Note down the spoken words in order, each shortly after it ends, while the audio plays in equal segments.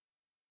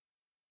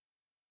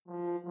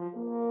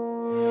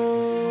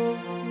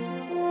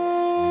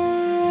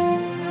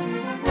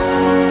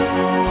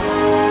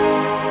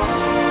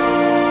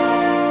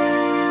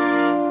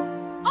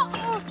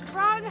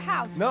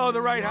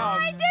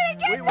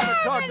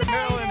to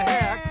Marilyn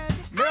Hack.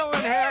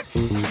 Marilyn Hack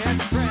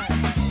and trash.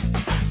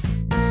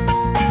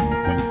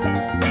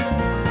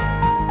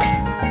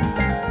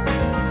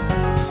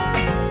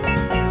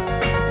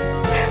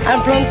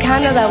 I'm from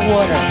Canada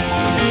Water.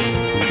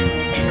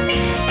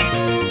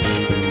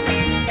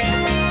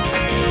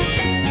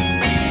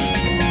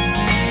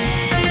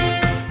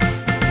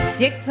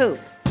 Dick poop.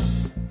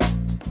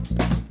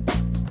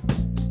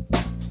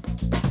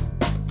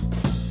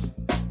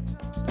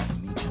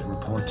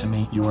 Report to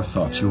me your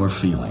thoughts, your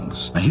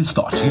feelings. His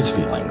thoughts, his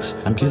feelings.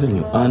 I'm giving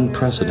you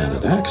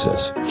unprecedented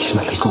access. He's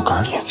my legal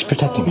guardian. He's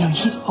protecting me. No,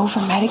 he's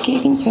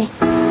over-medicating you.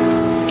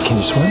 Can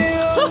you swim?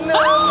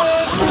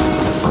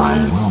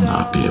 Brian will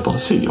not be able to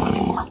see you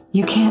anymore.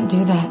 You can't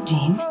do that,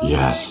 Gene.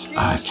 Yes,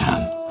 I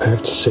can. I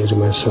have to say to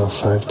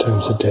myself 5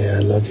 times a day, I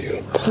love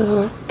you. Does it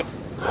work?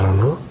 I don't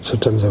know.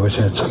 Sometimes I wish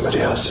I had somebody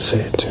else to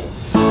say it to.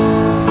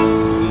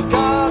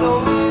 God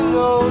only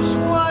knows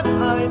what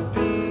I'd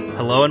be.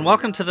 Hello and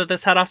welcome to the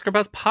This Had Oscar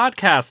Buzz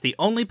podcast, the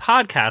only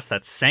podcast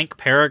that sank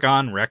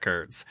Paragon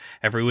Records.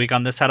 Every week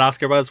on This Had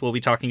Oscar Buzz, we'll be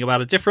talking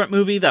about a different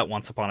movie that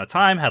once upon a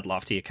time had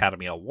lofty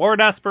Academy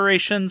Award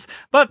aspirations,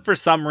 but for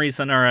some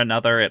reason or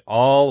another, it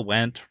all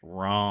went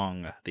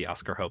wrong. The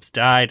Oscar hopes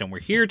died, and we're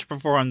here to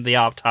perform the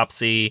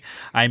autopsy.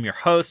 I'm your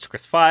host,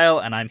 Chris File,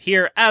 and I'm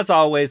here, as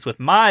always, with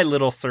my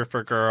little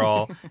surfer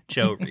girl,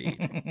 Joe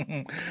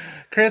Reed.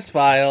 Chris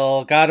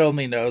File, God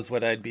only knows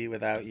what I'd be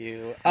without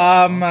you.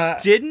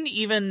 Didn't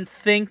even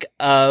think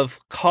of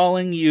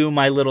calling you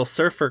my little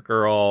surfer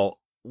girl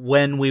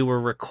when we were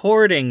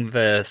recording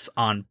this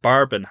on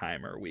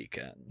Barbenheimer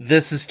weekend.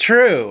 This is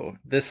true.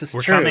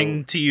 We're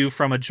coming to you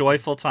from a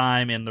joyful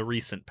time in the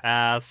recent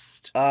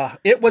past.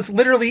 It was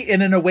literally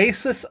in an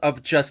oasis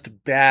of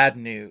just bad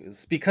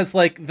news because,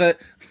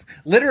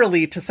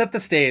 literally to set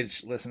the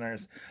stage,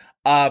 listeners,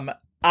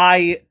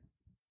 I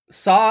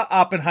saw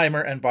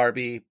Oppenheimer and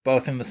Barbie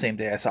both in the same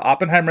day. I saw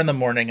Oppenheimer in the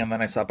morning and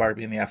then I saw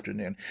Barbie in the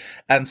afternoon.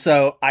 And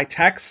so I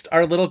text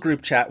our little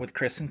group chat with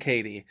Chris and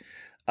Katie,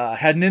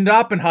 heading into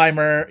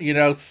Oppenheimer,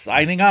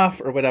 signing off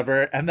or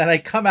whatever. And then I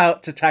come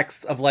out to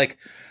texts of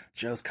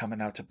Joe's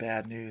coming out to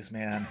bad news,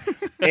 man.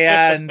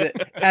 and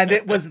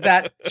it was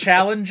that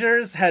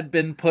Challengers had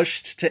been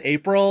pushed to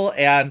April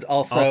and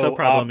also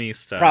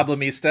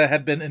Problemista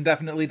had been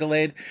indefinitely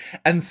delayed.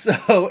 And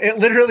so it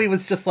literally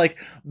was just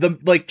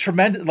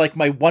tremendous,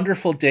 my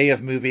wonderful day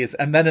of movies.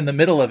 And then in the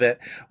middle of it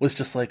was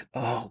just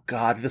oh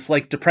God, this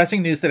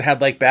depressing news that had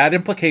bad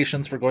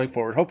implications for going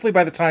forward. Hopefully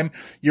by the time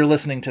you're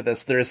listening to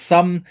this, there is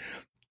some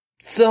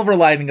silver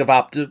lining of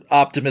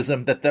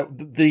optimism that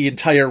the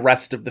entire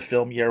rest of the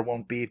film year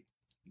won't be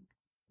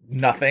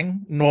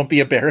nothing, won't be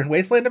a barren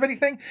wasteland of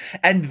anything.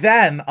 And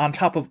then on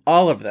top of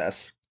all of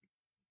this,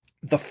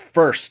 the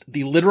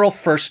literal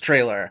first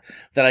trailer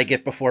that I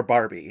get before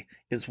Barbie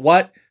is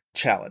what?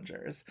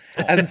 Challengers.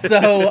 And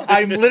so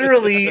I'm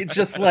literally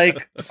just oh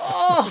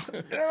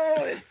no,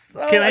 it's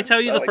so. Can I tell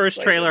you the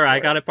first trailer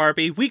I got at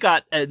Barbie? We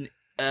got a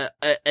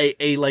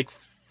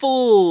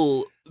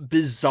full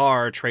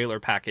bizarre trailer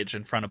package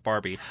in front of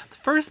Barbie. The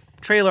first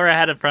trailer I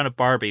had in front of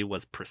Barbie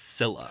was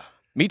Priscilla.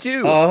 Me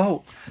too.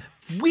 Oh,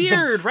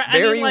 weird, right?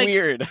 Very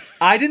weird.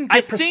 I didn't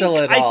get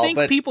Priscilla at all. I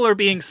think people are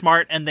being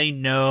smart and they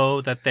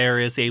know that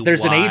there's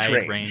an age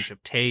range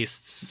of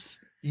tastes.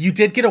 You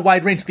did get a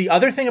wide range. The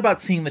other thing about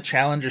seeing the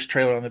Challengers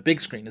trailer on the big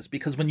screen is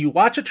because when you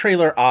watch a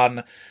trailer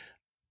on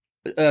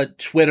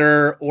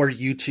Twitter or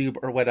YouTube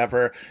or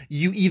whatever,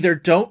 you either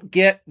don't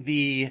get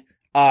the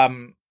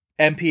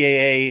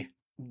MPAA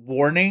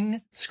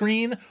warning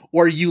screen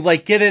or you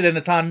get it and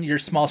it's on your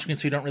small screen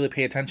so you don't really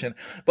pay attention.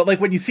 But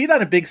when you see it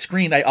on a big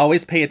screen, I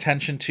always pay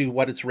attention to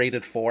what it's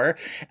rated for,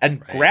 and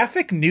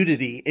graphic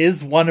nudity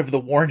is one of the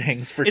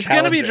warnings for It's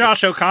Challengers. Gonna be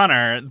Josh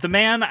O'Connor. The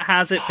man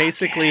has it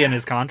basically in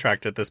his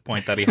contract at this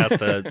point that he has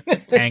to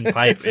hang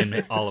pipe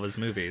in all of his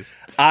movies.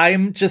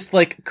 I'm just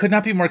could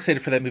not be more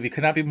excited for that movie,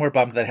 could not be more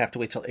bummed that I have to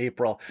wait till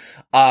April.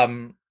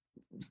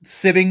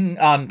 Sitting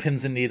on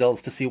pins and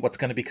needles to see what's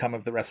going to become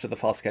of the rest of the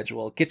fall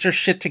schedule. Get your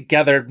shit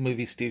together,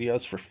 movie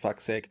studios, for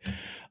fuck's sake.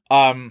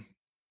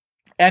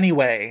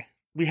 Anyway,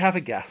 we have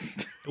a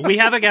guest. We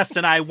have a guest,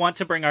 and I want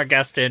to bring our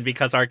guest in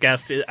because our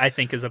guest, I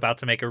think, is about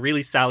to make a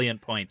really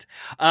salient point.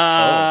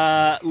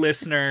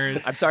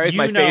 Listeners, I'm sorry if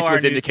my face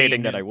was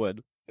indicating that I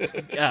would.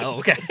 Oh,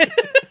 okay.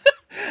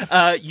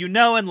 You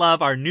know and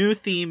love our new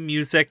theme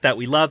music that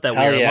we love, that we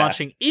are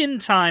launching in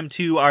time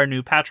to our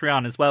new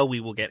Patreon as well. We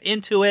will get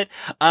into it.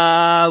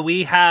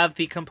 We have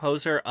the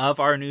composer of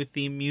our new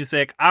theme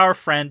music, our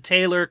friend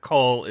Taylor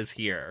Cole, is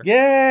here.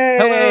 Yay!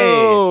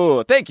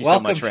 Hello! Thank you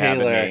Welcome, so much for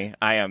Taylor. having me.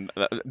 I am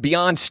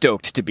beyond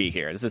stoked to be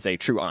here. This is a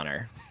true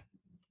honor.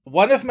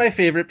 One of my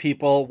favorite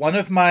people, one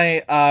of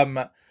my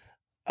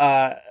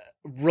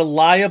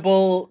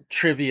reliable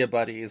trivia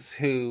buddies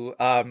who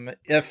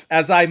as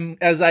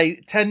I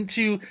tend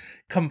to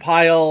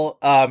compile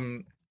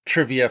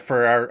trivia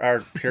for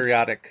our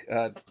periodic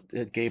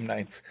game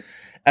nights,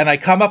 and I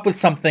come up with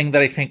something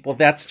that I think, well,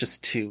 that's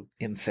just too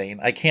insane,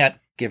 I can't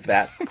give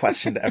that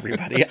question to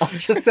everybody. I'll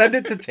just send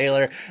it to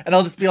Taylor, and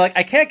I'll just be like,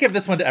 I can't give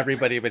this one to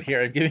everybody, but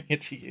here, I'm giving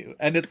it to you.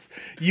 And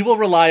you will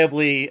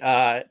reliably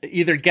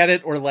either get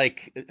it or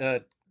like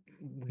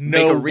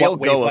make a real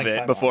what go of wavelength it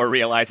I'm before on.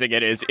 realizing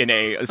it is in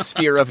a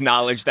sphere of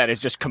knowledge that is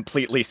just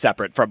completely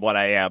separate from what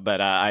I am. But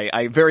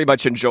I very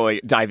much enjoy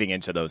diving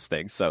into those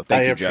things. So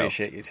thank you, Joe. I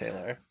appreciate you,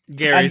 Taylor.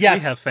 Gary, And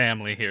yes, we have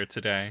family here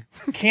today.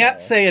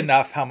 can't say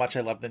enough how much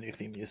I love the new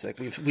theme music.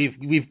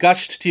 We've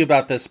gushed to you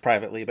about this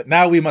privately, but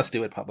now we must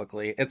do it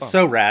publicly. It's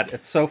so rad.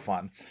 It's so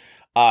fun.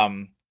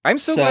 I'm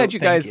so glad you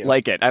guys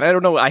like it. And I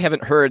don't know, I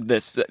haven't heard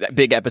this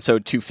big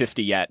episode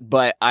 250 yet,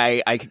 but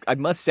I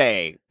must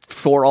say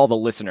for all the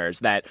listeners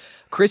that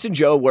Chris and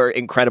Joe were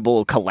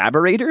incredible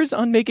collaborators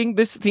on making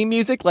this theme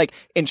music. Like,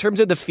 in terms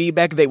of the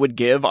feedback they would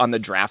give on the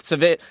drafts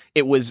of it,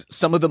 it was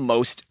some of the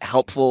most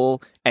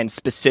helpful and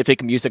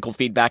specific musical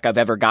feedback I've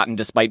ever gotten,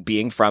 despite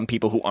being from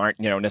people who aren't,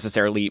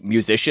 necessarily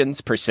musicians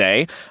per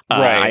se.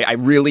 Right. I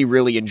really,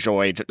 really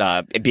enjoyed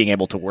being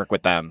able to work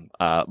with them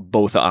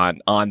both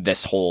on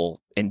this whole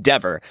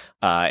endeavor,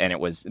 and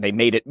they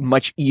made it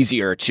much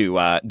easier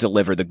to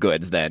deliver the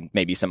goods than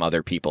maybe some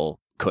other people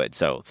could.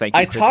 So thank you.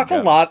 I Chris talk and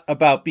a Joe. lot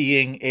about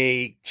being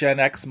a Gen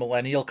X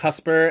millennial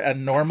cusper,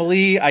 and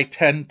normally I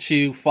tend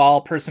to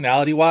fall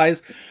personality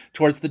wise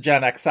towards the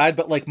Gen X side,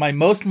 but like my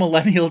most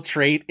millennial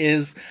trait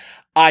is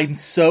I'm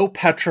so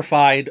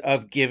petrified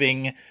of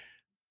giving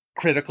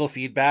critical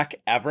feedback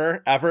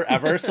ever.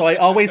 So I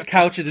always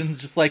couch it in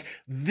just like,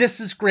 this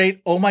is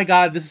great. Oh my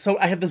God, this is so,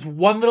 I have this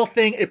one little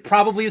thing. It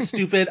probably is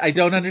stupid. I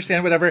don't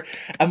understand, whatever.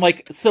 I'm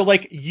like, so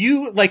like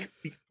you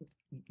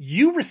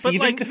receiving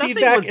But like, the nothing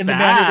feedback was in the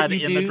manner bad that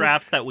you in do. the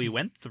drafts that we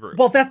went through.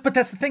 Well,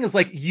 that's the thing is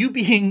like you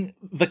being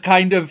the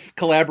kind of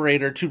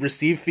collaborator to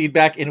receive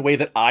feedback in a way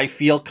that I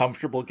feel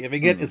comfortable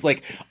giving it is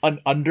like an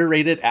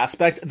underrated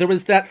aspect. There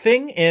was that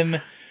thing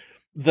in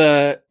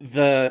the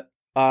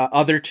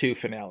other two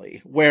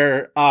finale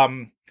where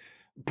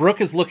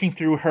Brooke is looking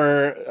through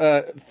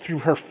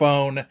her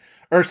phone,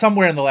 or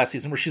somewhere in the last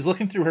season where she's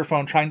looking through her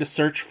phone trying to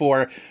search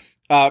for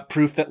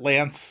proof that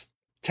Lance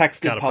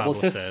texted Got a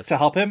publicists to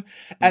help him,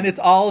 and it's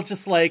all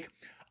just like,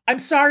 I'm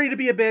sorry to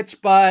be a bitch,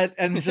 but,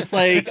 and it's just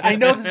like, I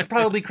know this is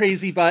probably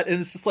crazy, but, and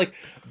it's just like,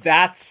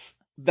 that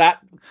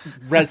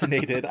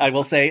resonated, I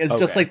will say. It's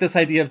just like this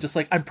idea of just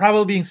like, I'm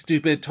probably being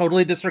stupid,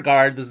 totally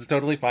disregard, this is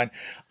totally fine.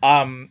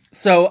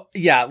 So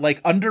yeah, like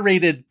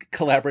underrated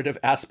collaborative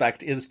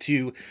aspect is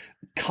to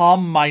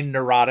calm my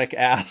neurotic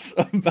ass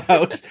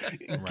about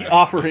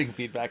offering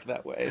feedback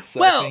that way. So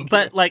well,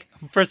 but like,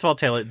 first of all,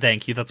 Taylor,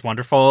 thank you. That's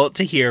wonderful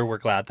to hear. We're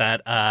glad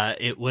that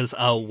it was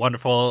a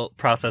wonderful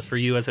process for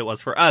you as it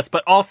was for us.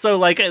 But also,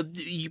 like,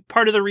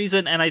 part of the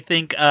reason, and I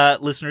think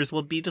listeners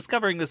will be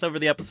discovering this over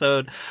the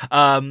episode,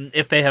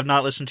 if they have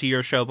not listened to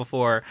your show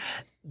before,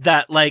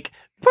 that like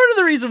part of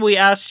the reason we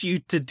asked you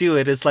to do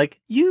it is like,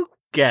 you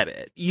get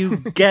it. You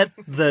get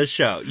the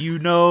show. You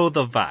know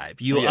the vibe.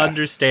 You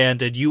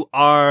understand it. You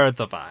are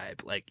the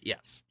vibe. Like,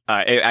 yes.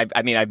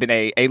 I mean, I've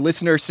been a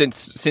listener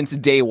since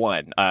day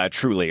one,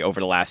 truly, over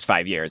the last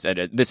 5 years.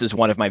 And this is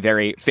one of my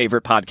very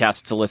favorite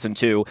podcasts to listen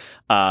to.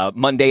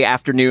 Monday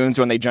afternoons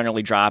when they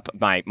generally drop.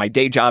 My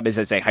day job is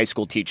as a high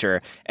school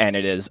teacher, and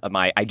it is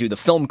I do the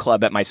film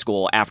club at my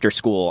school after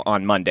school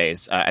on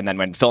Mondays. And then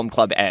when film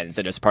club ends,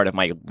 it is part of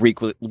my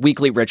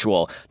weekly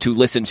ritual to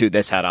listen to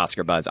This Had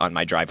Oscar Buzz on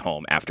my drive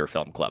home after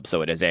film club.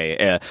 So it is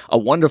a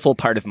wonderful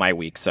part of my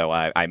week. So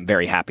I'm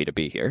very happy to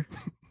be here.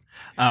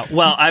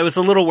 Well, I was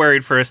a little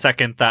worried for a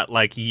second that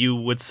like you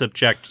would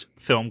subject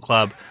film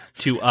club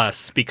to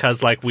us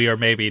because like we are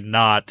maybe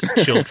not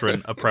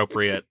children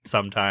appropriate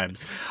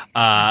sometimes,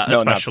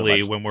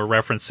 especially when we're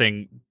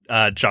referencing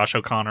Josh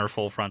O'Connor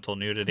full frontal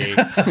nudity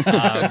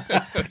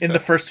in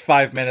the first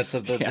 5 minutes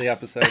of the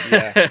episode.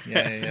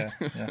 Yeah.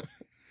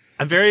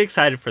 I'm very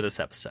excited for this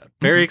episode.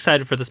 Very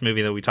excited for this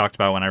movie that we talked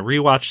about. When I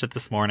rewatched it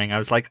this morning, I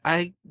was like,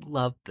 I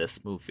love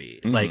this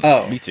movie. Like,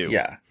 Oh, me too.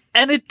 Yeah.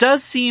 And it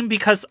does seem,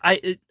 because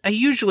I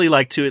usually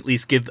like to at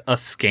least give a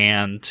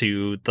scan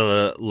to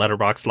the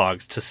Letterboxd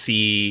logs to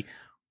see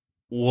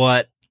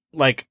what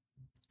like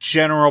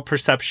general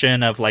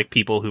perception of like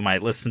people who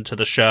might listen to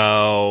the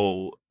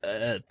show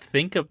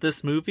think of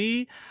this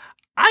movie.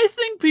 I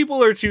think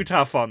people are too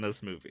tough on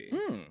this movie.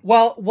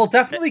 Well, we'll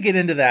definitely get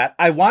into that.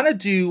 I want to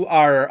do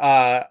our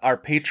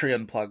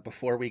Patreon plug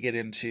before we get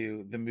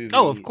into the movie.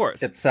 Oh, of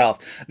course.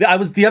 Itself.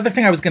 The other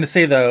thing I was going to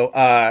say though,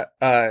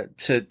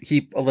 to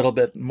heap a little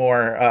bit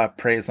more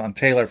praise on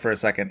Taylor for a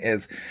second,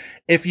 is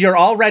if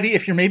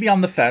you're maybe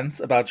on the fence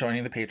about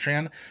joining the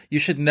Patreon, you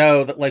should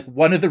know that like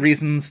one of the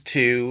reasons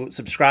to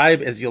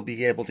subscribe is you'll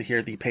be able to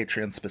hear the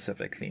Patreon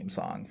specific theme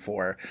song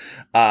for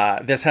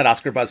This Had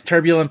Oscar Buzz,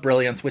 Turbulent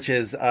Brilliance, which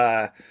is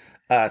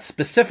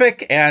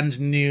specific and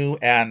new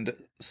and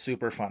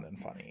super fun and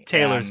funny.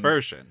 Taylor's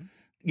version.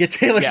 Yeah,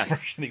 Taylor's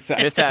version,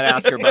 exactly. This Had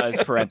Oscar Buzz,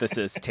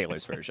 parenthesis,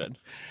 Taylor's version.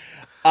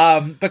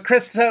 But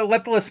Chris,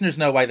 let the listeners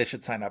know why they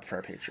should sign up for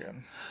our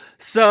Patreon.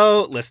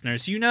 So,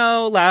 listeners,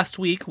 last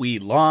week we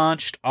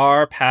launched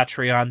our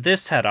Patreon.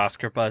 This had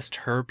Oscar Buzz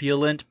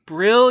Turbulent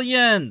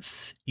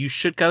Brilliance. You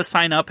should go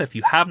sign up if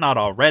you have not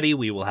already.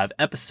 We will have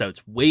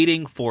episodes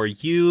waiting for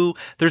you.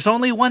 There's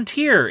only one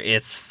tier.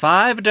 It's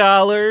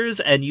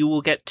 $5, and you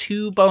will get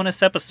 2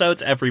 bonus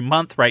episodes every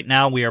month. Right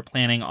now, we are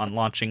planning on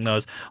launching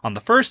those on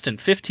the 1st and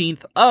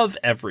 15th of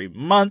every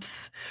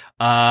month.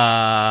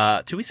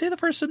 Do we say the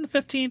 1st and the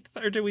 15th,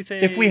 or do we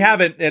say... If we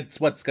haven't, it's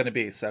what's going to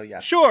be, so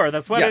yes. Sure,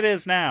 that's what it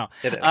is now.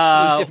 It is.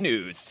 Exclusive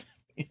news.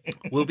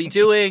 We'll be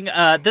doing,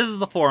 this is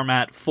the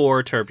format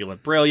for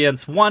Turbulent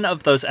Brilliance. One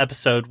of those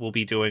episodes will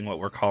be doing what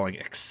we're calling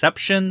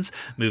exceptions,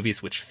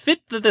 movies which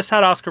fit the This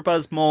Had Oscar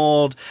Buzz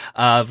mold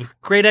of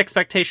great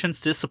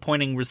expectations,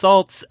 disappointing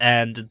results,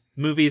 and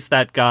movies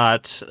that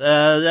got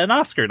an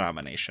Oscar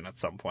nomination at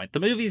some point. The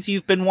movies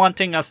you've been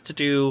wanting us to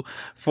do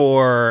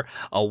for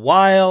a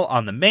while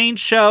on the main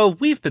show,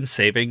 we've been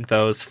saving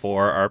those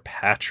for our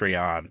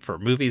Patreon, for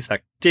movies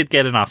that did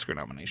get an Oscar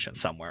nomination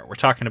somewhere. We're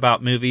talking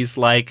about movies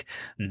like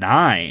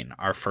 9.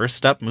 Our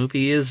first up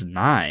movie is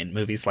 9.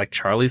 Movies like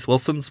Charles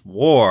Wilson's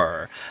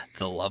War,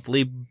 The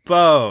Lovely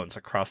Bones,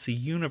 Across the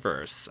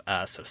Universe.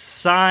 So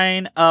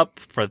sign up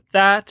for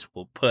that.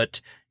 We'll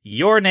put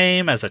your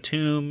name as a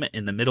tomb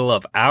in the middle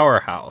of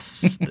our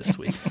house this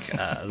week.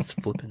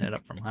 Flipping it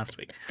up from last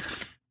week.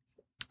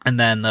 And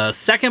then the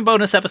second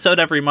bonus episode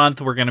every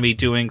month, we're going to be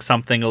doing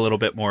something a little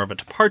bit more of a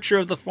departure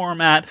of the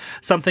format,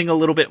 something a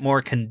little bit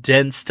more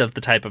condensed of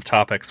the type of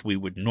topics we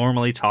would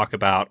normally talk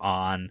about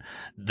on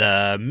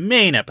the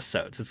main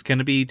episodes. It's going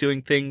to be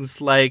doing things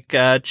like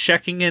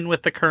checking in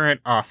with the current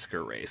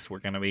Oscar race. We're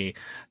going to be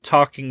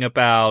talking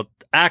about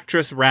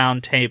actress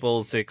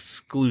roundtables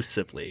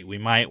exclusively. We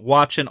might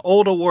watch an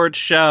old awards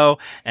show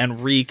and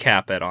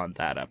recap it on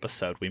that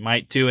episode. We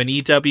might do an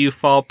EW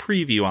fall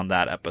preview on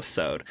that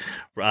episode.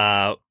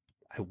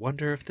 I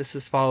wonder if this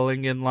is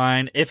following in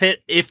line.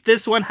 If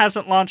this one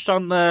hasn't launched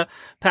on the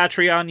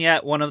Patreon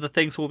yet, one of the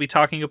things we'll be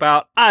talking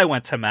about, I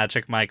went to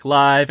Magic Mike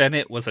Live and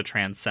it was a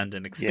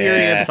transcendent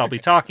experience. Yeah. I'll be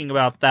talking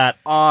about that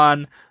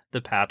on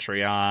the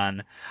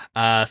Patreon.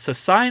 So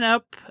sign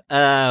up.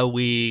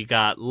 We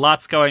got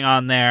lots going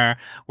on there.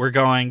 We're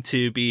going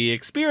to be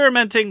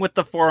experimenting with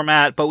the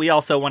format, but we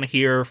also want to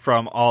hear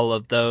from all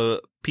of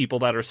the people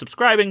that are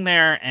subscribing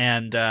there,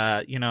 and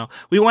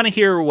we want to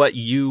hear what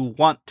you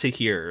want to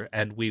hear,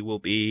 and we will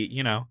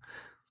be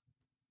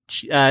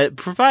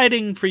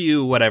providing for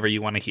you whatever you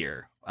want to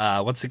hear.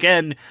 Once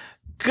again,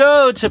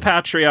 go to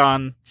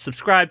Patreon,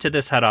 subscribe to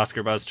This Had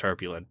Oscar Buzz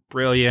Turbulent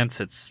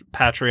Brilliance. It's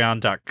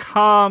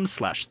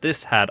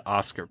patreon.com/This Had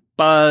Oscar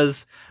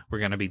Buzz. We're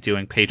going to be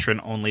doing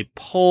patron-only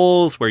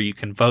polls where you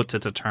can vote to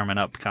determine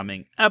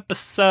upcoming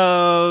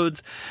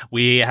episodes.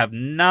 We have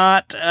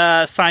not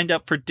signed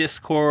up for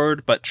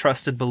Discord, but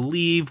trust and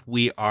believe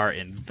we are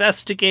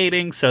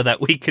investigating so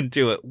that we can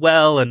do it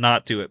well and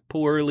not do it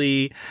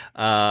poorly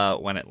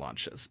when it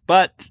launches.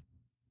 But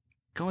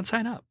go and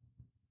sign up.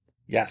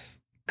 Yes.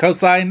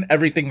 Co-sign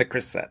everything that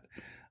Chris said.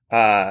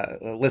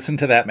 Listen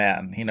to that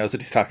man. He knows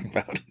what he's talking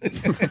about.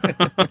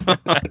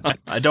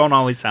 I don't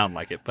always sound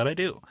like it, but I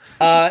do.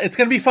 It's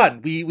going to be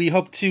fun. We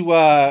hope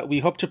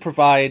to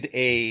provide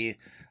a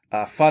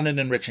fun and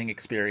enriching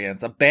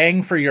experience. A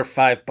bang for your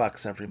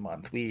 $5 every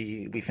month.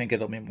 We think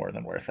it'll be more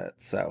than worth it.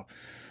 So,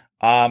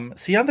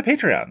 see you on the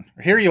Patreon.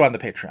 Or hear you on the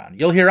Patreon.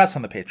 You'll hear us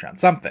on the Patreon.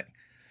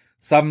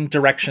 Some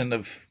direction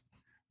of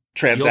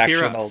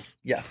transactional.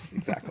 Yes,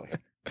 exactly.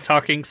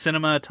 Talking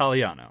cinema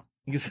Italiano.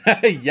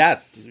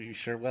 Yes, you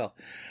sure will.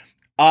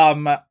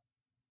 Back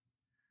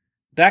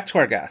to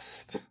our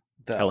guest.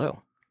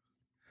 Hello.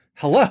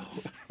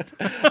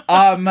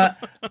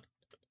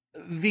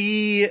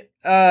 The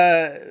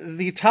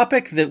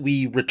topic that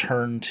we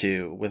return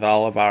to with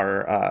all of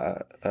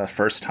our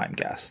first time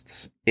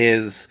guests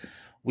is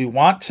we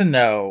want to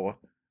know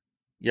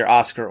your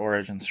Oscar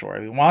origin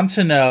story. We want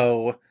to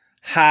know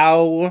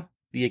how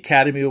the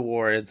Academy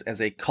Awards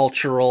as a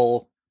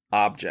cultural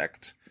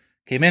object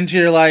came into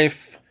your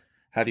life.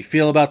 How do you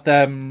feel about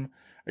them?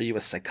 Are you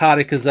as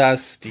psychotic as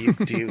us? Do you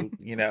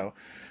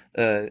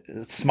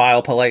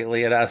smile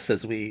politely at us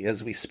as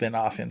we spin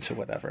off into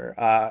whatever?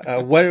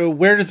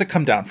 Where does it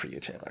come down for you,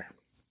 Taylor?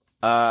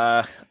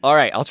 All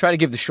right, I'll try to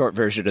give the short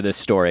version of this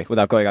story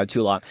without going on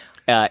too long.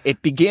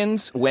 It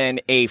begins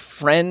when a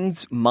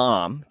friend's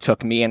mom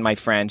took me and my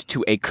friend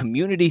to a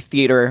community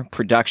theater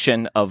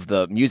production of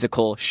the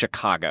musical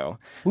Chicago,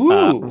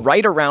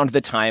 right around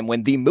the time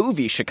when the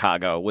movie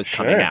Chicago was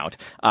coming out.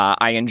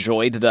 I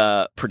enjoyed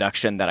the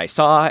production that I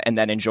saw and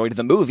then enjoyed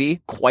the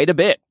movie quite a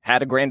bit.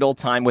 Had a grand old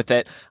time with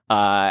it.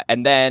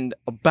 And then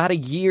about a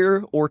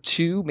year or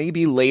two,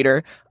 maybe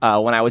later,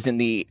 when I was in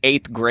the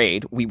 8th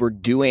grade, we were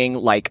doing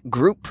like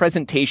group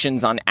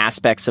presentations on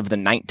aspects of the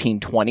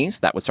 1920s.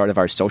 That was sort of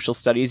our social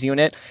studies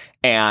unit.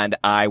 And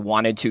I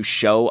wanted to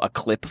show a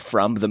clip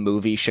from the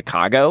movie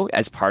Chicago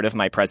as part of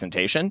my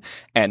presentation.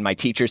 And my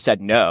teacher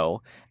said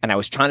no. And I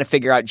was trying to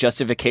figure out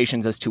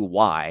justifications as to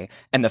why.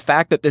 And the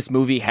fact that this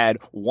movie had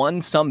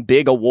won some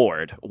big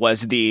award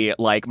was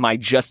my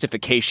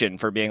justification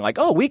for being like,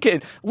 oh,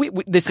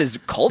 this is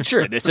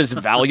culture. This is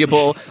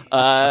valuable.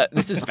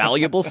 This is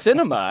valuable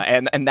cinema.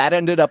 And that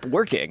ended up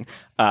working.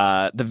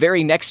 The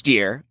very next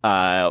year,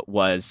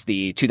 was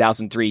the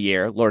 2003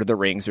 year, Lord of the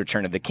Rings,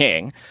 Return of the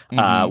King,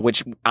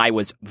 which I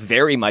was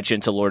very much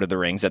into Lord of the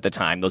Rings at the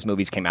time. Those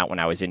movies came out when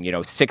I was in,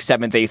 6th,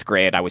 7th, 8th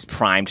grade. I was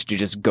primed to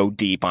just go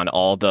deep on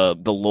all the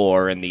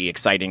lore and the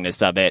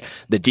excitingness of it.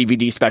 The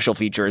DVD special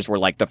features were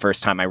like the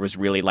first time I was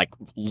really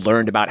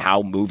learned about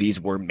how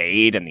movies were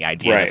made and the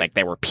idea that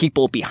there were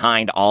people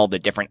behind all the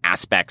different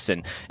aspects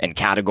and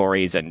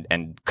categories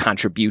and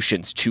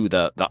contributions to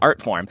the art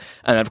form.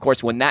 And of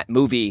course, when that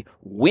movie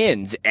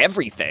wins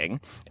everything,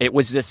 it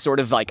was this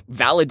sort of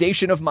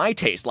validation of my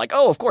taste.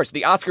 Oh, of course,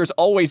 the Oscars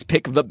always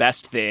pick the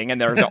best thing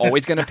and they're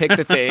always going to pick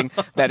the thing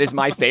that is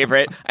my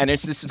favorite. And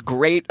it's this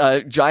great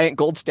giant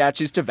gold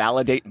statues to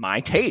validate my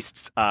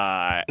tastes.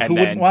 Who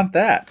wouldn't want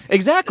that?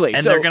 Exactly.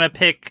 And so, they're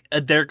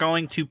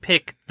going to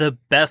pick the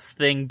best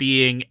thing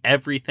being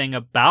everything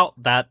about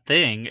that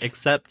thing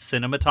except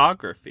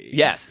cinematography.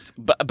 Yes.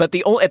 But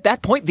at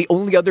that point, the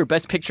only other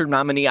Best Picture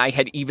nominee I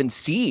had even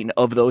seen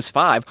of those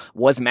 5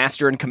 was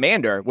Master and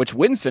Commander, which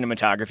wins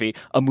cinematography,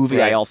 a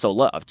movie I also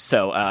loved.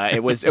 So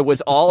it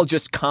was all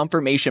just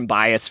confirmation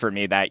bias for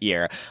me that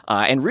year,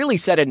 and really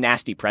set a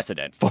nasty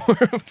precedent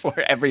for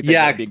everything.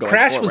 Yeah, going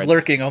Crash forward. was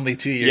lurking only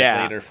 2 years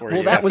later for you.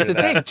 Well, that was the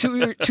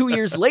thing. 2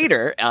 years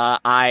later,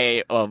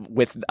 I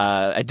with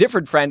a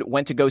different friend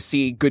went to go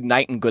see Good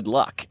Night and Good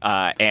Luck,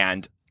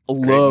 and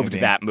loved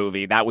that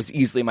movie. That was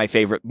easily my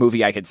favorite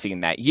movie I had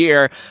seen that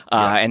year.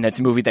 And that's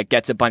a movie that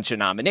gets a bunch of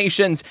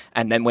nominations.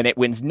 And then when it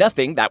wins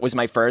nothing, that was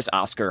my first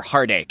Oscar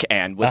heartache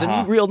and was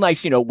a real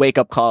nice, wake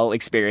up call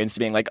experience,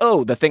 being like,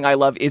 oh, the thing I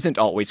love isn't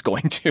always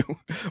going to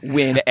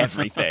win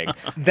everything.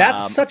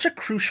 That's such a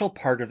crucial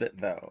part of it,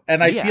 though.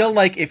 And I feel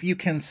like if you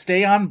can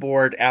stay on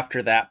board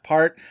after that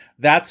part,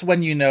 that's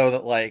when you know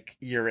that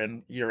you're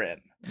in.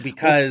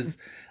 Because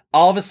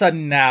all of a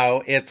sudden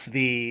now it's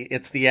the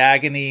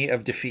agony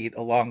of defeat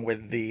along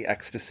with the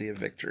ecstasy of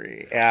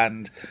victory.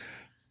 And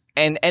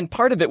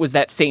part of it was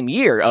that same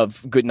year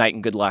of Good Night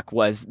and Good Luck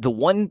was the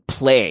one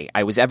play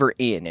I was ever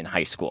in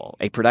high school,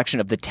 a production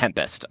of The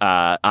Tempest.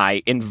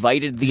 I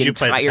invited the Did you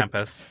entire... play The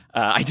Tempest?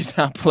 I did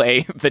not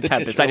play The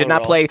Tempest. I did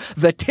not play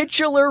the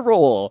titular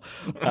role.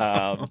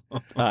 No,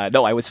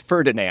 I was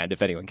Ferdinand,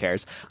 if anyone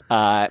cares.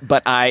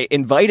 But I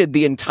invited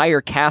the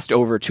entire cast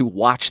over to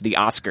watch the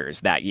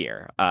Oscars that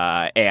year.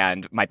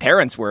 And my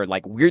parents were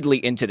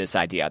weirdly into this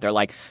idea. They're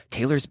like,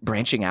 Taylor's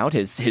branching out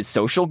his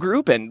social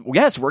group, and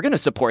yes, we're going to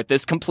support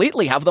this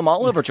completely. Have them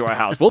all over to our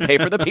house. We'll pay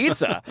for the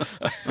pizza.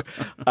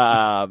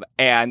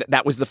 And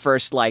that was the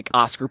first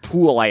Oscar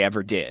pool I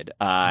ever did.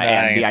 Nice.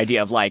 And the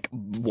idea of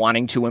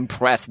wanting to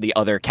impress the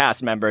other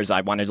cast members,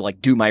 I wanted to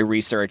do my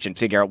research and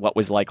figure out what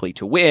was likely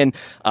to win.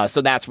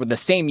 So that's the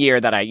same year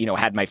that I,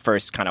 had my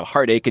first kind of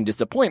heartache and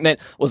disappointment,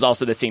 was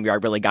also the same year I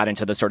really got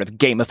into the sort of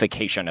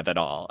gamification of it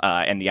all,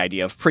 and the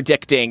idea of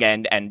predicting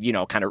and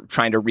kind of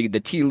trying to read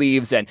the tea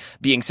leaves and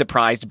being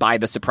surprised by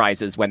the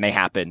surprises when they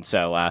happen.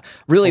 So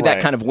really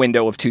that kind of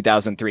window of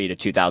 2003 to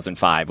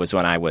 2005 was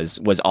when I was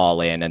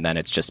all in, and then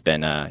it's just been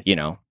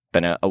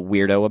been a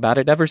weirdo about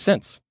it ever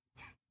since.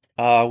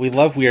 We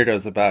love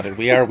weirdos about it.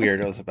 We are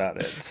weirdos about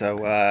it. So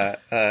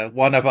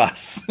one of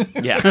us.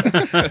 Yeah.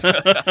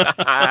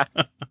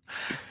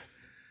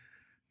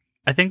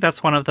 I think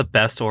that's one of the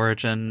best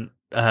origin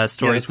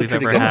stories we've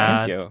ever good one. had.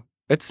 Thank you.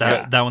 It's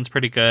That one's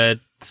pretty good.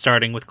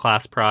 Starting with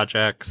class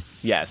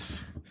projects.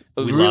 yes.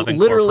 We love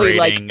Literally,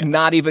 incorporating-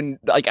 not even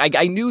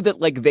I knew that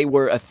they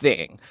were a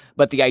thing,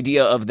 but the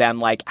idea of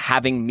them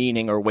having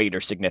meaning or weight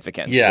or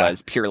significance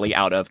was purely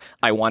out of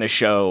I want to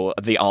show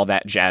the all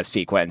that jazz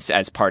sequence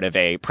as part of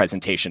a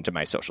presentation to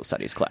my social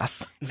studies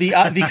class.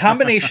 The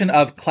combination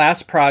of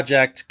class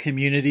project,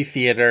 community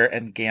theater,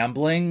 and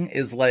gambling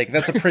is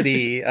that's a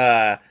pretty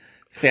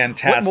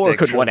fantastic. What more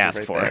could one trilogy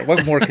ask for? there.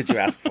 What more could you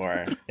ask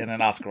for in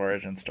an Oscar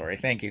origin story?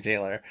 Thank you,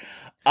 Taylor.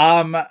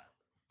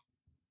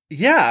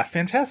 Yeah,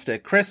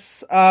 fantastic.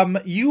 Chris,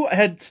 you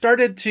had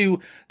started to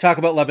talk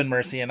about Love and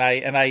Mercy, and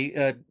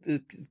I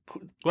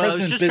Well, I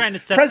was just trying to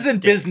set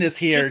President the stage. Business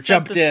here Just set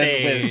jumped the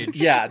in with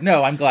stage.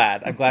 no, I'm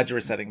glad you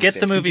were setting the Get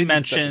stage. the movie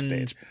Continue to set the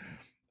mentioned stage.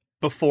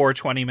 before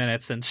 20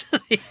 minutes into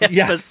the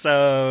Yes.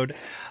 episode.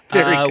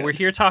 Very good. We're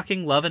here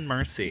talking Love and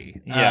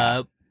Mercy.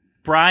 Yeah.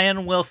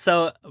 Brian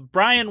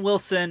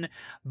Wilson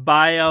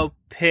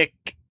biopic.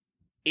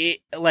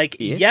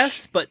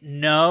 Yes, but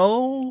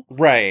no.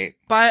 Right.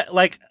 But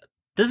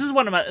this is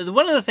one of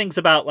the things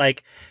about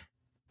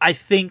I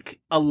think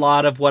a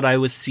lot of what I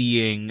was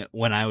seeing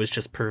when I was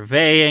just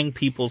purveying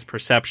people's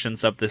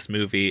perceptions of this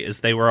movie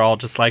is they were all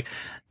just like,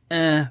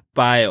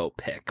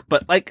 biopic.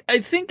 But like, I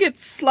think it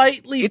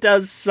slightly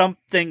does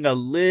something a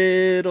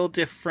little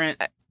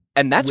different.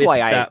 And that's with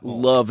why I that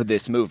mold. love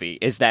this movie,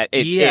 is that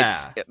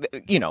it's,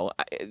 you know,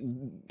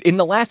 in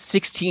the last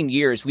 16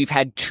 years, we've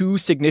had two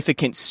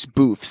significant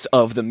spoofs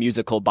of the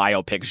musical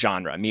biopic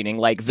genre, meaning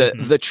like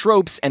the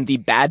tropes and the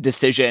bad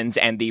decisions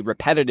and the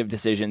repetitive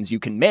decisions you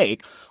can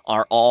make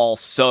are all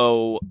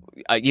so,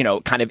 you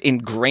know, kind of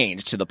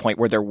ingrained to the point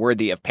where they're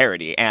worthy of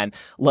parody. And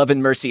Love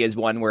and Mercy is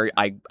one where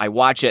I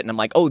watch it and I'm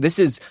like, oh, this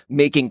is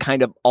making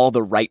kind of all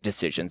the right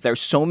decisions.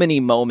 There's so many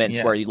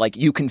moments where like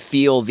you can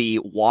feel the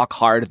Walk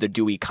Hard, the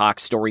Dewey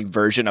Cox story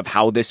version of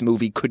how this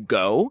movie could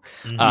go.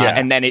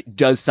 And then it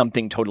does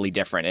something totally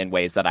different in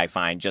ways that I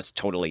find just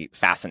totally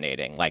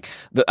fascinating. Like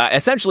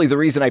essentially the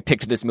reason I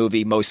picked this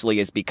movie mostly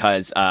is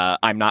because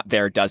I'm Not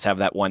There does have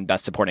that one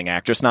Best Supporting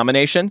Actress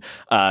nomination.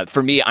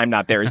 For me, I'm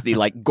Not There is the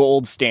like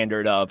gold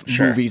standard of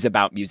movies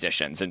about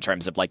musicians in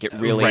terms of like it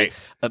really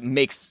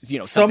makes, you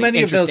know, so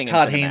many of those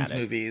Todd cinematic. Haynes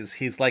movies.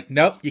 He's like,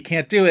 nope, you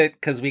can't do it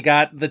because we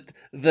got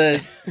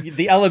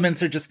the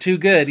elements are just too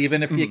good,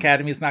 even if the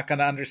Academy's not going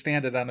to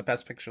understand it on a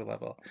Best Picture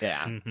level.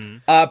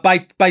 Yeah.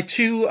 By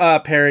two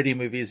parody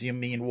movies, you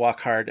mean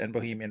Walk Hard and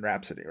Bohemian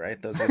Rhapsody, right?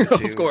 Those are the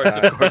two,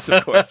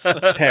 of course.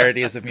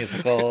 parodies of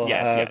musical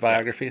Yes.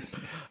 biographies.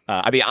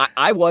 I mean,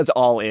 I was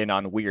all in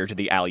on Weird,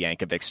 the Al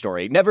Yankovic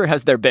story. Never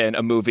has there been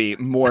a movie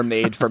more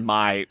made for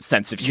my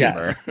sense of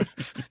humor.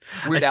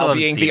 Weird Al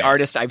being the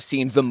artist I've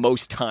seen the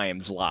most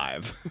times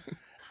live.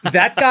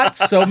 That got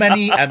so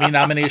many Emmy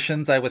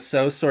nominations. I was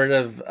so sort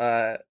of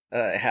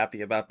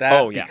happy about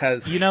that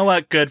because you know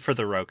what? Good for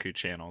the Roku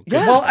channel.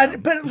 Good well,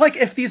 but like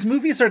if these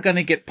movies are going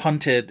to get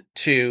punted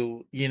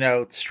to, you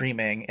know,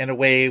 streaming in a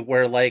way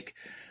where like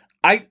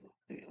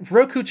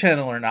Roku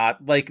channel or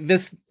not, like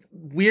the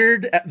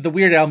Weird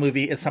Al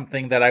movie is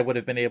something that I would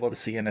have been able to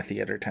see in a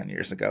theater 10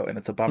 years ago. And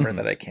it's a bummer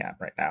that I can't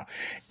right now.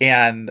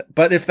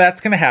 But if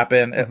that's going to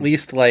happen, at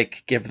least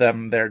like give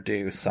them their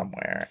due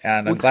somewhere.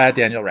 And I'm glad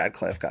Daniel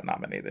Radcliffe got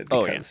nominated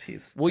because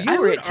he's. Well, you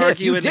were at TIFF.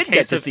 You did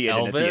get to see it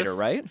in a theater,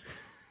 right?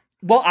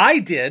 Well, I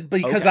did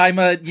because I'm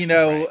a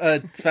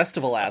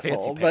festival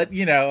asshole, but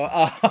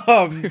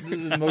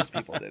most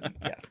people didn't.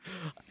 Yes.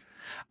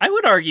 I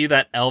would argue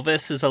that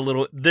Elvis is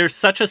there's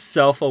such a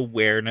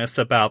self-awareness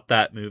about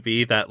that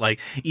movie that like,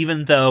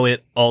 even though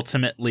it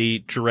ultimately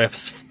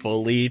drifts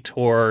fully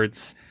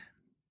towards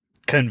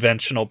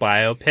conventional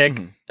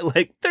biopic,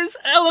 like there's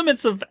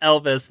elements of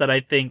Elvis that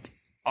I think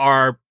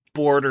are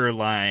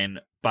borderline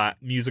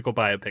musical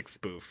biopic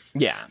spoof.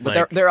 Yeah, but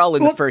like, they're all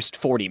in the first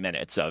 40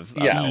 minutes of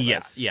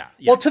Elvis. Yeah.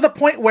 Well, to the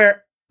point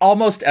where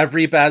almost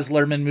every Baz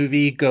Luhrmann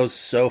movie goes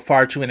so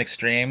far to an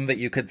extreme that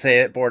you could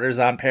say it borders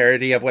on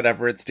parody of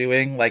whatever it's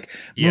doing. Like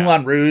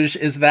Moulin Rouge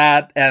is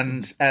that,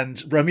 and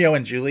Romeo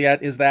and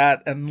Juliet is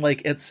that, and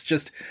like it's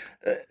just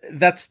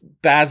that's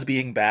Baz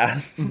being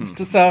Baz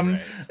to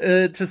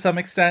some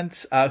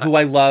extent. Who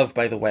I love,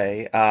 by the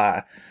way.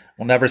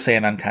 Will never say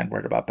an unkind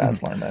word about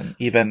Baz Luhrmann,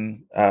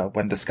 even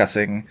when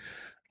discussing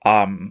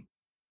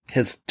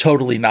his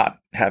totally not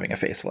having a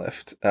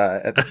facelift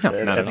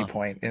at any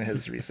point in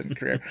his recent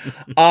career.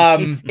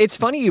 It's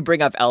funny you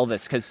bring up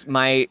Elvis because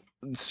my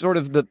sort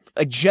of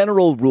a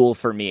general rule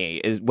for me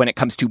is when it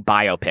comes to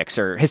biopics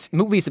or his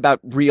movies about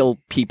real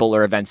people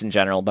or events in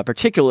general, but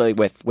particularly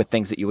with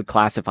things that you would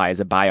classify as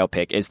a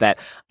biopic, is that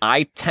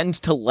I tend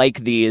to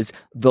like these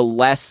the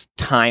less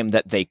time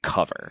that they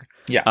cover.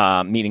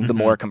 Yeah. Meaning the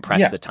more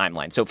compressed the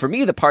timeline. So for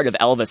me, the part of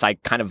Elvis I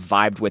kind of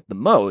vibed with the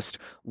most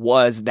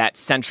was that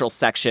central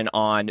section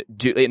on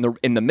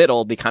in the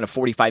middle, the kind of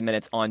 45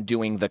 minutes on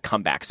doing the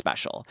comeback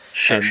special.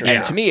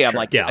 And to me, I'm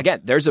like,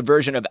 again, there's a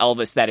version of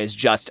Elvis that is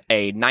just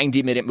a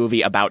 90-minute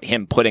movie about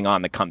him putting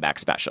on the comeback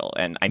special.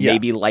 And I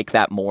maybe like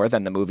that more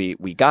than the movie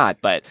we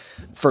got. But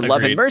for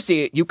Love and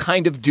Mercy, you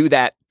kind of do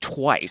that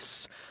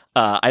twice.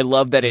 I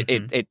love that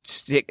it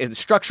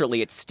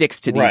structurally it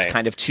sticks to these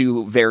kind of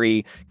two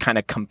very kind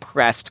of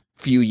compressed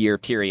few year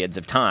periods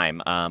of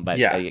time, but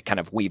it kind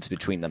of weaves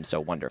between them so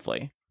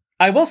wonderfully.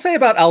 I will say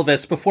about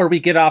Elvis before we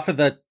get off of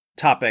the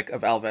topic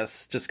of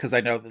Elvis, just because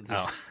I know that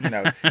this,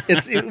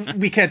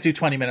 we can't do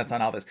 20 minutes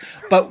on Elvis,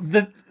 but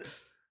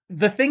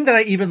the thing that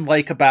I even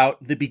like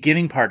about the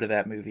beginning part of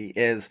that movie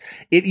is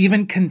it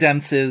even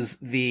condenses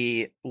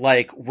the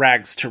like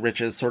rags to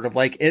riches sort of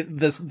like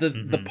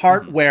the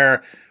part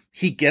where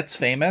he gets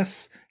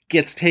famous,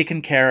 gets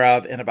taken care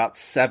of in about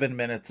 7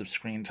 minutes of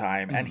screen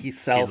time, and he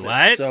sells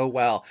it so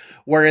well.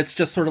 Where it's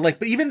just sort of like,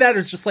 but even that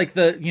is just like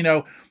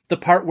the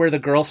part where the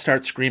girl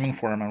starts screaming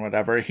for him and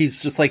whatever.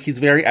 He's just like, he's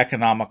very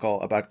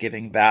economical about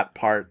getting that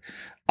part,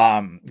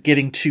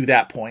 getting to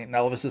that point in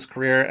Elvis's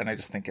career. And I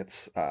just think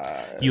it's,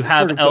 you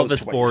have sort of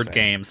Elvis board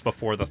games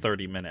before the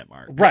 30-minute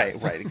mark. Right,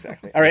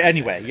 exactly. All right.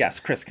 Anyway, yes,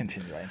 Chris,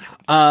 continue.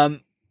 I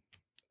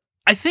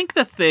think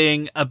the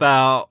thing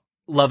about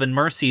Love and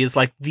Mercy is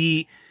like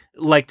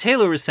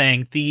Taylor was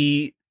saying,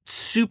 the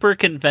super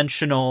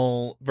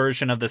conventional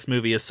version of this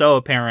movie is so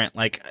apparent,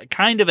 like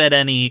kind of at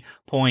any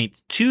point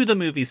to the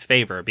movie's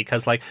favor,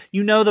 because like,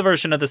 you know, the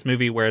version of this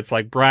movie where it's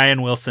like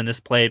Brian Wilson is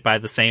played by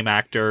the same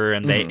actor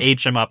and they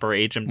age him up or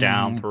age him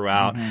down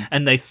throughout,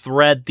 and they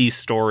thread these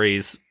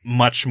stories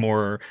much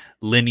more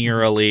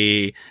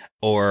linearly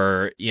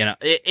or, you know,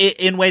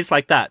 in ways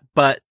like that.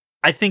 But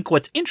I think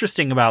what's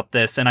interesting about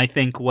this, and I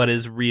think what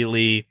is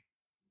really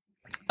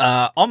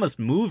almost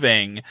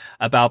moving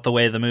about the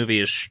way the movie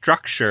is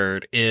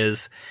structured,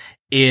 is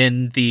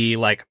in the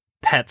like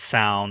Pet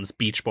Sounds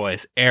Beach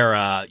Boys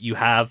era, you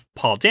have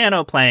Paul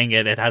Dano playing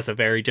it. It has a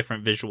very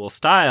different visual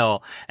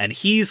style, and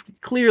he's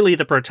clearly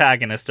the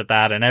protagonist of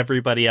that, and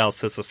everybody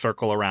else is a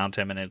circle around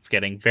him, and it's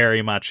getting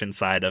very much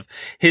inside of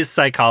his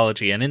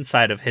psychology and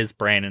inside of his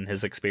brain and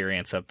his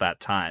experience of that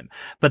time.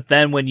 But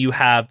then when you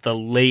have the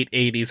late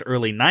 80s,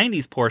 early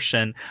 90s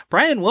portion,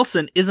 Brian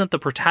Wilson isn't the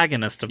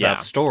protagonist of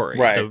that story.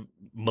 Right.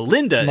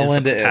 Melinda is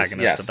the protagonist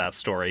yes. of that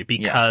story,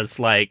 because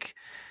like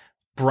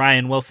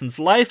Brian Wilson's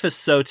life is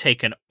so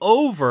taken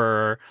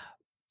over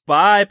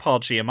by Paul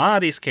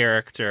Giamatti's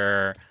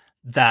character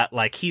that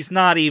like he's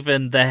not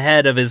even the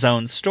head of his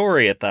own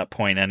story at that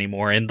point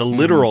anymore in the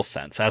literal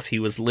sense as he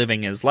was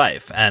living his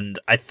life. And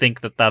I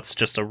think that that's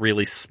just a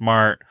really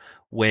smart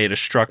way to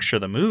structure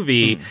the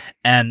movie.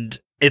 And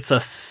it's a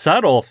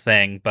subtle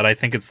thing, but I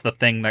think it's the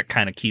thing that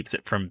kind of keeps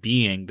it from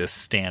being this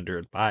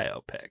standard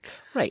biopic.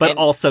 Right. But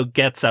also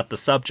gets at the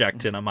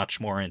subject in a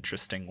much more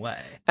interesting way.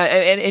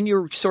 And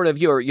your sort of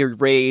your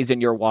raise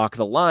and your walk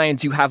the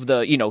lines, you have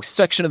the, you know,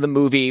 section of the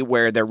movie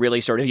where they're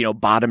really sort of, you know,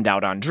 bottomed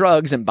out on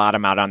drugs and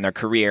bottom out on their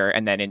career.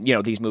 And then in, you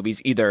know, these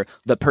movies, either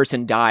the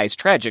person dies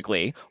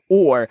tragically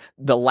or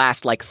the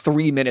last like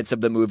 3 minutes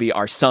of the movie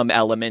are some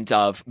element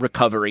of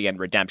recovery and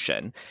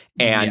redemption.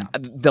 And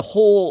the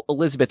whole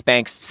Elizabeth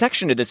Banks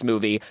section of this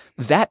movie,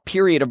 that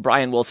period of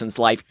Brian Wilson's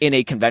life in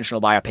a conventional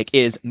biopic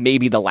is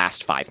maybe the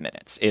last 5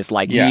 minutes, is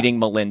like meeting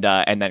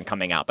Melinda and then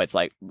coming out. But it's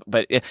like,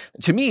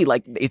 to me,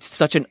 like it's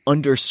such an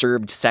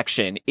underserved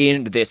section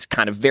in this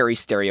kind of very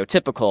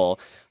stereotypical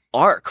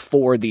arc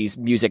for these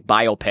music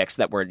biopics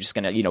that we're just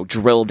going to, you know,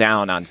 drill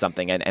down on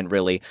something and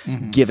really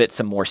give it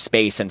some more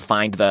space and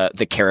find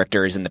the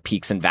characters and the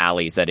peaks and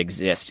valleys that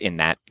exist in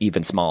that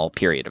even small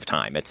period of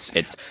time. It's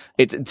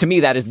to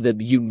me, that is the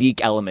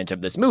unique element of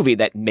this movie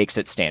that makes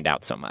it stand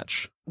out so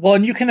much. Well,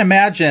 and you can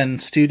imagine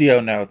studio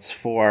notes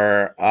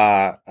for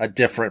a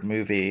different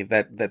movie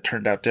that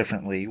turned out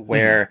differently,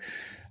 where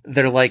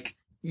they're like,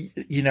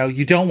 you know,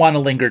 you don't want to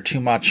linger too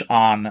much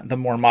on the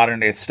more modern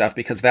day stuff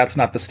because that's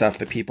not the stuff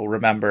that people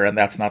remember and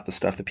that's not the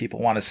stuff that people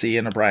want to see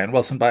in a Brian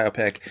Wilson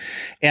biopic.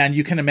 And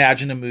you can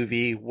imagine a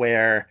movie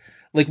where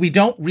like we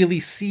don't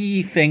really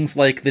see things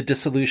like the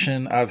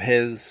dissolution of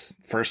his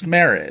first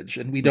marriage,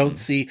 and we don't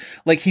see,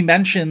 like, he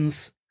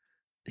mentions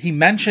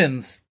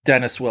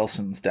Dennis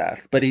Wilson's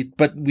death, but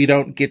we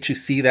don't get to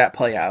see that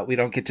play out. We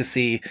don't get to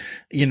see,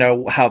 you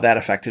know, how that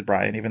affected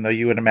Brian, even though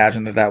you would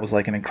imagine that was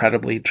like an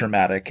incredibly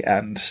dramatic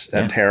and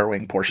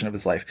harrowing portion of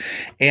his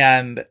life.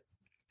 And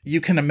you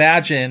can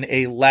imagine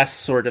a less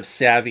sort of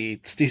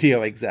savvy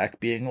studio exec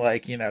being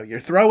like, you know, you're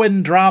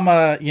throwing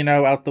drama, you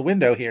know, out the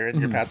window here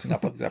and you're passing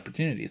up all these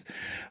opportunities.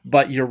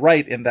 But you're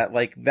right in that,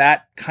 like,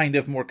 that kind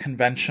of more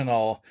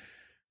conventional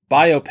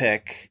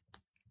biopic,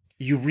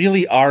 you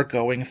really are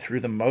going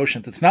through the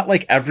motions. It's not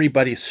like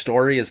everybody's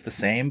story is the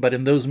same, but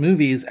in those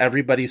movies,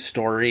 everybody's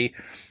story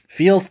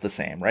feels the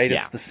same, right? Yeah.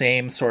 It's the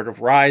same sort of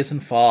rise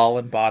and fall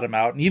and bottom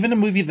out. And even a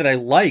movie that I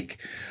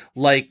like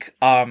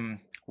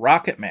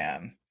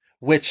Rocketman,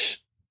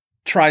 which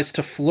tries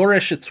to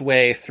flourish its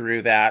way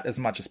through that as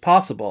much as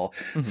possible,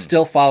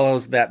 still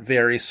follows that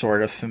very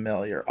sort of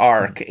familiar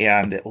arc,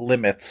 and it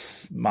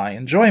limits my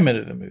enjoyment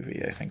of the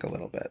movie, I think, a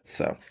little bit.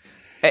 So...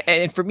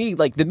 And for me,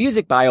 like, the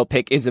music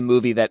biopic is a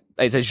movie that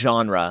is a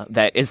genre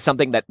that is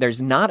something that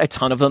there's not a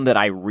ton of them that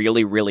I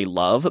really, really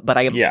love, but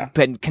I have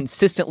been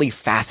consistently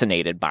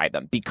fascinated by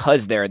them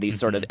because there are these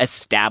sort of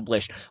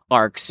established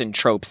arcs and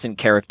tropes and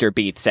character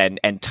beats and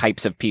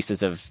types of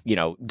pieces of, you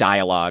know,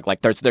 dialogue.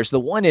 Like there's the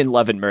one in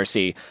Love and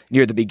Mercy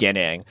near the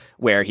beginning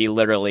where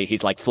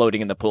he's like floating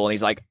in the pool and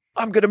he's like,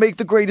 I'm going to make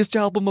the greatest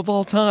album of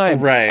all time.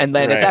 Right. And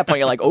then at that point,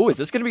 you're like, oh, is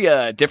this going to be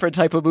a different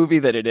type of movie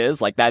than it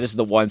is? Like, that is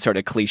the one sort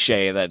of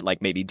cliche that,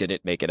 like, maybe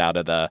didn't make it out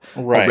of the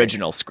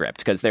original script.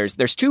 Because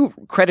there's two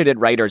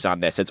credited writers on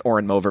this. It's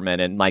Oren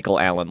Moverman and Michael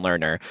Allen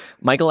Lerner.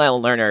 Michael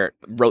Allen Lerner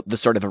wrote the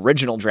sort of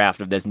original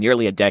draft of this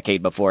nearly a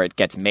decade before it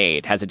gets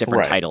made. Has a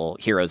different title,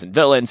 Heroes and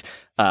Villains.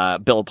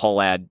 Bill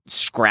Pohlad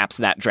scraps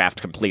that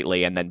draft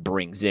completely and then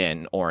brings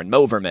in Oren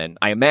Moverman.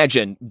 I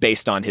imagine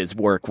based on his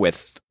work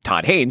with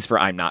Todd Haynes for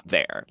I'm Not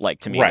There. Like,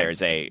 to me,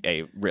 there's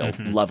a real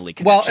lovely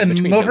connection. Well, and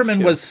between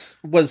Moverman those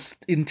two. was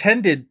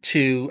intended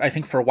to, I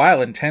think for a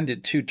while,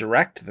 intended to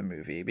direct the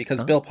movie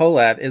because Bill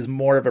Pohlad is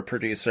more of a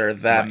producer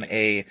than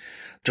a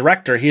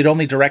director. He had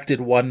only directed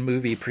one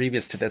movie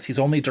previous to this. He's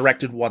only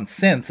directed one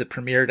since. It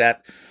premiered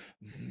at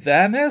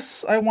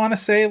Venice, I want to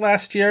say,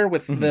 last year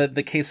with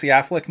the Casey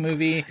Affleck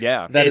movie.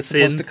 Yeah. that is It's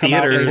supposed in to come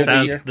out theaters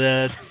later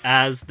this year.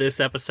 as this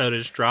episode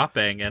is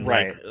dropping, and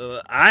Right.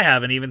 I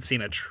haven't even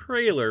seen a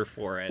trailer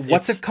for it.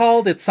 What's it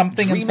called? It's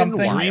something and Dreamin'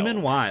 something. Wild.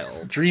 Dreamin'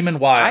 Wild. Dreamin'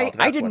 Wild. I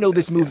that's didn't what know it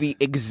this is, movie yes.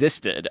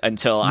 existed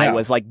until I No.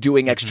 was like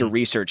doing extra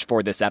research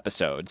for this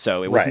episode.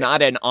 So it was Right.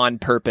 not an on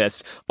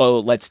purpose, oh,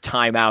 let's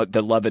time out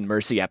the Love and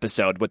Mercy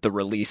episode with the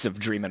release of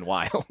Dreamin'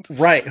 Wild.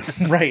 Right,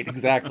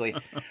 exactly.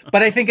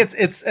 But I think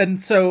it's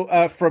and so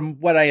from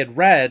what I had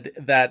read,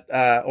 that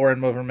Oren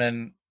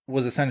Moverman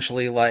was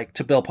essentially like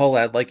to Bill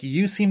Pohlad, like,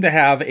 you seem to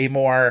have a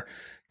more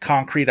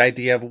concrete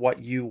idea of what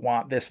you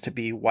want this to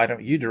be. Why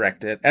don't you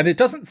direct it? And it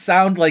doesn't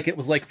sound like it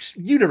was like,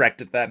 you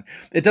direct it then.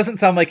 It doesn't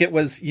sound like it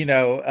was,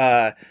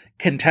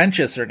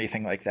 contentious or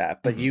anything like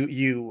that. But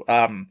you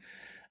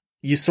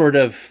sort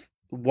of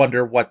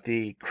wonder what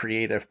the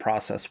creative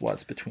process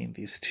was between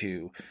these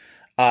two.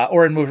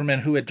 Oren Moverman,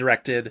 who had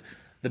directed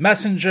The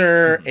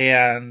Messenger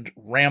and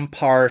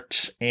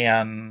Rampart,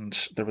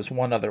 and there was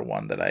one other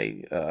one that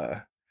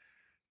I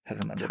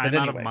had remembered. Time but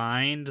Out anyway. of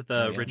Mind,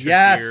 the Richard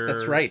Yes, Gere-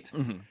 that's right.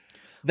 Mhm.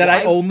 That Well,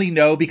 I only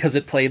know because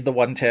it played the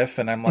one TIFF,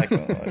 and I'm like, oh,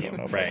 I don't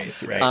know if I Right, want to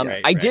see right.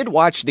 that. I did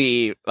watch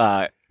the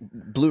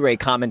Blu-ray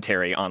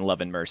commentary on Love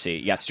and Mercy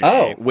yesterday,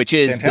 Oh, which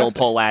is fantastic. Bill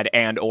Pohlad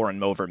and Oren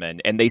Moverman,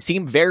 and they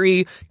seem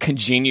very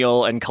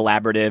congenial and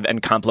collaborative and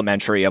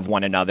complementary of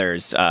one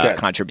another's Good.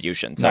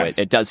 contribution. So Nice.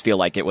 it does feel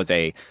like it was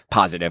a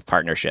positive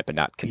partnership and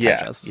not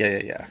contentious.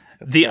 Yeah.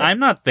 That's The good. I'm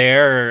Not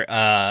There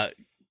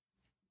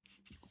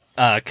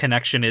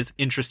connection is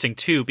interesting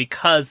too,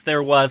 because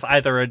there was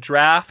either a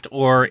draft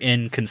or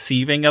in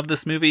conceiving of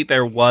this movie,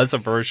 there was a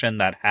version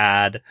that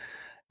had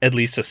at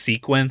least a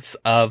sequence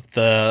of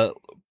the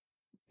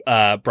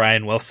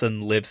Brian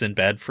Wilson lives in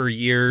bed for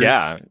years.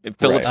 Yeah,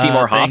 Philip Right.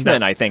 Seymour Thing Hoffman,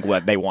 that- I think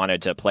what they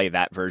wanted to play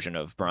that version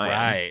of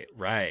Brian.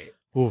 Right.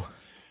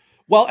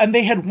 Well, and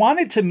they had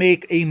wanted to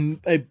make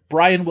a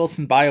Brian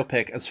Wilson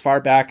biopic as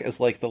far back as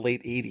like the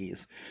late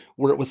 80s,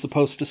 where it was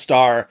supposed to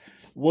star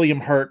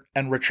William Hurt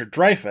and Richard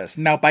Dreyfuss.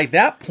 Now, by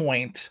that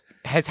point,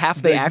 Has half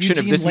the The action of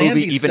Eugene this movie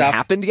Landy even stuff-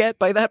 happened yet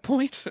by that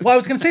point? well, I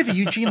was going to say the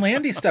Eugene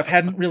Landy stuff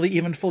hadn't really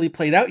even fully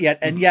played out yet.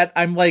 And yet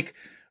I'm like,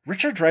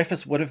 Richard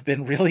Dreyfuss would have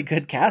been really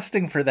good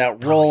casting for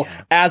that role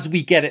as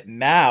we get it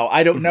now.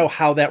 I don't know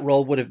how that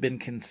role would have been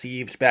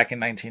conceived back in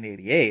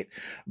 1988,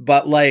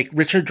 but like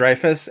Richard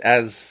Dreyfuss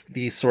as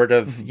the sort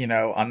of,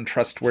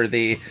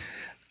 untrustworthy,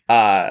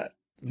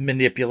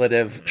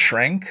 manipulative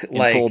shrink, In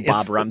like full Bob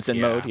it's-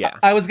 Rumson mode, yeah.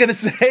 I was going to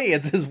say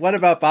it's his What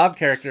About Bob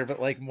character, but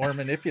like more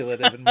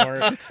manipulative and more,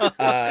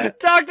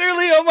 Dr.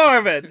 Leo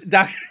Marvin.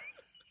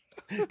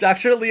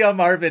 Dr. Leo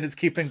Marvin is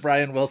keeping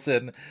Brian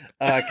Wilson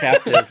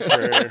captive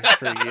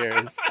for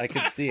years. I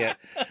could see it.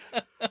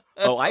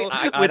 Oh,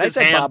 With when I his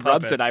said hand Bob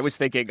Rumson, puppets. I was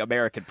thinking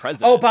American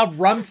President. Oh, Bob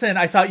Rumson.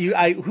 I thought you.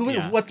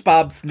 Yeah. What's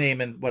Bob's name?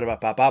 And What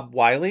About Bob? Bob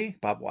Wiley.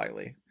 Bob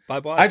Wiley.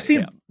 Bob Wiley. I've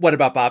seen What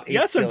About Bob 8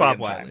 Yes, and billion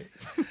Bob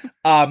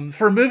times.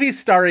 For movies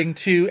starring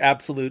two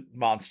absolute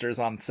monsters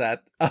on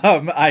set,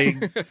 I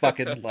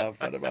fucking love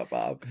What About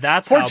Bob.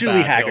 That's Poor how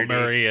Julie bad Haggerty. Bill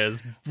Murray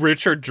is.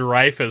 Richard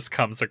Dreyfuss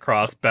comes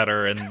across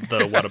better in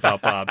the What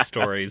About Bob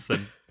stories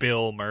than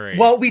Bill Murray.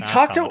 Well, we That's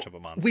talked how much of a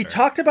monster. we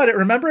talked about it.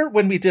 Remember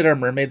when we did our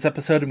Mermaids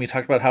episode and we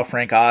talked about how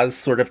Frank Oz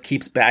sort of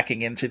keeps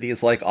backing into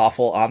these like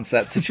awful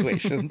on-set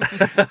situations,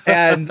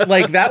 and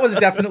like that was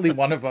definitely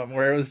one of them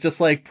where it was just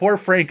like poor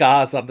Frank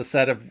Oz on the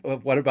set of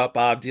What About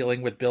Bob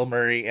dealing with Bill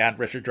Murray and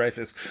Richard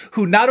Dreyfuss,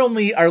 who not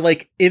only are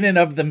like in and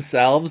of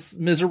themselves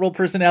miserable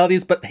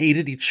personalities, but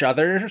hated each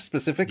other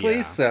specifically.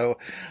 Yeah. So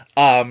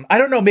I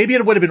don't know. Maybe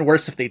it would have been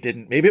worse if they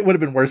didn't. Maybe it would have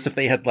been worse if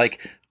they had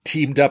like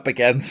teamed up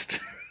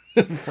against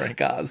Frank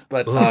Oz,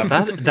 but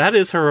that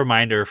is her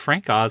reminder.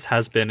 Frank Oz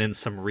has been in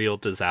some real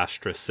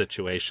disastrous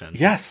situations.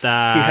 Yes, he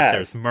that, has.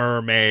 There's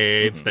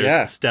Mermaids. There's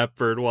Yeah. the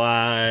Stepford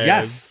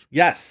Wives.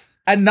 Yes.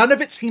 And none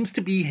of it seems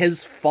to be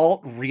his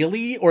fault,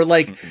 really, or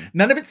like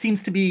none of it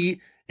seems to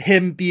be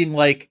him being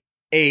like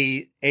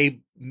a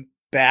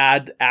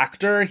bad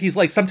actor. He's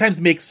like sometimes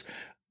makes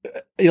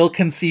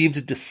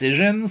ill-conceived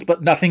decisions,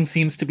 but nothing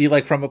seems to be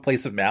like from a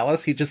place of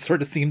malice. He just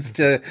sort of seems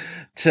to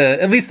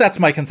at least that's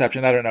my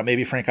conception. I don't know.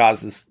 Maybe Frank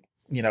Oz is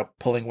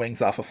pulling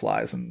wings off of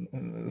flies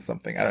and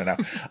something. I don't know.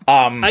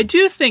 I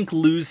do think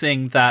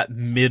losing that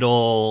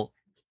middle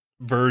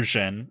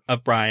version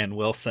of Brian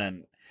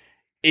Wilson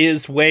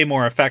is way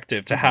more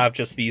effective to have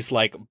just these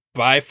like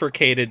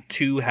bifurcated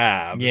two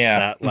halves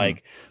that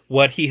like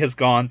what he has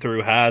gone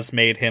through has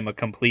made him a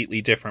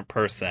completely different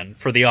person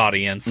for the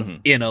audience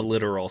in a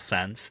literal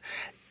sense.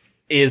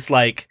 Is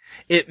like,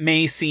 it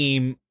may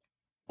seem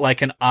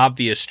like an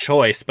obvious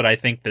choice, but I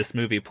think this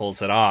movie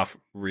pulls it off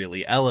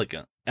really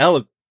elegant.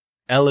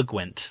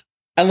 Eloquent.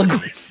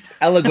 Eloquence.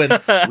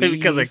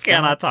 Because I We've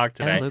cannot got talk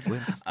today.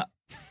 eloquence.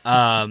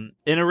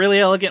 In a really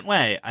elegant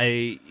way.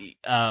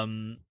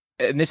 And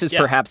this is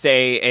perhaps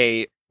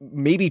a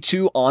maybe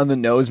too on the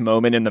nose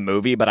moment in the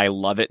movie, but I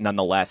love it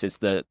nonetheless. It's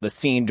the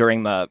scene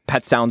during the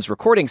Pet Sounds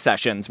recording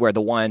sessions where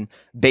the one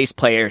bass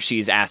player,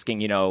 she's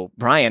asking,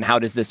 Brian, how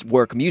does this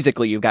work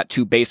musically? You've got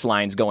two bass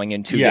lines going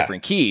in two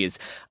different keys.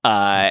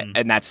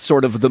 And that's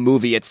sort of the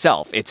movie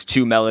itself. It's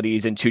two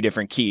melodies in two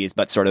different keys,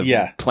 but sort of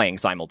playing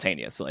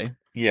simultaneously.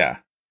 Yeah.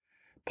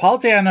 Paul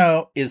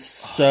Dano is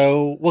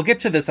so... We'll get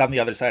to this on the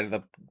other side of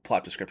the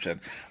plot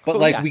description. But,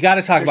 we got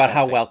to talk about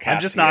how well cast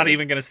I'm just not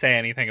even going to say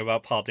anything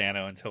about Paul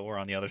Dano until we're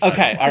on the other side.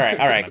 Okay, all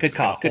right. Good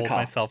call. Hold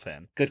myself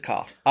in. Good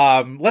call.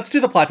 Let's do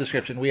the plot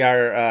description. We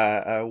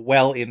are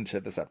well into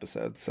this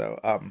episode, so...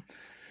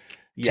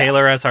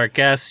 Taylor, as our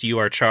guest, you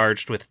are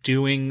charged with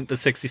doing the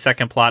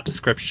 60-second plot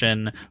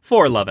description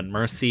for Love and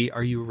Mercy.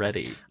 Are you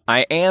ready?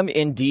 I am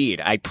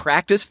indeed. I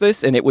practiced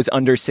this, and it was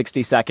under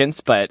 60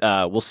 seconds, but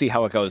we'll see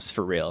how it goes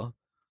for real.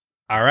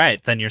 All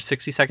right, then your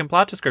 60-second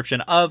plot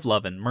description of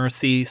Love and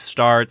Mercy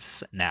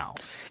starts now.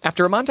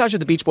 After a montage of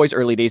the Beach Boys'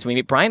 early days, we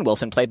meet Brian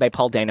Wilson, played by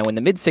Paul Dano, in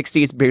the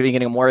mid-60s,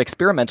 beginning a more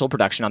experimental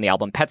production on the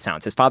album Pet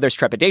Sounds. His father's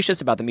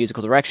trepidatious about the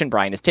musical direction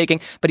Brian is taking,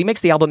 but he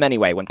makes the album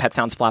anyway. When Pet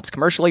Sounds flops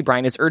commercially,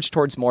 Brian is urged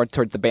towards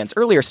the band's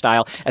earlier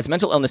style, as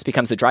mental illness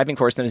becomes the driving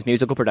force in his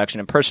musical production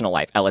and personal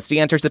life. LSD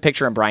enters the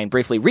picture, and Brian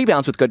briefly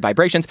rebounds with good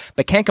vibrations,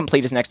 but can't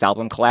complete his next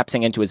album,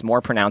 collapsing into his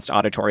more pronounced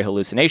auditory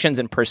hallucinations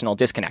and personal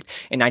disconnect.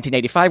 In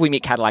 1985, we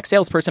meet Cadillac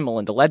salesperson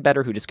Melinda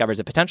Ledbetter, who discovers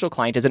a potential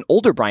client is an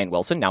older Brian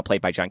Wilson, now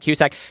played by John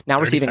Cusack, now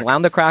receiving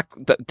round-the-clock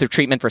the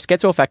treatment for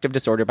schizoaffective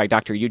disorder by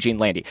Dr. Eugene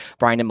Landy.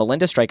 Brian and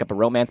Melinda strike up a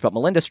romance, but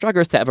Melinda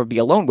struggles to ever be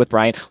alone with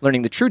Brian,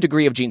 learning the true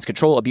degree of Gene's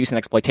control, abuse, and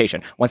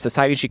exploitation. Once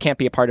deciding she can't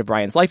be a part of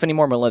Brian's life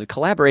anymore, Melinda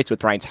collaborates with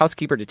Brian's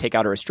housekeeper to take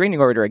out a restraining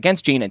order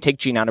against Gene and take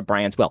Gene out of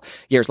Brian's will.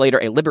 Years later,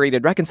 a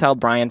liberated, reconciled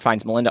Brian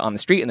finds Melinda on the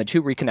street, and the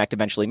two reconnect,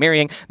 eventually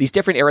marrying. These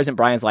different eras in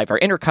Brian's life are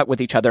intercut with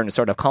each other in a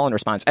sort of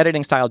call-and-response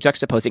editing style,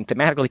 juxtaposing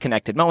thematically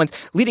connected moments,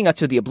 leading us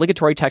to the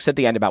obligatory text at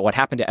the end about what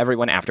happened to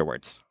everyone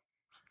afterwards.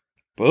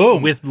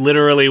 Boom. With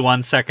literally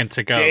 1 second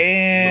to go.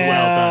 Damn.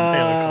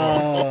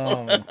 Well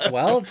done, Taylor Cole.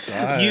 Well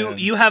done.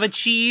 You have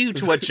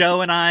achieved what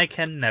Joe and I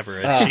can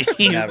never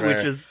achieve, never.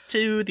 which is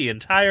do the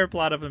entire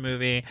plot of a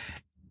movie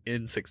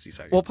in 60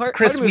 seconds. Well, part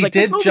Chris, of me was we like,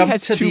 did this movie jump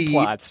has to two the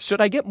plots.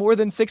 Should I get more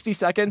than 60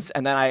 seconds?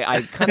 And then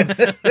I kind of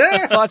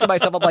thought to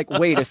myself, I'm like,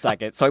 wait a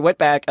second. So I went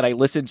back and I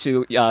listened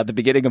to the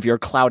beginning of your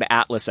Cloud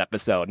Atlas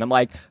episode. And I'm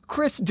like,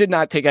 Chris did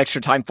not take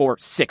extra time for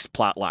 6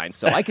 plot lines.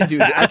 So I can do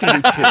 2.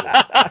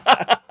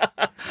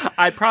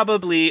 I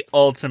probably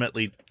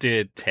ultimately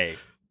did take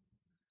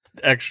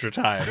extra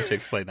time to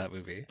explain that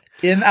movie.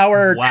 In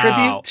our Wow.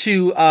 tribute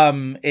to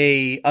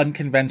a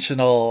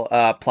unconventional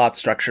plot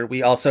structure,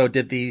 we also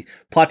did the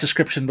plot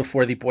description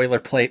before the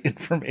boilerplate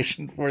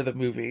information for the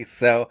movie.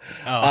 So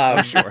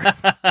Sure.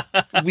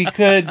 we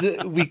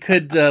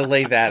could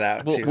lay that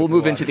out. too, We'll if we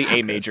move into wanted the to.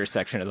 A major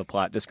section of the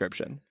plot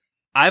description.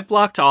 I've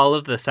blocked all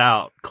of this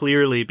out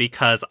clearly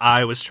because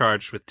I was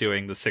charged with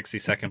doing the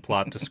 60-second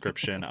plot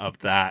description of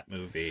that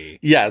movie.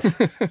 Yes.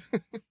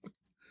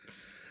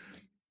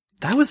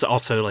 That was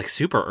also like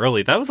super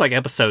early. That was like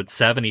episode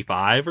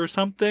 75 or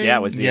something. Yeah,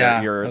 it was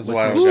Yeah, your it was a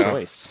listener's while ago.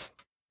 choice.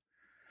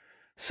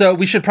 So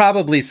we should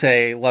probably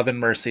say Love and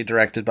Mercy,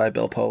 directed by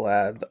Bill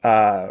Pohlad,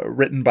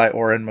 written by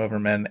Oren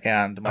Moverman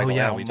and Michael we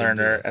Allen didn't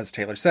do Lerner, this. as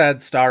Taylor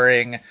said,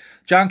 starring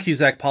John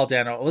Cusack, Paul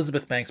Dano,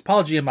 Elizabeth Banks,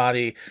 Paul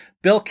Giamatti,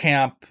 Bill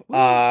Camp,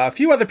 a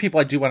few other people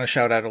I do want to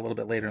shout out a little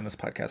bit later in this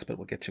podcast, but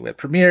we'll get to it.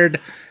 Premiered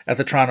at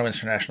the Toronto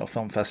International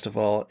Film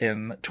Festival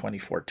in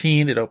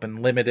 2014. It opened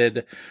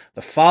limited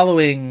the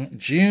following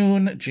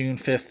June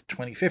 5th,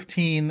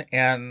 2015,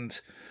 and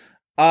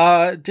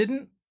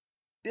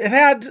it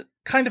had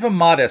kind of a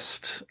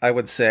modest, I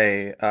would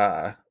say,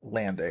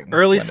 landing.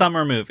 Early when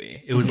summer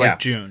movie. It was Yeah. like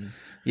June.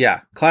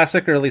 Yeah,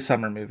 classic early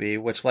summer movie,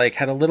 which like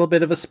had a little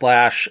bit of a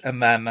splash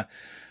and then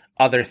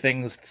other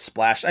things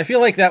splashed. I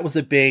feel like that was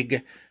a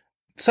big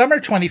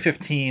summer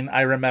 2015.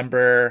 I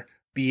remember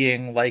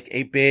being like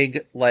a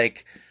big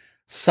like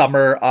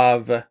summer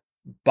of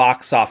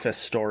box office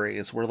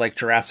stories where like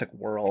Jurassic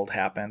World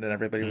happened and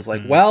everybody was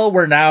like, well,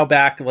 we're now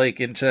back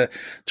like into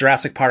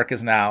Jurassic Park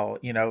is now,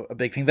 a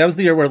big thing. That was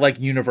the year where like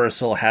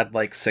Universal had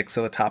like 6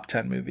 of the top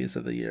 10 movies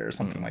of the year or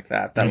something like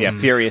that. That was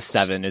Furious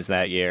 7 is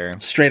that year.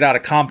 Straight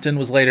Outta Compton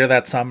was later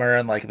that summer,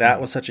 and like that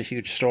was such a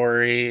huge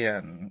story,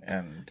 and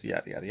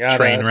yada yada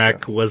yada.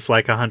 Trainwreck So, was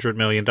like $100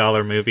 million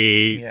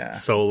movie Yeah.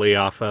 solely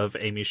off of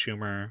Amy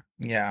Schumer.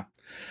 yeah.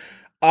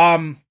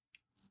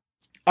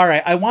 All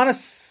right.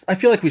 I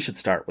feel like we should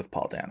start with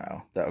Paul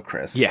Dano, though,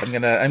 Chris. Yeah. I'm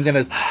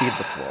gonna cede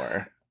the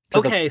floor. to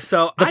Okay,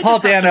 so The I Paul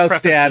just have to Dano preface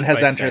stan this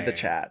has by entered the saying-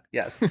 chat.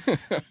 Yes.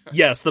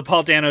 Yes, the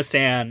Paul Dano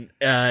stan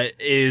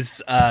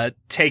is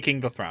taking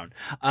the throne.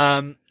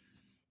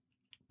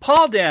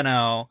 Paul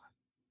Dano,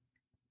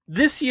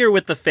 this year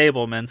with the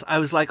Fablemans, I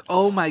was like,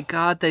 oh my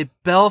god, they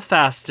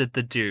Belfasted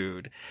the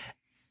dude.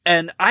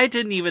 And I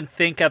didn't even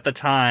think at the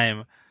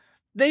time,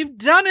 they've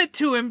done it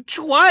to him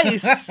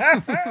twice.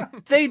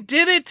 They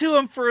did it to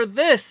him for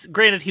this.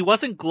 Granted, he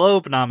wasn't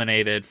Globe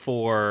nominated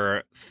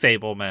for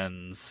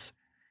Fablemans.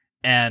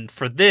 And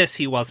for this,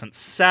 he wasn't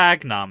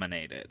SAG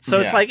nominated.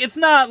 So Yeah. it's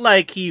not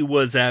like he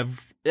was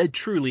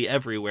truly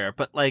everywhere,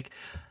 but like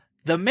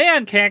the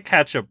man can't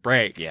catch a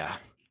break. Yeah.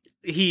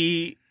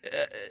 I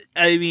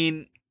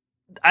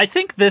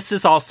think this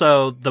is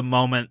also the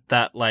moment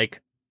that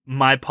like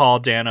my Paul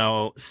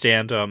Dano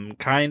standum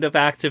kind of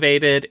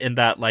activated, in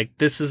that like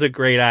this is a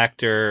great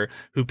actor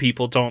who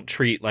people don't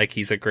treat like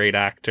he's a great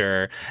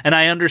actor. And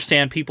I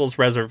understand people's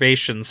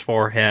reservations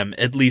for him,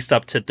 at least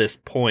up to this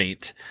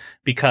point,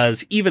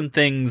 because even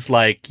things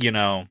like,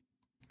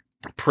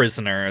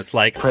 Prisoners,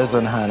 like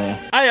Prison Honey.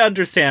 I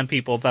understand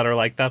people that are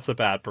like, that's a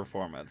bad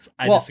performance.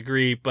 I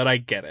disagree, but I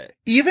get it.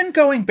 Even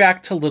going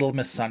back to Little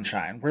Miss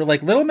Sunshine, where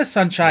like Little Miss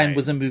Sunshine Right.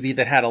 was a movie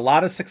that had a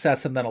lot of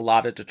success and then a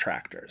lot of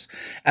detractors.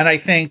 And I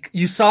think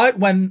you saw it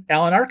when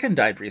Alan Arkin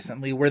died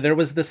recently, where there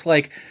was this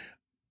like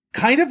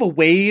kind of a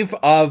wave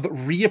of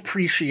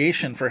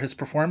reappreciation for his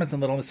performance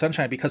in Little Miss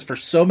Sunshine, because for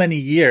so many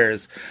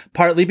years,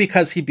 partly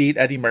because he beat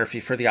Eddie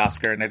Murphy for the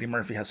Oscar, and Eddie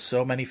Murphy has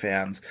so many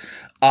fans,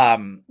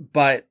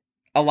 but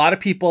a lot of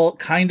people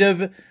kind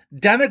of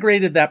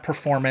denigrated that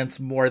performance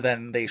more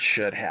than they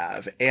should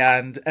have.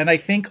 And I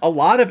think a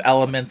lot of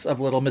elements of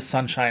Little Miss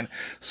Sunshine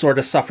sort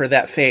of suffer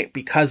that fate,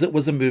 because it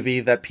was a movie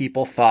that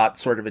people thought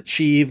sort of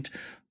achieved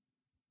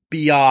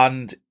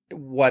beyond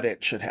what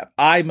it should have.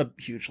 I'm a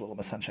huge Little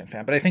Miss Sunshine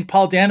fan, but I think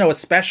Paul Dano,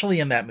 especially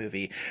in that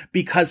movie,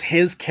 because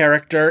his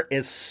character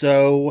is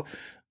so,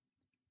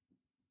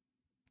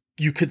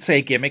 you could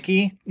say,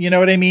 gimmicky, you know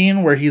what I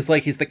mean? Where he's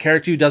the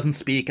character who doesn't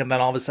speak, and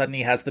then all of a sudden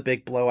he has the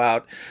big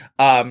blowout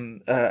on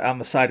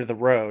the side of the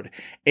road.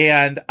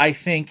 And I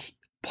think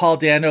Paul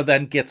Dano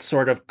then gets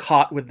sort of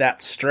caught with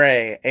that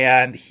stray,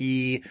 and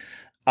he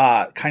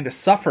kind of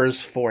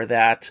suffers for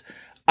that.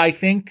 I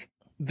think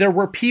there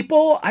were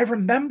people, I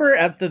remember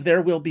at the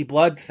There Will Be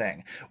Blood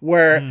thing,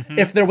 where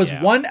if there was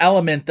one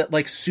element that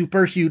like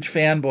super huge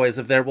fanboys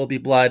of There Will Be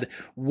Blood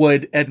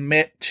would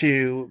admit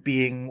to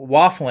being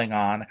waffling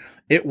on,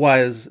 it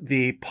was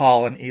the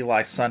Paul and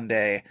Eli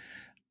Sunday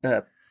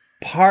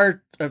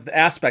part of the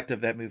aspect of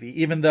that movie,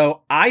 even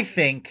though I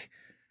think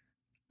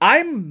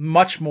I'm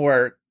much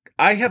more,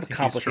 I have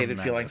complicated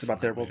feelings about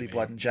There Will Be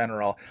Blood in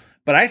general,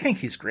 but I think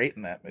he's great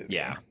in that movie.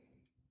 Yeah.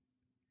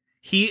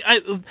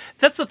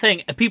 That's the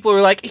thing. People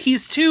were like,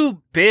 he's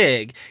too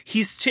big.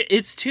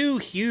 It's too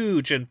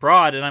huge and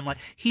broad. And I'm like,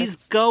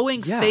 he's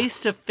going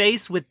face to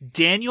face with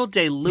Daniel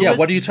Day-Lewis. Yeah,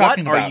 what are you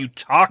talking about? What are you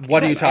talking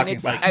What are you about? talking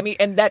about? I mean,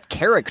 and that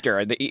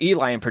character, the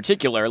Eli in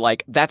particular,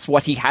 like that's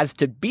what he has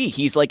to be.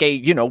 He's like a,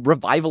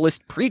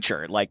 revivalist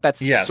preacher. Like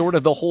that's sort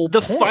of the whole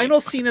The point. final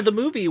scene of the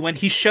movie when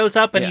he shows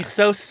up and he's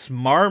so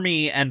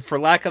smarmy and, for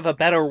lack of a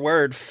better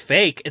word,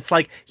 fake. It's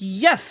like,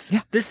 yes,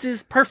 this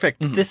is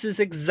perfect. This is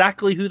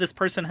exactly who this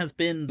person has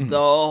been the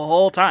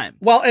whole time.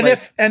 Well, and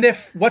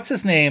if what's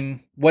his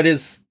name? What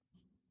is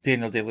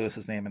Daniel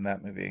Day-Lewis's name in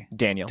that movie?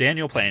 Daniel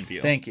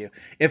Plainview. Thank you.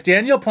 If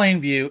Daniel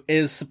Plainview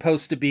is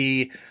supposed to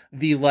be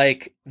the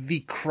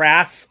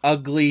crass,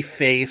 ugly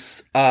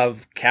face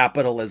of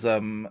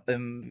capitalism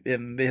in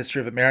the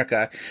history of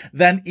America,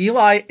 then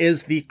Eli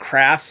is the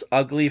crass,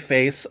 ugly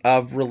face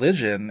of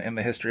religion in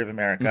the history of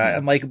America.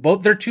 And like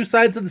both, they're two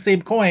sides of the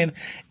same coin.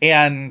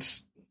 And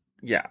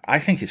yeah, I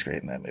think he's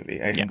great in that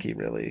movie. I think he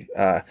really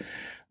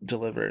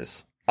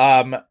delivers.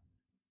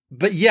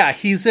 But yeah,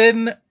 he's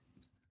in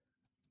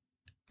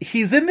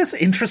this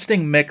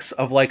interesting mix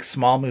of like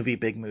small movie,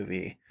 big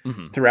movie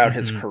throughout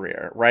his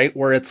career, right?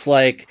 Where it's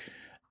like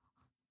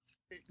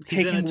He's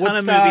taking in a ton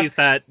Woodstock, of movies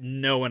that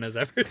no one has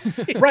ever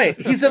seen. right?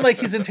 He's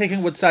in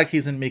Taking Woodstock.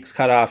 He's in Meek's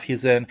Cutoff.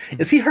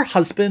 Is he her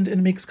husband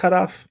in Meek's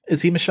Cutoff?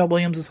 Is he Michelle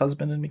Williams'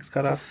 husband in Meek's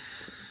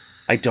Cutoff?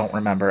 I don't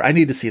remember. I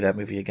need to see that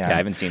movie again. Yeah, I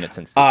haven't seen it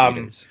since the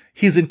theaters.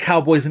 He's in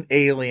Cowboys and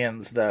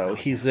Aliens, though.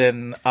 He's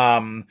in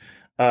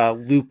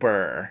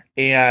Looper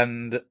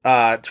and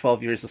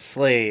 12 Years a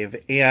Slave.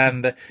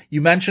 And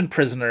you mentioned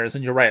Prisoners,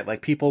 and you're right.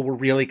 Like, people were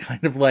really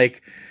kind of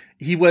like,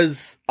 he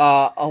was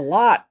a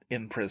lot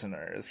in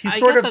Prisoners.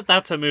 He's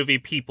that's a movie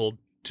people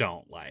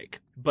don't like,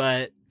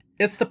 but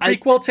it's the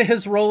prequel to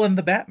his role in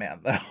The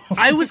Batman, though.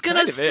 I was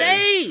gonna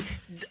say,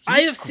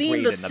 I have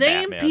seen the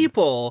same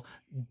people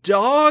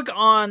dog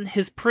on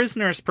his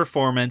Prisoners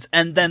performance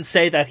and then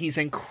say that he's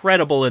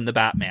incredible in The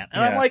Batman.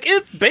 And I'm like,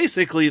 it's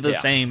basically the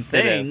same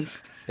thing.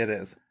 It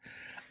is.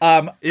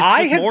 It's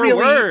just more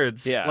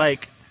words. Yeah.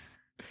 Like,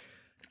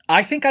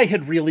 I think I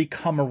had really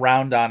come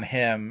around on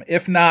him,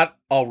 if not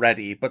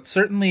already, but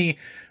certainly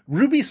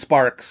Ruby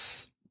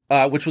Sparks,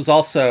 which was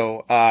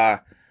also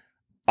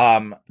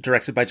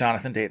directed by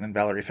Jonathan Dayton and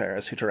Valerie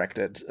Faris, who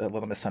directed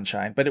Little Miss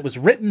Sunshine. But it was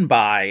written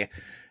by,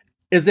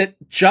 is it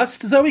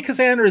just Zoe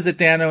Kazan or is it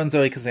Dano and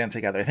Zoe Kazan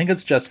together? I think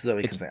it's just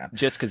Zoe Kazan.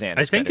 Just Kazan.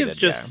 I think it's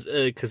just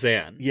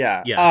Kazan.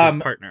 Yeah. Yeah,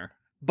 his partner.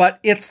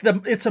 But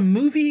it's a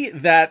movie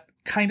that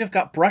kind of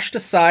got brushed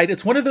aside.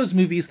 It's one of those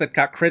movies that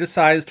got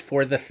criticized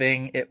for the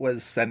thing it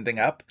was sending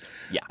up.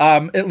 Yeah.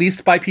 At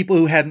least by people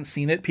who hadn't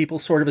seen it. People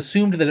sort of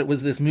assumed that it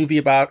was this movie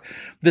about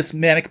this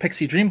Manic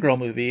Pixie Dream Girl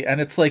movie.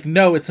 And it's like,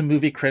 no, it's a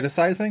movie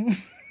criticizing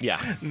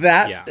Yeah.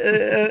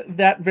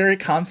 that very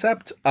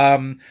concept.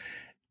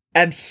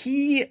 And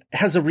he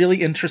has a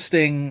really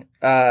interesting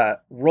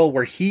role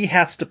where he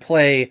has to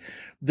play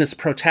this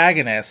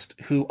protagonist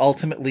who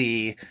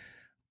ultimately,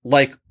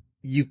 like,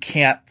 you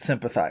can't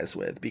sympathize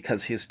with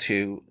because he's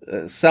too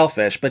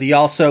selfish, but he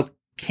also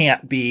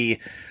can't be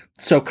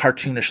so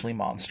cartoonishly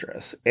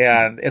monstrous.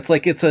 And it's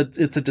like, it's a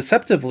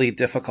deceptively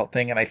difficult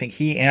thing. And I think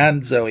he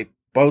and Zoe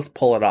both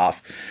pull it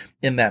off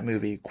in that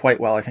movie quite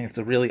well. I think it's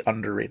a really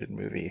underrated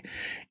movie.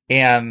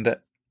 And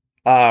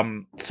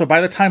so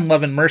by the time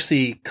Love and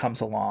Mercy comes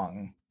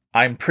along,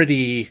 I'm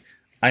pretty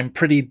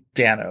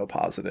Dano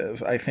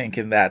positive, I think,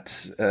 in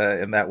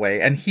that way.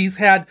 And he's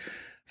had,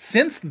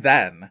 since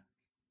then,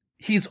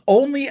 he's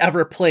only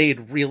ever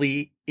played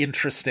really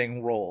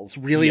interesting roles.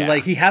 Really,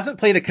 like, he hasn't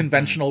played a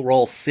conventional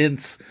role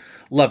since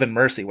Love and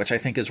Mercy, which I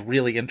think is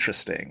really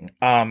interesting.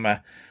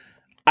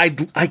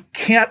 I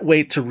can't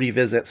wait to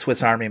revisit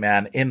Swiss Army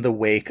Man in the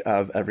wake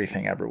of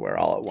Everything Everywhere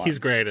All at Once. He's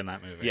great in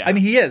that movie. Yeah. I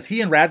mean, he is.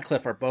 He and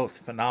Radcliffe are both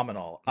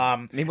phenomenal.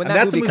 I mean, when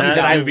that movie comes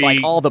out,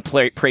 like, all the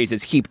praise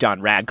is heaped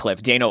on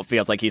Radcliffe. Dano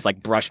feels like he's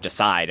like brushed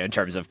aside in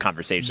terms of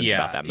conversations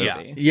about that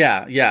movie.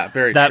 Yeah,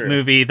 very that true.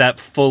 movie that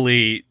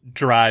fully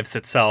drives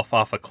itself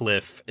off a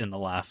cliff in the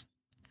last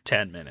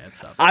 10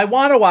 minutes of it. I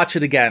want to watch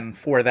it again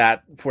for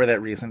that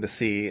reason, to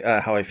see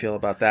how I feel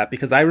about that,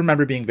 because I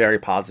remember being very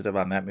positive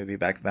on that movie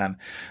back then.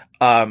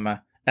 And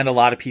a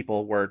lot of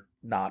people were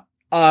not.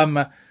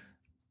 But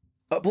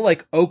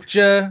like,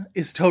 Okja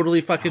is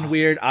totally fucking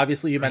weird.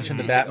 Obviously, you mentioned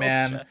the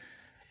Batman.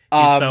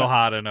 He's so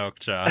hot in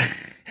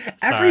Okja.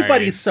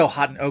 Everybody's so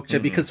hot in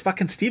Okja because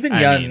fucking Stephen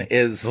Yeun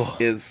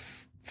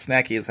is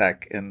snacky as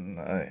heck in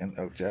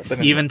Okja.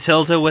 But even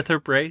Tilda with her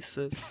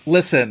braces.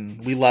 Listen,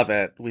 we love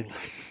it.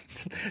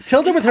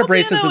 Tilda with her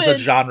braces is a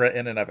genre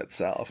in and of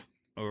itself.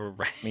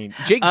 Right. I mean,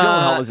 Jake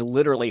Gyllenhaal is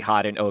literally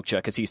hot in Okja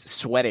because he's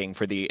sweating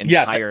for the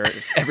entire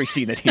every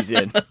scene that he's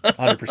in.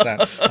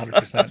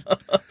 100%.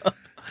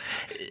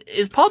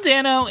 Is Paul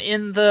Dano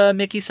in the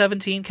Mickey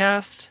 17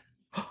 cast?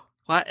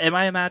 What, am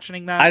I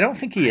imagining that? I don't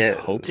think he is.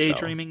 Hope so.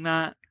 Daydreaming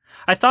that?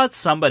 I thought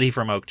somebody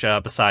from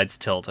Okja besides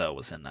Tilda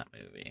was in that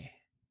movie.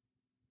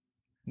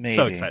 Maybe.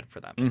 So excited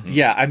for that movie.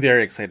 Yeah, I'm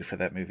very excited for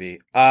that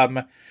movie.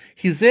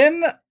 He's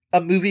in a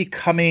movie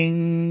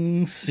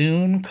coming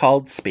soon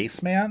called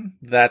Spaceman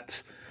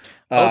that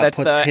that's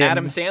puts the him...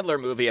 Adam Sandler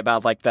movie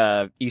about like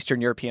the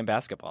Eastern European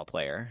basketball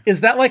player.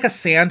 Is that like a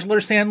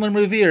Sandler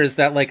movie, or is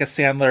that like a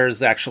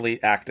Sandler's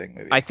actually acting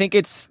movie? I think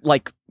it's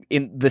like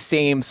in the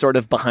same sort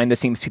of behind the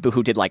scenes people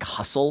who did like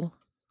Hustle.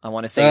 I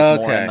want to say it's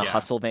more in the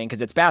Hustle vein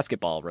because it's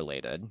basketball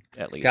related,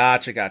 at least.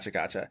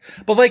 Gotcha.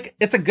 But like,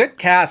 it's a good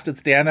cast.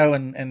 It's Dano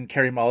and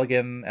Carey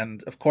Mulligan,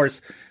 and of course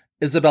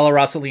Isabella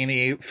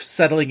Rossellini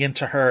settling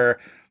into her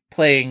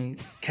playing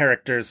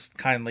characters,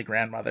 kindly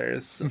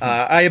grandmothers.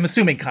 I am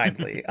assuming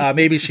kindly.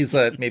 Maybe she's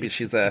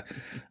a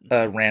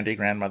Randy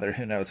grandmother.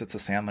 Who knows? It's a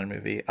Sandler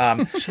movie.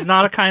 She's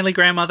not a kindly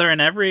grandmother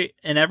in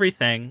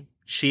everything.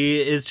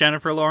 She is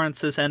Jennifer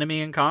Lawrence's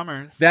enemy in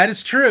Commerce. That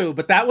is true,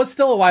 but that was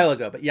still a while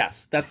ago. But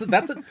yes, that's a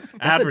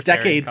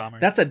decade.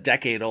 That's a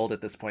decade old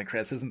at this point,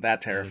 Chris. Isn't that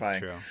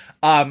terrifying? That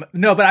is true.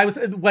 No, but I was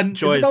when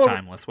Joy is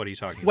timeless. What are you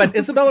talking about? When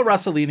Isabella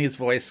Rossellini's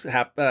voice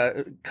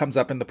comes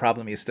up in the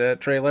Problemista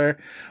trailer,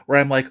 where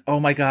I'm like,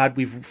 oh my god,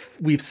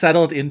 we've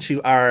settled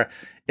into our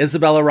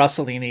Isabella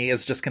Rossellini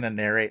is just going to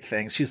narrate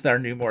things. She's our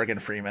new Morgan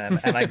Freeman,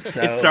 and I'm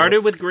so. It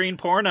started with Green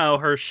Porno,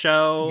 her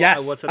show. Yes,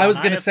 I was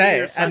going to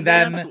say, and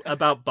then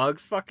about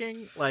bugs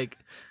fucking like.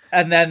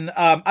 And then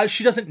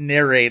she doesn't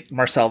narrate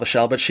Marcel the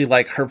Shell, but she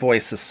her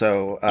voice is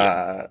so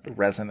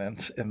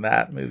resonant in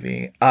that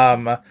movie.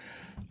 I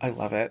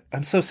love it.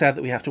 I'm so sad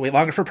that we have to wait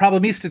longer for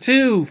Problemista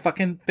 2.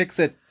 Fucking fix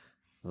it,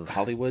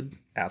 Hollywood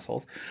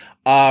assholes.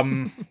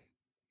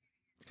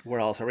 Where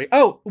else are we?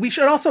 Oh, we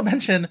should also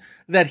mention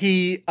that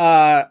he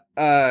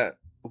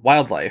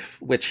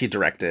Wildlife, which he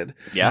directed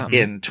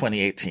in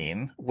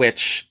 2018,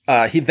 which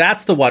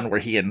that's the one where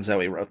he and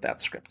Zoe wrote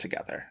that script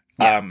together.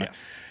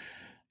 Yes.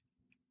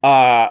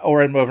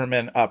 Oren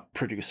Moverman, a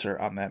producer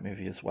on that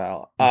movie as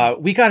well.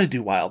 We got to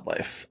do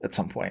Wildlife at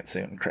some point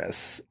soon,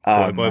 Chris.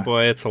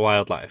 Boy, it's a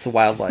wildlife. It's a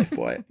wildlife,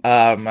 boy.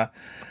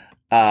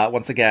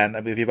 Once again,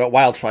 a movie about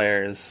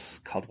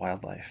wildfires called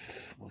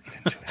Wildlife. We'll get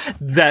into it.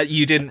 That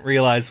you didn't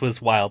realize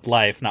was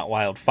Wildlife, not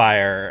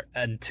Wildfire,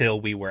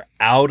 until we were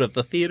out of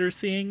the theater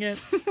seeing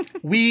it.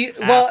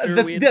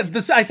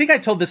 I think I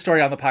told this story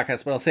on the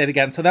podcast, but I'll say it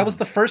again. So that was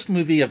the first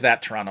movie of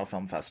that Toronto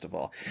Film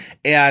Festival,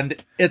 and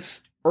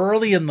it's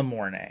early in the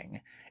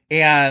morning,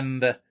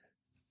 and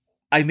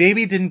I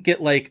maybe didn't get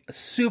a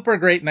super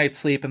great night's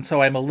sleep, and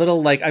so I'm a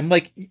little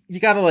you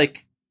gotta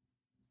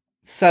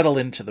settle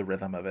into the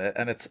rhythm of it,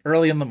 and it's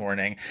early in the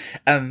morning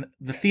and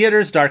the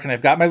theater's dark, and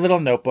I've got my little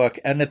notebook,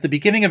 and at the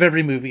beginning of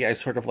every movie I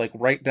sort of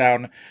write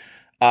down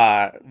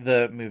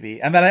the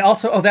movie, and then I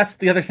also that's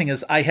the other thing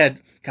is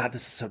this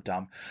is so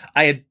dumb,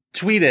 I had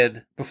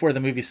tweeted before the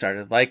movie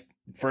started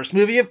first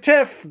movie of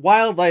TIFF,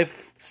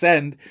 Wildlife,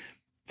 send,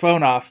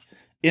 phone off,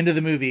 into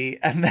the movie,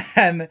 and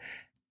then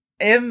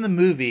in the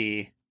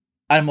movie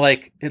I'm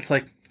he's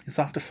He's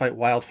off to fight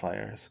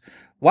wildfires.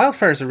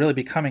 Wildfires are really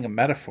becoming a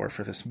metaphor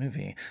for this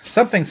movie.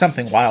 Something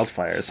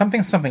wildfires.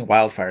 Something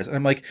wildfires. And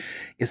I'm like,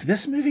 is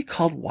this movie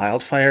called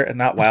Wildfire and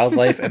not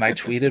Wildlife? And I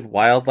tweeted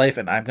Wildlife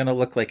and I'm going to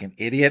look like an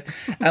idiot.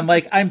 And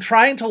like, I'm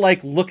trying to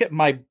like look at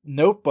my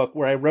notebook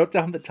where I wrote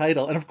down the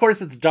title. And of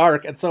course it's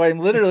dark. And so I'm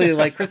literally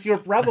like, Chris, you're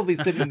probably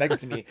sitting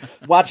next to me,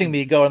 watching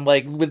me going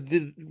like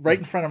right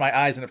in front of my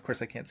eyes. And of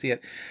course I can't see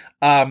it.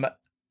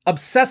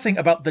 Obsessing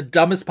about the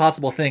dumbest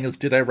possible thing is,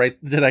 did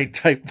I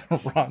type the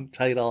wrong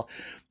title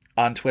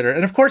on Twitter?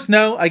 And of course,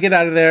 no, I get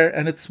out of there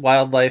and it's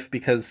Wildlife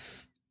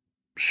because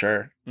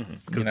sure.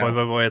 Because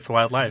boy, it's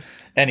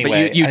Wildlife.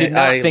 Anyway. But you did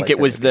not think like it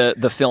was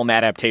the film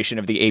adaptation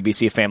of the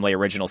ABC Family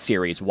original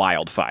series,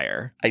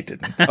 Wildfire. I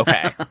didn't.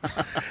 Okay.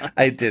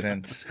 I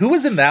didn't. Who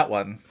was in that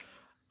one?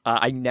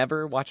 I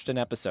never watched an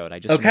episode. I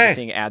just remember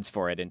seeing ads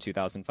for it in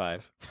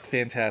 2005.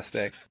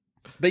 Fantastic.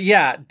 But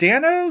yeah,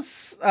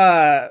 Dano's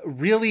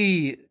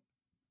really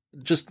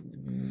just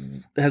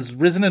has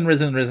risen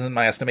in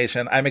my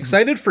estimation. I'm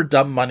excited for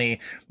Dumb Money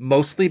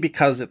mostly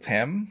because it's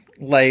him.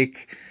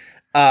 Like,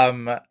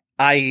 I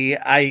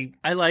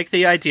like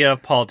the idea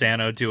of Paul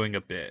Dano doing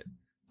a bit.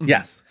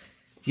 Yes.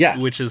 Yeah.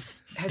 Which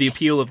is the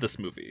appeal of this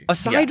movie.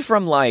 Aside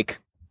from like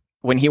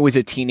when he was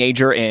a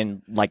teenager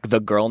in like The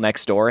Girl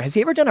Next Door, has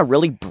he ever done a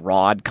really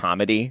broad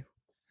comedy?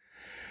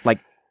 Like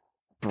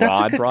That's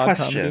a good broad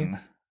question.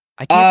 comedy?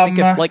 I can't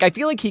think of, like, I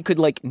feel like he could,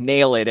 like,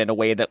 nail it in a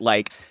way that,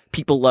 like,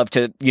 people love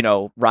to, you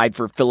know, ride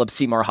for Philip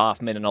Seymour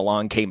Hoffman and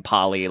Along Came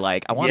Polly.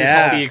 Like, I want to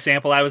That's the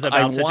example I was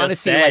about to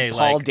just see, say. like,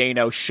 Paul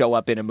Dano show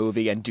up in a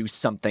movie and do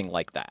something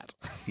like that.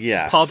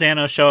 Yeah. Paul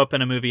Dano show up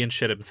in a movie and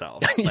shit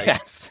himself. Like,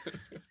 yes.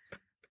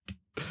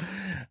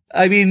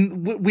 I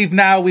mean, we've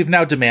now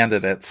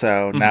demanded it,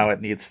 so now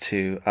it needs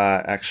to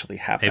actually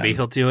happen. Maybe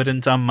he'll do it in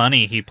Dumb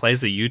Money. He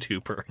plays a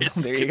YouTuber.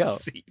 There you go.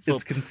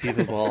 It's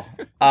conceivable.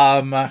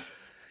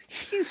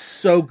 He's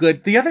so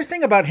good. The other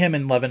thing about him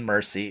in Love and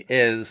Mercy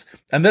is,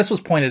 and this was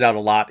pointed out a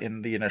lot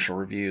in the initial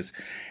reviews,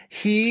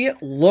 he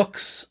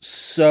looks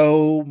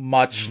so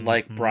much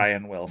like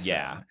Brian Wilson.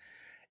 Yeah.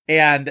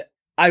 And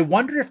I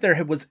wonder if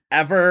there was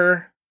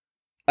ever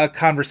a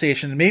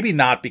conversation, maybe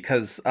not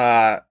because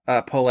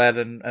Paulette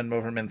and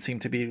Moverman seem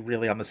to be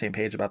really on the same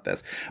page about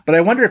this, but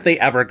I wonder if they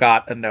ever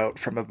got a note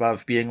from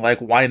above being like,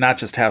 why not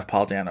just have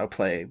Paul Dano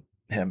play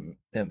him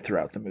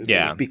throughout the movie?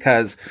 Yeah.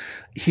 Because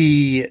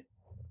he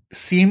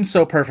seems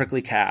so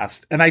perfectly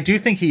cast, and I do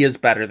think he is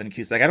better than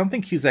Cusack. I don't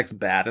think Cusack's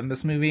bad in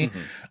this movie,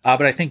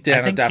 but I think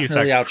Dano definitely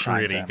Cusack's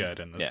outshines pretty him. good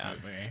in this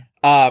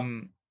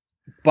movie.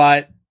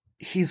 But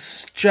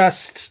he's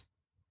just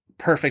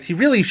perfect. He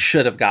really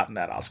should have gotten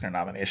that Oscar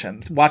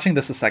nomination. Watching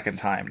this a second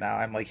time now,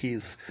 I'm like,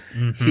 he's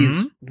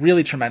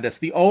really tremendous.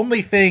 The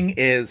only thing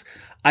is,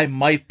 I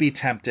might be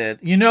tempted.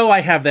 You know,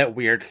 I have that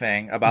weird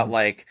thing about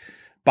like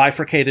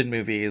bifurcated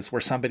movies where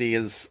somebody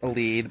is a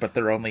lead, but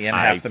they're only in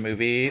half the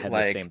movie.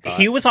 Like,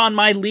 he was on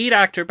my lead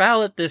actor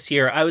ballot this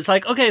year. I was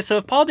like, okay, so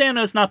if Paul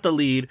Dano's not the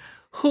lead,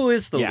 who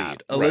is the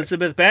lead?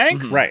 Elizabeth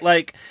Banks? Right.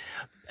 Like,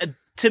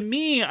 to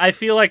me, I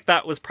feel like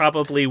that was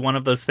probably one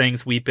of those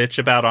things we bitch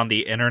about on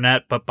the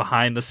internet, but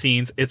behind the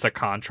scenes, it's a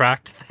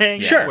contract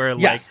thing. Sure. Where,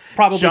 yes. like,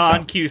 Probably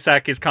John so.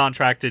 Cusack is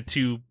contracted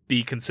to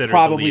be considered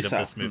Probably the lead so.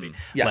 of this movie.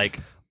 Yes. Like,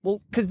 well,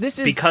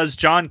 because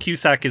John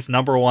Cusack is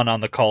number one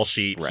on the call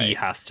sheet, he Right.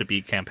 has to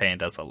be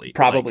campaigned as a lead.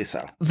 Probably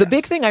so. The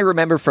big thing I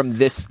remember from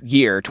this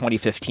year,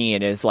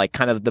 2015, is like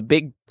kind of the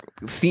big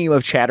theme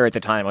of chatter at the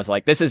time was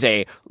like, this is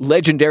a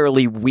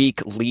legendarily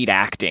weak lead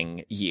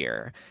acting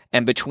year.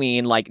 And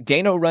between like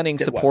Dano running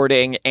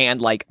supporting and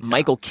like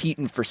Michael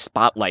Keaton for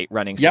Spotlight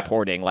running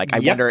supporting, like I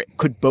wonder,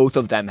 could both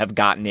of them have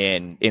gotten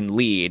in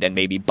lead and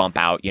maybe bump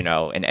out, you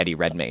know, an Eddie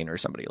Redmayne or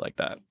somebody like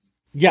that?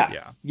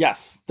 Yeah.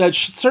 Yes. That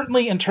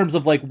certainly in terms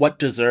of like what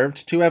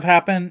deserved to have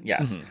happened.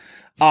 Yes.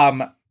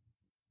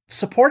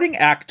 Supporting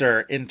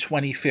actor in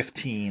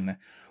 2015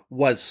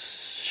 was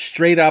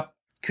straight up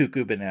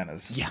cuckoo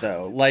bananas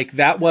though. Like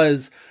that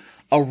was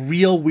a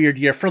real weird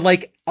year for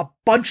like a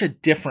bunch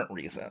of different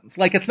reasons.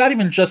 Like it's not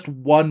even just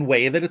one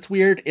way that it's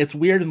weird. It's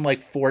weird in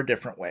like 4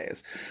 different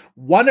ways.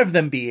 One of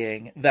them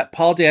being that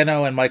Paul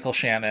Dano and Michael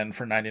Shannon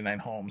for 99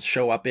 Homes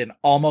show up in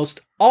almost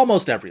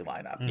every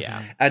lineup.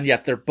 Yeah. And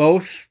yet they're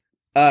both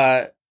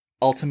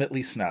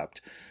ultimately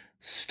snubbed.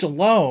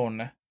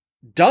 Stallone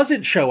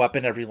doesn't show up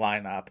in every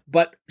lineup,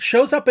 but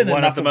shows up in one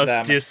enough of the most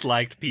them.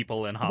 disliked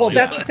people in Hollywood. Well,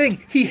 that's the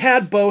thing. He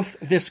had both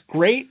this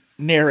great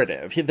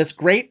narrative, this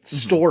great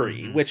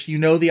story, which you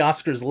know the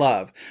Oscars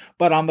love,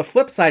 but on the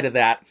flip side of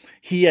that,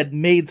 he had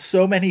made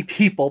so many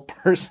people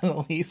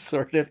personally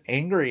sort of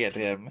angry at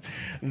him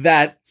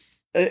that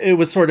it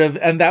was sort of,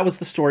 and that was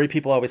the story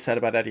people always said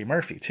about Eddie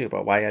Murphy too,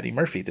 about why Eddie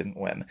Murphy didn't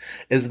win,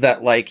 is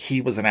that like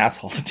he was an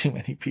asshole to too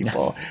many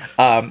people,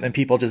 and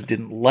people just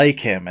didn't like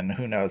him, and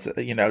who knows,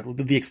 you know,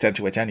 the extent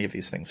to which any of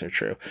these things are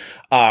true.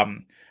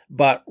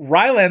 But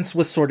Rylance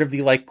was sort of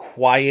the like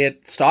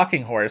quiet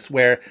stalking horse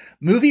where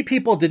movie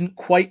people didn't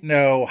quite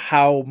know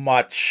how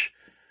much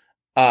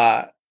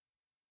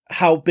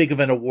how big of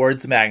an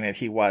awards magnet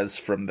he was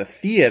from the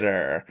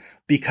theater,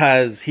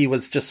 because he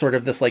was just sort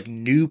of this like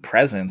new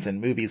presence in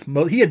movies.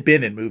 He had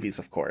been in movies,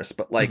 of course,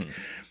 but like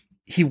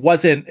he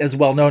wasn't as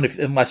well known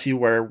unless you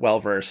were well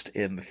versed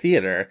in the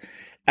theater.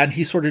 And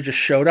he sort of just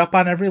showed up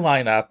on every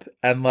lineup,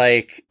 and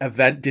like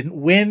event didn't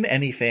win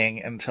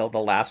anything until the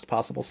last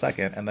possible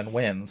second, and then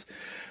wins.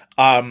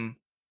 And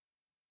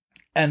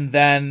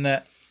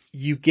then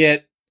you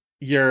get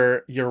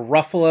your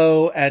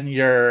Ruffalo and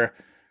your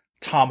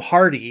Tom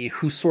Hardy,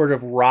 who sort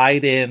of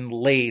ride in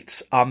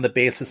late on the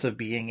basis of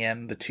being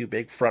in the two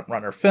big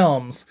frontrunner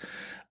films.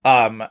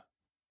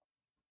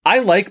 I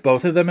like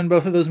both of them in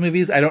both of those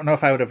movies. I don't know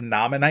if I would have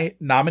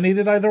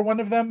nominated either one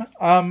of them.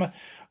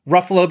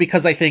 Ruffalo,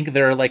 because I think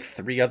there are like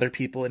 3 other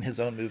people in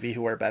his own movie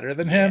who are better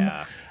than him.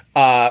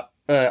 Yeah.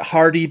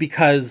 Hardy,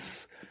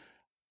 because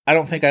I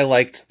don't think I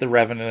liked The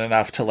Revenant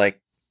enough to like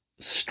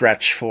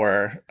stretch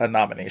for a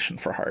nomination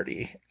for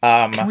Hardy.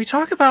 Can we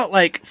talk about,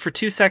 like, for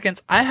 2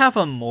 seconds, I have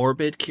a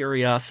morbid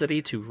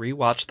curiosity to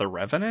rewatch The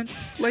Revenant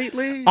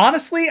lately.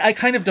 Honestly, I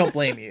kind of don't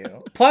blame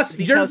you. Plus,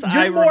 because you're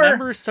I more...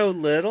 remember so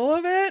little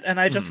of it, and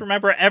I just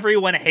remember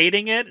everyone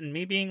hating it and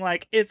me being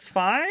like, it's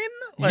fine.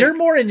 Like, you're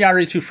more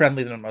Iñárritu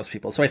friendly than most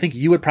people, so I think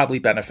you would probably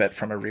benefit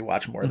from a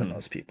rewatch more than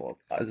most people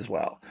as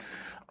well.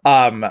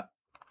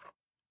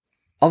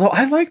 Although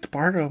I liked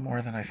Bardo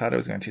more than I thought I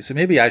was going to, so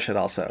maybe I should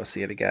also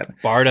see it again.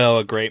 Bardo,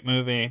 a great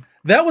movie.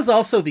 That was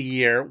also the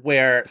year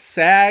where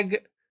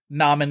SAG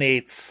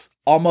nominates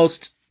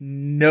almost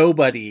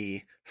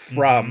nobody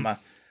from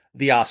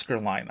the Oscar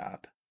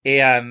lineup.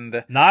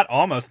 And not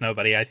almost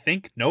nobody, I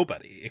think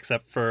nobody,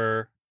 except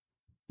for...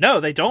 No,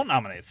 they don't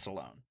nominate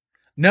Stallone.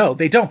 No,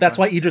 they don't. That's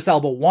why Idris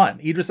Elba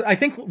won. I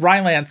think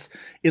Rylance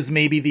is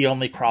maybe the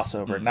only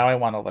crossover. Now I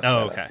want to look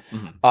at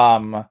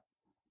it.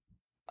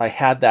 I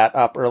had that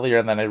up earlier,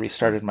 and then I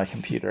restarted my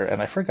computer,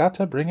 and I forgot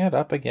to bring it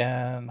up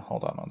again.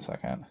 Hold on one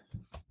second.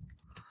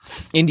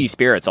 Indie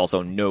Spirit's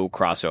also no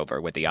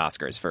crossover with the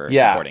Oscars for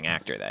supporting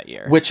actor that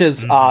year. Which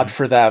is odd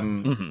for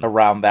them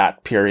around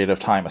that period of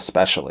time,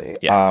 especially.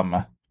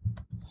 Yeah.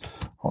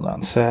 Hold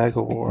on. SAG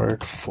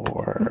Award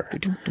for...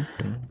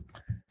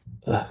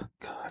 God.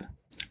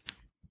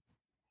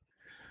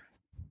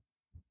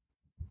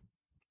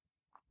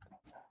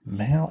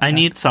 I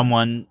need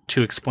someone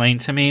to explain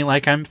to me,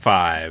 like I'm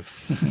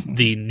 5,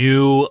 the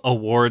new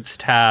awards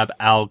tab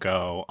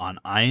algo on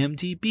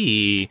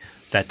IMDb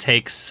that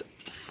takes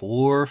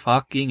for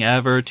fucking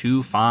ever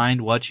to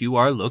find what you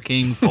are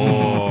looking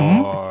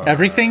for.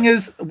 Everything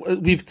is,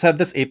 we've said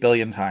this 8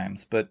 billion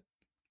times, but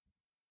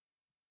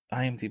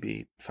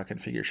IMDb fucking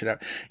figure shit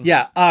out.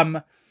 Yeah.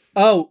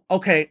 Oh,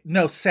 okay.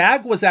 No,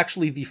 SAG was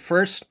actually the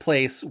first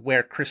place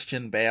where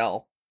Christian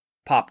Bale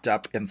popped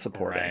up in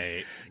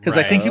supporting, because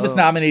I think he was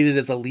nominated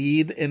as a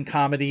lead in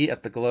comedy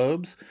at the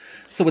Globes.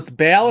 So it's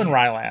Bale and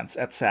Rylance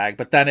at SAG,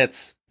 but then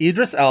it's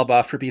Idris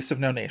Elba for Beast of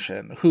No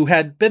Nation, who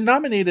had been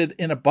nominated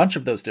in a bunch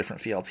of those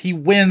different fields. He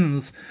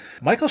wins.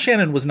 Michael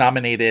Shannon was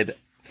nominated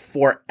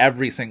for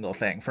every single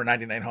thing for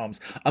 99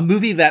 Homes, a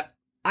movie that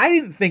I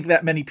didn't think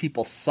that many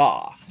people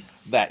saw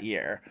that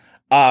year.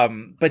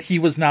 But he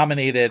was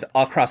nominated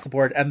all across the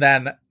board, and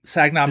then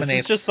SAG nominates...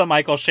 This is just the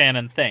Michael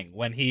Shannon thing.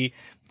 When he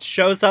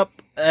shows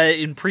up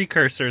in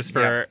precursors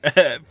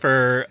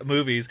for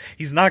movies,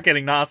 he's not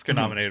getting Oscar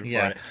nominated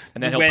for it.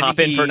 And then he'll pop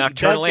in for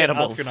Nocturnal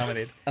Animals. Oscar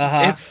nominated.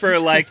 It's for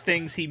like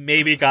things he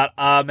maybe got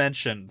a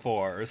mention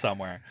for or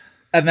somewhere.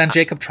 And then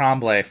Jacob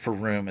Tremblay for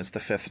Room is the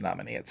 5th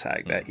nominee at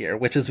SAG that year,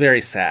 which is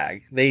very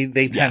SAG.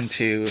 They tend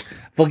to...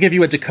 They'll give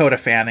you a Dakota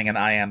Fanning and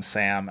I Am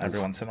Sam every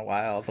once in a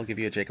while. They'll give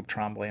you a Jacob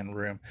Tremblay in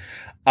Room.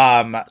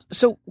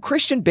 So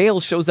Christian Bale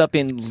shows up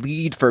in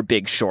lead for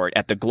Big Short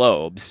at the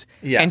Globes.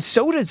 Yes. And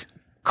so does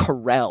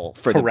Carell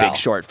for The Big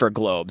Short for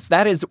Globes.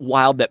 That is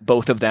wild that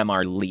both of them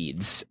are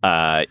leads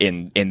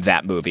in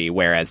that movie,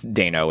 whereas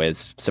Dano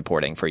is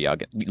supporting for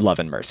Love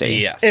and Mercy.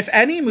 Yes. If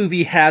any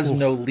movie has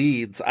no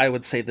leads, I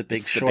would say The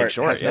Big Short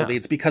has no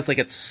leads, because like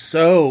it's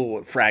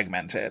so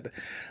fragmented.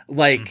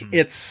 Like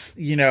it's,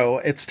 you know,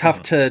 it's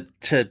tough to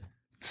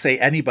say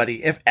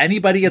anybody. If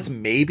anybody, it's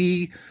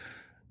maybe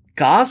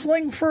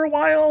Gosling for a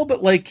while,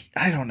 but like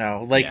I don't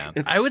know. Like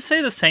I would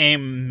say the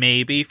same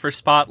maybe for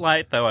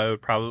Spotlight, though I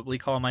would probably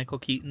call Michael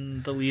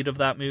Keaton the lead of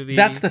that movie.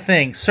 That's the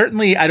thing.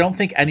 Certainly, I don't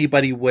think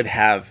anybody would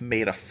have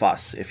made a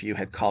fuss if you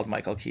had called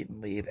Michael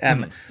Keaton lead.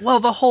 And well,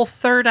 the whole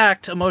third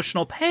act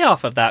emotional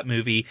payoff of that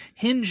movie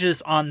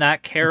hinges on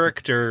that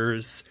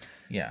character's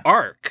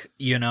arc,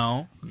 you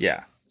know?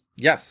 Yeah.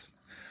 Yes.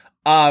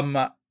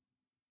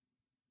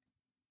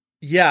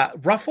 Yeah,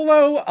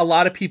 Ruffalo, a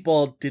lot of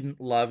people didn't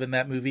love in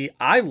that movie.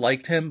 I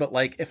liked him, but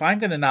like, if I'm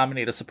going to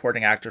nominate a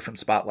supporting actor from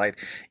Spotlight,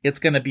 it's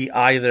going to be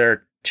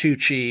either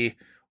Tucci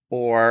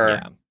or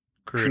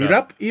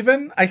Crudup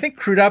even. I think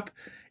Crudup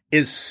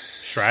is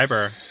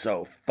Schreiber.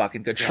 So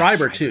fucking good.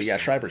 Schreiber too. Yeah,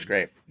 Schreiber's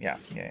great. Yeah.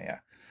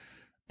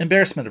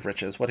 Embarrassment of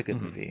Riches. What a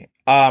good movie.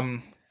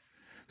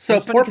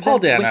 So poor Paul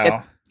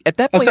Dano. at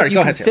that point, sorry, if you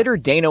go ahead, consider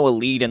Dano a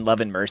lead in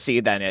Love and Mercy,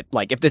 then it,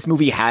 like, if this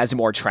movie has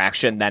more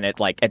traction, then it,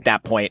 like, at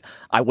that point,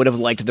 I would have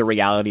liked the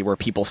reality where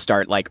people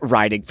start, like,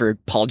 riding for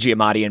Paul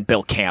Giamatti and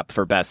Bill Camp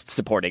for Best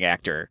Supporting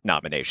Actor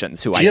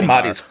nominations, who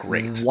Giamatti's I think are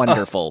great.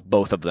 wonderful,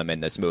 both of them in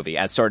this movie,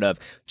 as sort of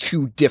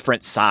two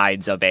different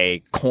sides of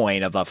a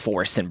coin of a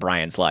force in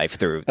Brian's life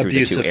through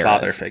Abusive the two eras.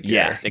 father figure.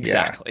 Yes,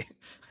 exactly.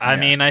 I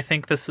mean, I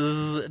think this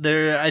is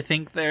there. I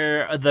think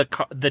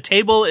the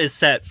table is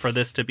set for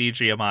this to be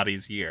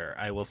Giamatti's year.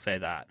 I will say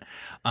that.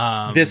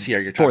 This year,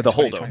 you're talking for the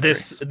 2023.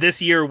 holdovers.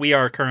 This year we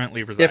are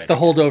currently residing. If the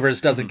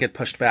holdovers doesn't get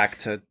pushed back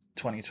to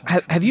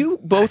 2020. Have you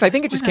both? I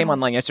think it just came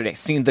online yesterday.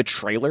 Seen the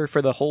trailer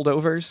for the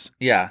holdovers?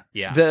 Yeah.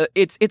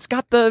 It's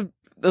got the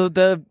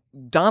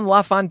Don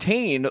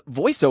LaFontaine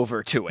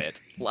voiceover to it.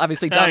 Well,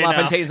 obviously, Don I know.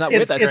 LaFontaine's not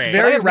It's- with us. it's but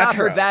very I have not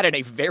retro. heard that in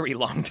a very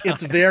long time.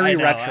 It's very I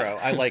know. retro.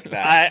 I like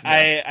that.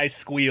 I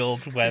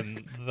squealed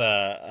when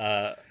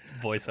the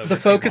voiceover. The came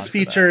Focus on for that.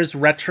 features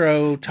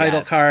retro title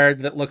Yes. card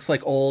that looks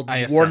like old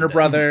I Warner ascended.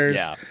 Brothers.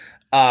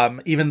 Yeah.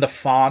 Even the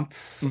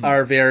fonts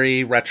are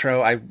very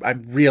retro.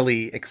 I'm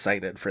really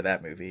excited for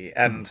that movie.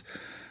 And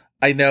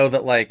I know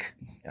that, like,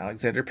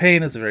 Alexander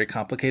Payne is a very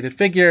complicated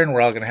figure, and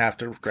we're all going to have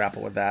to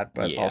grapple with that.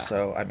 But Yeah.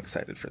 also, I'm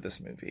excited for this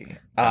movie.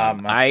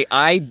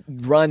 I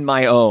run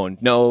my own.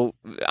 No,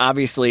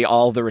 obviously,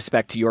 all the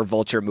respect to your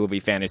Vulture Movie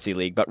Fantasy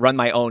League, but run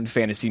my own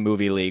fantasy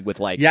movie league with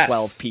like Yes.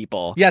 12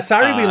 people. Yeah,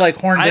 sorry we like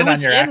horned I in on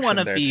was your in action one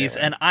of there, these,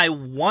 Taylor. and I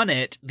won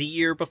it the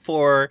year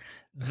before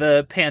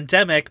the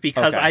pandemic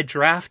because Okay. I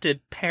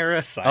drafted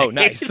Parasite. Oh,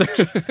 nice.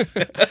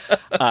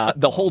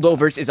 The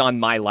Holdovers is on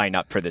my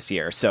lineup for this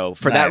year. So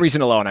for that Nice.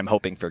 reason alone, I'm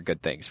hoping for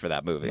good things for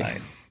that movie.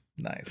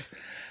 Nice.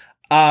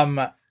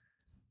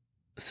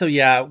 So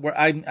yeah,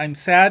 I'm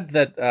sad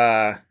that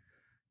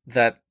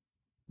that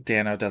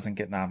Dano doesn't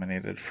get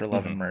nominated for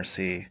Love and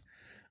Mercy.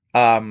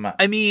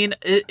 I mean,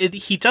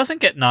 he doesn't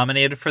get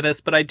nominated for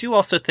this, but I do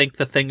also think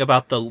the thing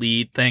about the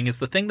lead thing is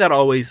the thing that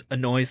always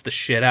annoys the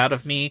shit out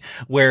of me,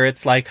 where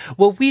it's like,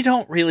 well, we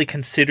don't really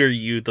consider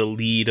you the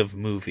lead of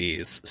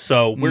movies,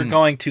 so we're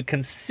going to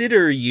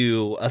consider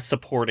you a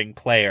supporting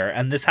player.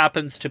 And this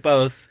happens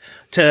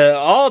to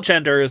all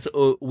genders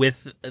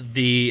with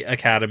the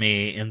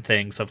Academy in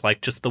things of like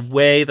just the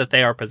way that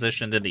they are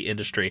positioned in the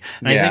industry.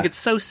 And I Yeah. think it's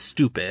so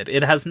stupid.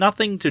 It has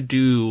nothing to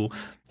do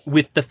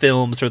with the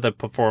films or the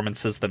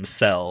performances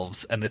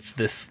themselves, and it's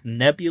this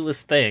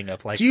nebulous thing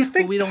of like, Do you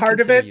think well, we don't part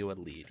of consider it- you a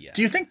lead yet?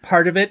 Do you think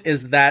part of it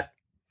is that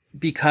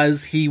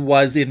because he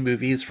was in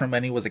movies from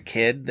when he was a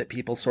kid, that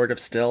people sort of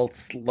still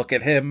look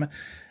at him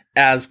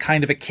as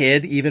kind of a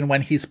kid, even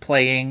when he's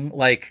playing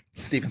like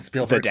Steven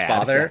Spielberg's dad,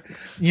 father?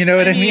 You know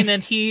what I mean?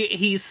 And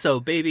he's so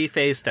baby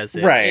faced as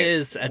it Right,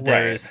 is, and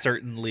there right. is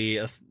certainly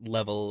a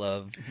level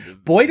of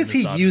Boy, does he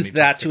misogyny, use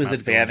that toxic to his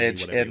masculinity,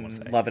 advantage whatever you wanna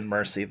in say. Love and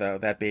Mercy, though,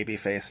 that baby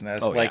faceness.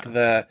 Oh, like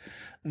yeah.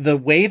 the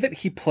way that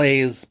he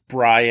plays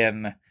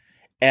Brian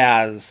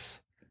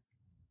as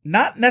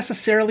not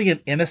necessarily an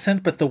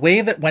innocent, but the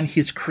way that when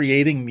he's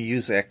creating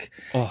music,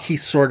 he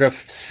sort of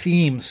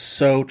seems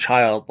so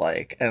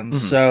childlike and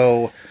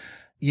so,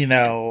 you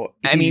know,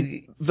 I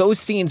mean, those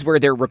scenes where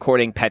they're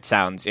recording pet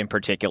sounds in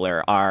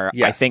particular are, I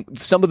Yes. think,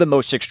 some of the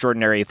most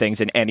extraordinary things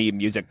in any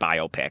music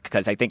biopic,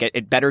 because I think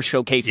it better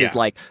showcases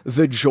like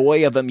the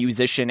joy of a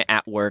musician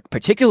at work,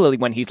 particularly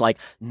when he's like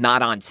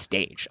not on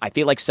stage. I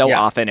feel like so Yes.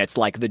 often it's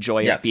like the joy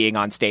Yes. of being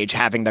on stage,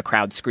 having the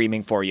crowd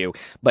screaming for you,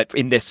 but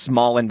in this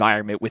small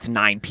environment with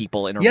 9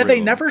 people in a room. yeah,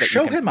 they never that you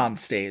show can- him on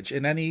stage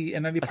in any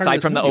part of Aside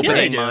this from the movie. Yeah,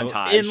 they opening do.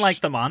 montage. in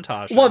like the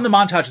montage. Well, in the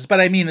montages, but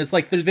I mean, it's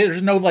like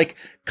there's no like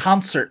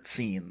concert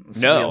scenes.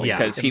 No, really,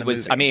 because in he the was.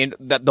 movie. I mean,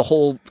 the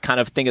whole kind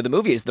of thing of the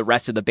movie is the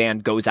rest of the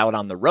band goes out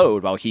on the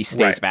road while he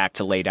stays Right. back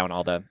to lay down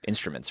all the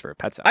instruments for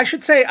Pet Sounds. I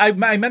should say I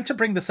meant to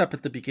bring this up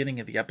at the beginning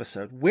of the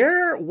episode.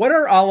 What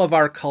are all of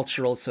our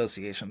cultural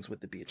associations with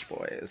the Beach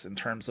Boys in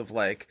terms of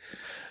like?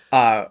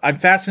 I'm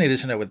fascinated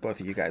to know with both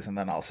of you guys, and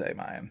then I'll say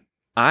mine.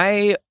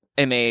 I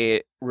am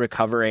a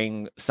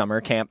recovering summer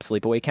camp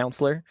sleepaway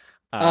counselor.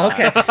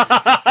 Okay.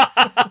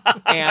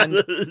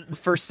 And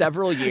for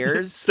several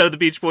years, So the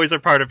Beach Boys are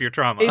part of your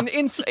trauma.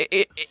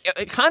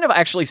 it kind of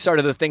actually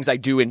started the things I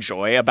do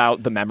enjoy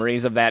about the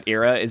memories of that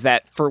era is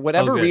that for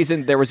whatever good.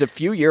 reason, there was a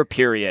few year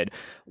period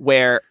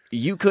where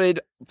you could,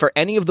 for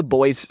any of the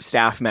boys'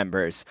 staff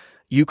members,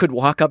 you could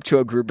walk up to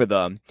a group of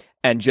them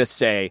and just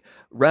say,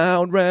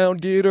 round,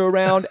 round, get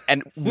around.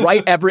 And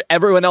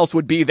everyone else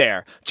would be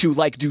there to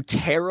like do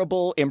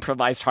terrible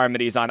improvised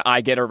harmonies on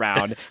I Get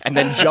Around and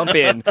then jump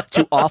in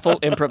to awful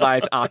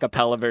improvised a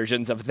cappella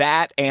versions of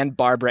that and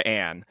Barbara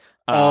Ann.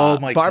 Oh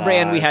my Barbara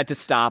Ann, we God. had to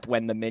stop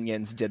when the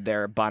Minions did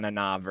their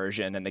Banana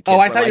version, and the kids Oh,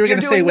 I were thought like, you were going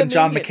to "You're say doing when the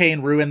John Minion-"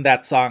 McCain ruined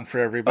that song for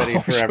everybody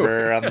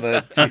forever on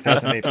the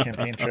 2008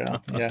 campaign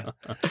trail. Yeah.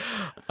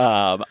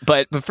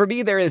 But for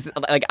me, there is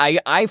like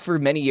I for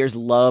many years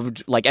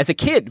loved, like as a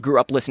kid grew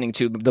up listening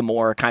to the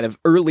more kind of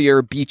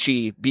earlier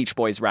beachy Beach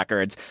Boys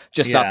records.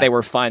 Just Yeah. thought they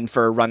were fun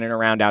for running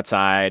around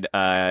outside.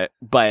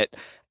 But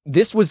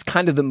this was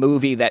kind of the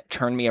movie that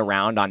turned me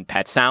around on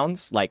Pet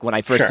Sounds. Like when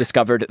I first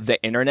discovered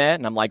the internet,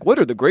 and I'm like, what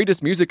are the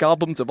greatest music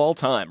albums of all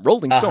time?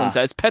 Rolling Stone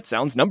says Pet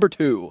Sounds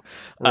 #2.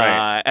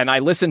 Right. And I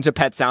listened to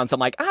Pet Sounds. I'm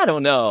like, I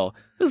don't know.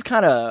 This is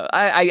kind of,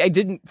 I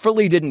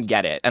didn't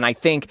get it. And I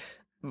think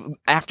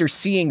after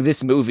seeing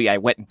this movie, I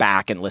went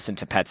back and listened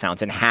to Pet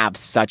Sounds and have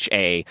such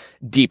a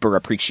deeper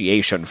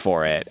appreciation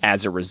for it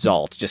as a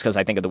result, just because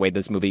I think of the way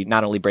this movie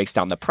not only breaks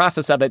down the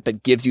process of it,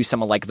 but gives you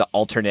some of like the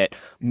alternate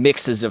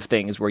mixes of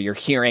things where you're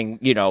hearing,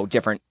 you know,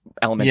 different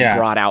elements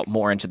brought out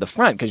more into the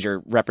front because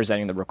you're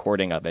representing the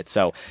recording of it.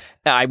 So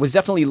I was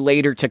definitely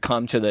later to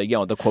come to the, you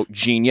know, the quote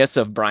genius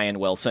of Brian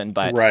Wilson,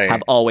 but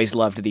have always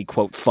loved the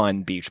quote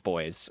fun Beach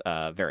Boys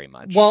very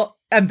much. Well,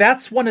 and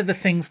that's one of the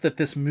things that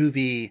this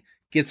movie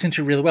gets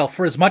into really well.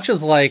 For as much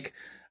as like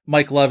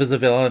Mike Love is a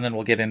villain, and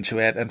we'll get into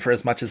it, and for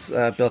as much as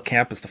Bill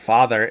Camp as the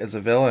father is a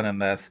villain in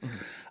this,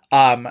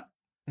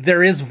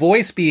 there is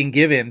voice being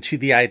given to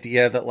the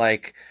idea that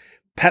like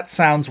Pet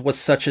Sounds was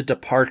such a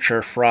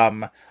departure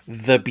from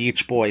the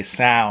Beach Boys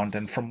sound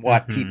and from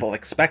what people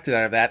expected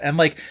out of that. And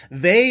like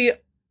they,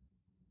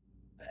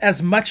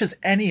 as much as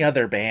any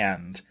other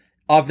band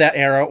of that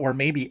era, or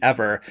maybe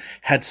ever,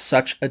 had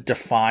such a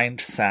defined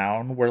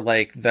sound where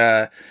like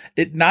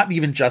not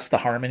even just the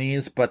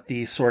harmonies, but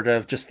the sort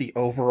of just the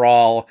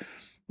overall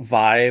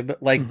vibe,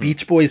 like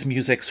Beach Boys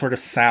music sort of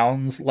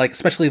sounds like,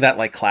 especially that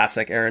like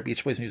classic era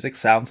Beach Boys music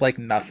sounds like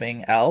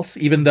nothing else,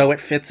 even though it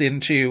fits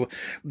into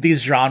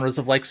these genres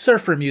of like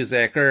surfer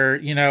music or,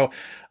 you know,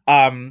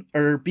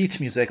 or beach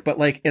music, but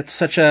like it's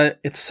such a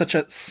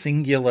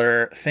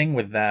singular thing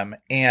with them.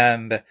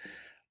 And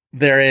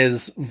there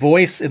is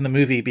voice in the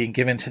movie being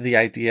given to the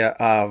idea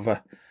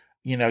of,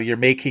 you know, you're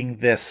making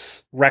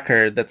this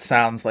record that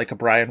sounds like a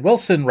Brian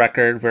Wilson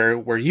record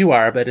where you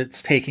are, but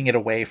it's taking it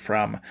away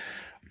from,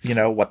 you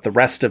know, what the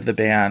rest of the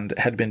band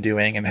had been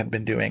doing and had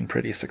been doing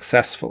pretty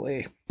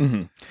successfully.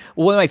 Well,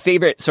 one of my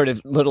favorite sort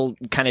of little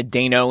kind of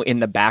Dano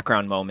in the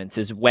background moments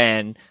is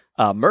when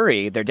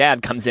Murray, their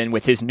dad, comes in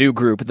with his new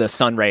group, the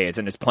Sunrays,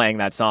 and is playing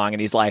that song,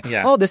 and he's like,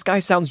 oh, this guy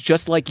sounds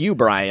just like you,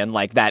 Brian,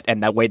 like that,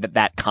 and that way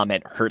that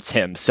comment hurts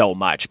him so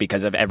much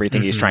because of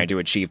everything he's trying to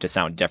achieve to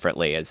sound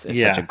differently is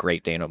such a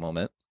great Dano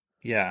moment.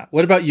 Yeah.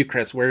 What about you,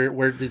 Chris?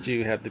 Where did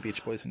you have the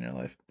Beach Boys in your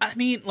life? I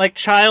mean, like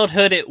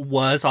childhood, it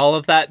was all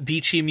of that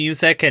beachy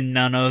music and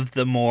none of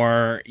the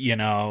more, you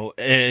know,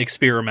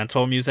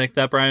 experimental music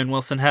that Brian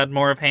Wilson had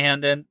more of a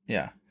hand in.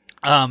 Yeah.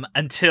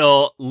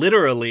 Until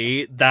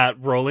literally that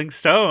Rolling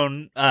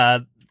Stone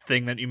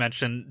thing that you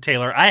mentioned,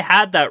 Taylor. I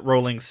had that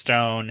Rolling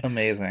Stone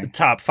amazing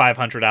top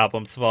 500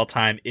 albums of all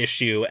time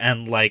issue,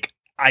 and like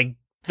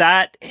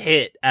that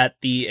hit at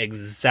the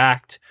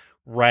exact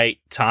right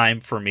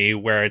time for me,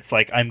 where it's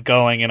like I'm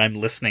going and I'm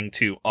listening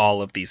to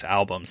all of these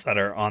albums that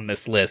are on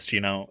this list, you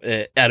know,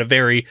 at a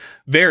very,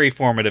 very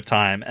formative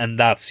time, and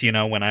that's, you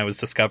know, when I was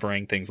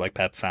discovering things like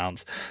Pet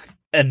Sounds.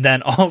 And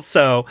then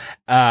also,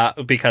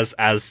 because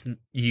as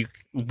you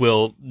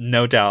will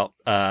no doubt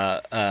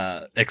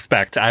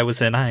expect, I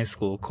was in high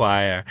school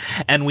choir,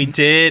 and we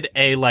did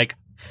a like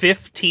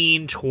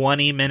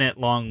 15-20 minute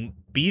long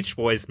Beach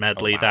Boys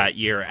medley that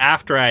year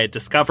after I had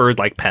discovered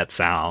like Pet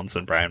Sounds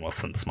and Brian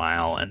Wilson's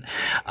Smile,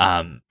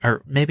 and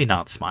or maybe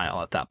not Smile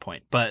at that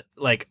point, but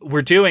like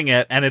we're doing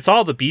it and it's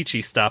all the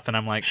beachy stuff, and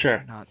I'm like,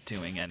 sure, not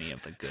doing any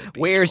of the good Beach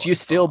Where's Boys You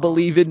Still songs.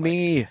 Believe in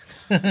Me?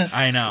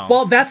 I know.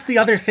 Well, that's the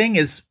other thing,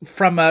 is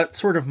from a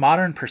sort of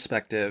modern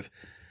perspective,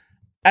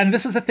 and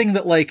this is a thing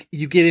that like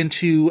you get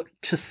into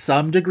to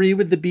some degree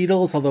with the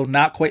Beatles, although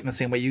not quite in the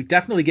same way. You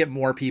definitely get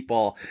more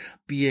people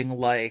being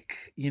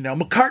like, you know,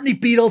 McCartney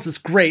Beatles is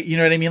great. You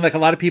know what I mean? Like a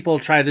lot of people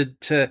try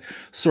to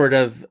sort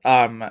of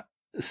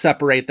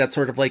separate that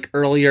sort of like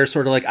earlier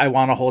sort of like I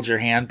Want to Hold Your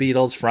Hand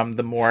Beatles from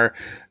the more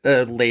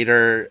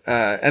later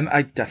and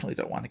I definitely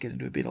don't want to get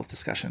into a Beatles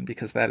discussion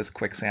because that is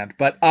quicksand,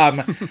 but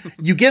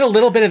you get a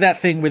little bit of that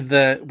thing with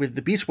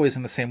the Beach Boys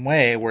in the same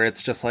way, where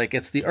it's just like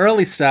it's the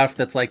early stuff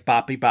that's like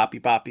boppy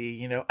boppy boppy,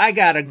 you know, I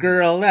got a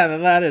girl, da da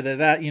da da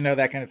da, you know,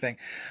 that kind of thing,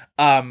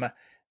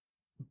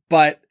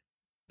 but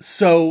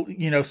so,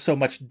 you know, so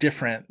much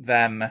different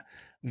than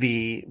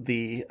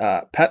the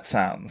Pet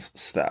Sounds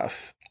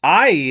stuff.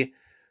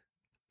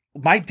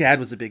 My dad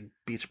was a big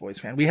Beach Boys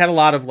fan. We had a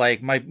lot of like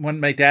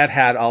when my dad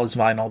had all his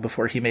vinyl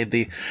before he made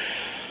the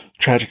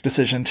tragic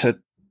decision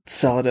to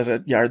sell it at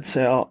a yard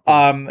sale,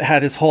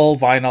 had his whole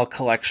vinyl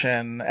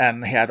collection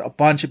and had a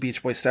bunch of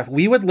Beach Boys stuff.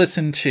 We would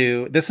listen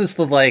to, this is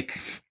the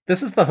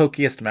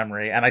hokiest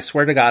memory, and I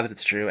swear to God that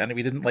it's true, and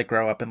we didn't like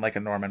grow up in like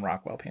a Norman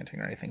Rockwell painting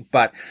or anything,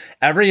 but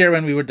every year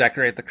when we would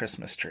decorate the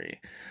Christmas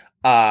tree,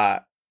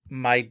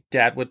 my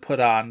dad would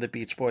put on the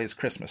Beach Boys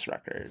Christmas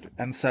record.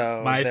 And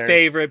so My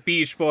favorite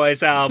Beach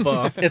Boys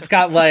album. it's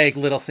got like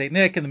Little Saint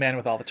Nick and The Man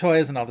with All the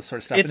Toys and all this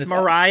sort of stuff. It's and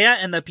Mariah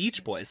and the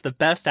Beach Boys. The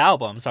best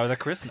albums are the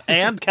Christmas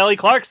and Kelly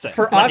Clarkson.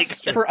 For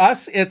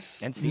us,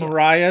 it's And Sia.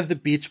 Mariah, the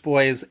Beach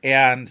Boys,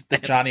 and the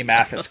Johnny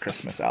Mathis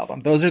Christmas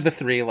album. Those are the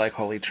three like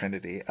holy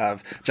trinity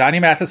of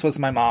Johnny Mathis was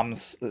my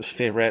mom's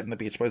favorite, and the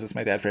Beach Boys was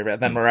my dad's favorite.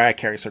 And then Mariah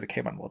Carey sort of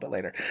came on a little bit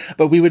later.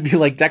 But we would be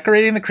like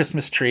decorating the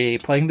Christmas tree,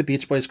 playing the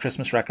Beach Boys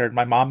Christmas record,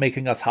 my mom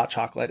making us hot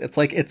chocolate.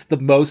 It's the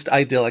most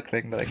idyllic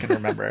thing that I can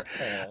remember.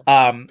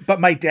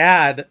 But my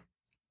dad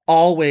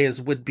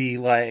always would be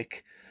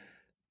like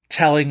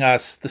telling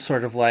us the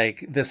sort of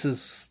like, this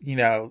is,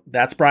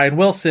 that's Brian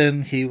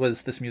Wilson. He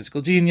was this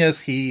musical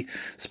genius. He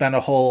spent a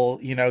whole,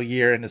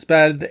 year in his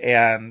bed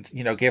and,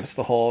 gave us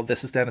the whole,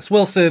 this is Dennis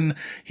Wilson.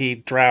 He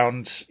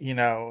drowned,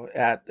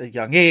 at a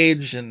young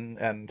age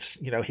and,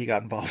 he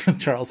got involved with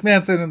Charles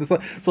Manson and this.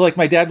 So like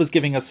my dad was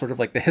giving us sort of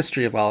like the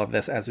history of all of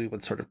this as we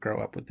would sort of grow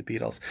up with the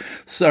Beatles.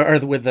 Or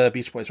with the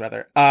Beach Boys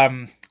rather.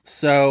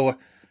 So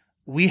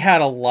we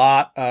had a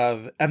lot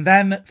of, and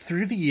then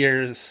through the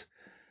years,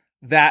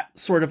 that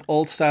sort of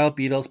old style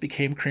Beatles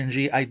became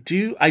cringy.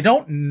 I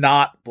don't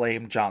not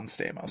blame John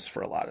Stamos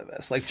for a lot of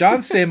this. Like John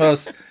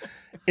Stamos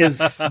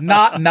is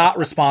not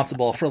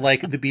responsible for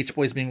like the Beach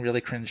Boys being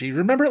really cringy.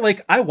 Remember,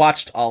 like I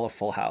watched all of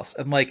Full House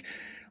and like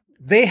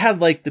they had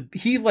like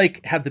he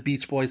had the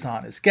Beach Boys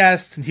on as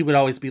guests and he would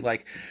always be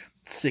like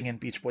singing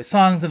Beach Boys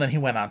songs and then he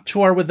went on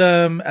tour with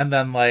them and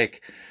then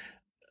like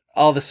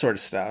all this sort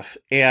of stuff.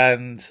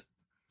 And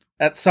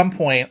at some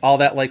point, all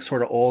that like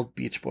sort of old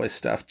Beach Boys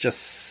stuff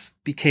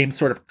just became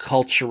sort of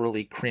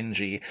culturally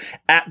cringy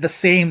at the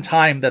same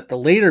time that the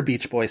later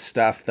Beach Boys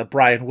stuff, the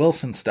Brian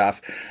Wilson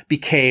stuff,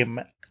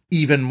 became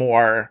even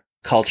more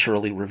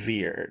culturally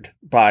revered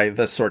by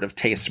the sort of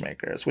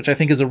tastemakers, which I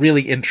think is a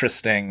really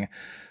interesting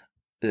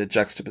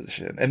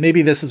juxtaposition. And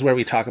maybe this is where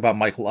we talk about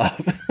Mike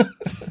Love.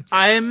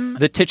 I'm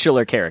the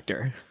titular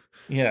character.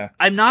 Yeah.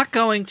 I'm not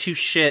going to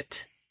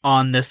shit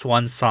on this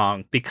one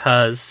song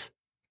because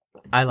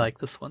I like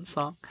this one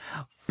song,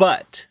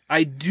 but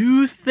I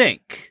do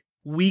think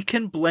we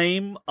can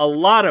blame a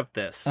lot of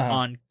this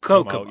on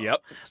Kokomo.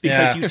 Yep.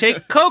 Because you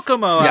take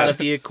Kokomo out of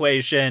the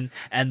equation,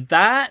 and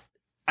that,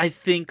 I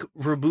think,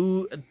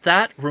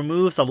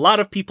 removes a lot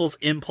of people's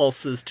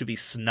impulses to be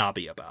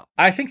snobby about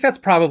I think that's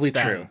probably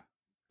that true.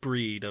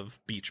 breed of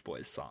Beach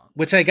Boys song.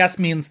 Which I guess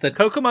means that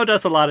Kokomo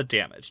does a lot of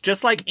damage.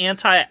 Just like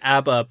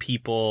anti-ABBA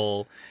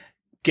people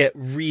get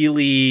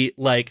really,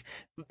 like,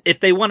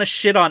 if they want to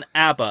shit on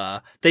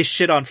ABBA, they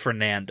shit on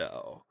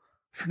Fernando.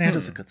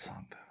 Fernando's a good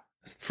song, though.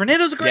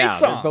 Fernando's a great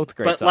song. They're both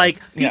great but songs. like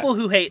people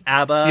who hate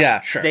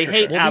ABBA, they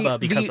hate ABBA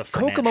because of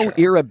Fernando. Kokomo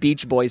era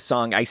Beach Boys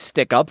song I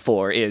stick up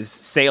for is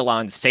Sail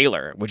On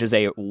Sailor, which is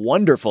a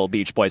wonderful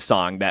Beach Boys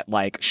song that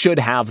like should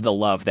have the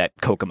love that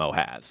Kokomo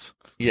has.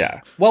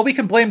 Yeah. Well, we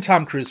can blame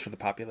Tom Cruise for the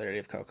popularity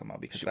of Kokomo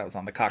because that was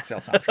on the Cocktail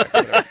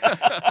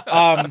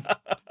soundtrack.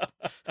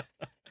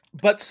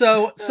 But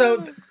so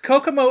the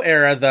Kokomo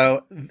era,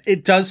 though,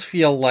 it does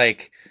feel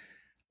like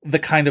the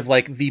kind of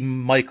like the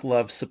Mike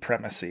Love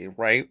supremacy,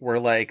 right? Where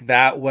like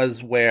that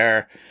was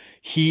where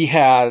he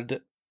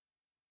had,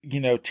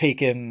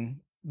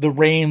 taken the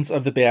reins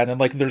of the band. And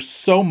like there's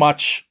so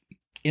much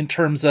in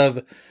terms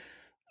of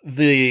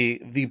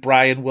the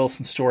Brian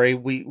Wilson story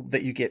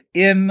that you get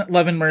in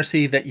Love and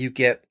Mercy, that you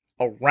get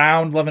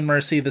around Love and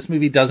Mercy. This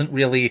movie doesn't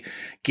really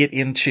get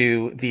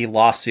into the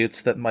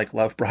lawsuits that Mike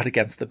Love brought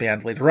against the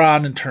band later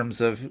on in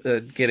terms of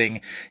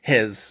getting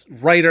his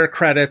writer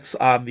credits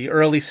on the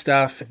early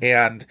stuff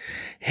and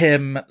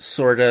him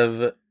sort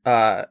of,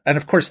 and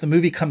of course the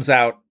movie comes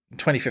out in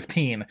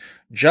 2015,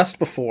 just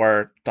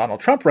before Donald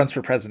Trump runs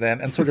for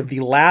president, and sort of the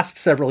last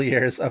several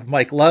years of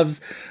Mike Love's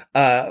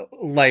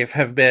life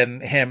have been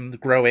him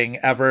growing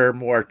ever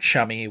more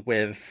chummy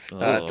with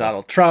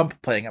Donald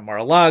Trump, playing at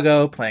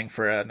Mar-a-Lago, playing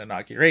for an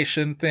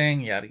inauguration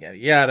thing, yada,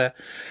 yada,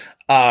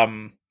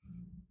 yada.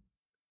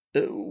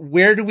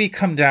 Where do we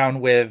come down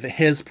with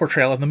his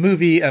portrayal in the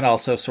movie and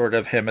also sort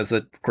of him as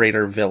a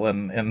greater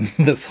villain in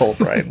this whole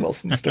Brian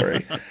Wilson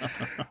story?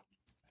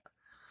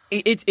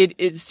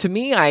 It's to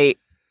me,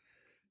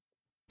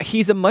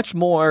 he's a much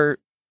more,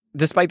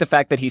 despite the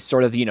fact that he's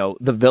sort of, the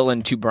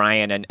villain to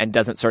Brian and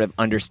doesn't sort of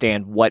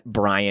understand what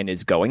Brian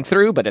is going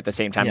through, but at the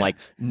same time, like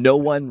no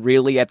one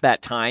really at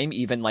that time,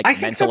 even like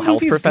mental health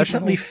professionals,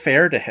 decently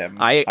fair to him.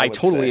 I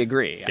totally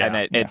agree.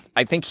 Yeah. And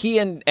I think he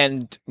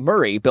and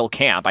Murray, Bill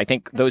Camp, I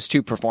think those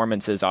two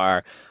performances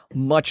are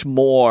much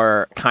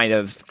more kind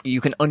of, you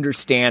can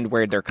understand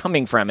where they're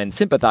coming from and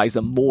sympathize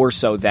them more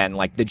so than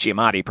like the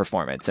Giamatti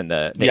performance in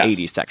the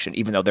 80s section,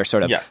 even though they're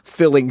sort of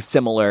filling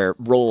similar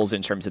roles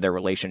in terms of their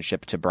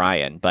relationship to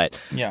Brian. But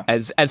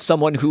as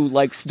someone who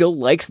like still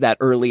likes that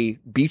early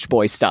Beach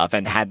Boy stuff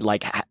and had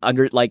like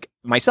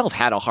myself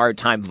had a hard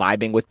time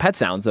vibing with Pet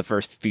Sounds the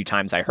first few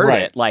times I heard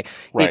it. Like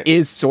it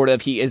is sort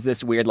of, he is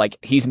this weird, like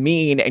he's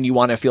mean and you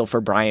want to feel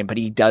for Brian, but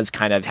he does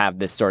kind of have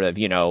this sort of,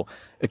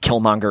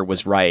 Killmonger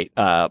was right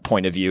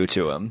point of view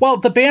to him. Well,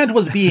 the band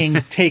was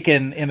being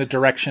taken in a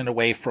direction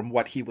away from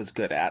what he was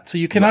good at. So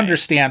you can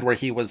understand where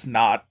he was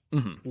not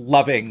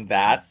loving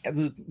that.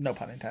 No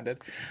pun intended.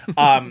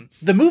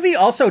 The movie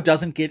also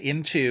doesn't get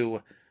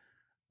into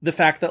the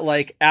fact that,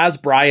 like, as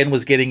Brian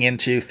was getting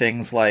into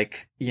things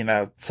like, you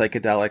know,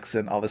 psychedelics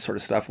and all this sort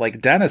of stuff, like,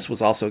 Dennis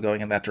was also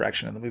going in that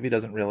direction, and the movie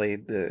doesn't really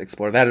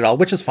explore that at all,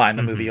 which is fine.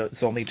 The movie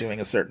is only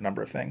doing a certain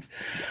number of things.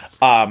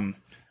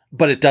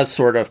 But it does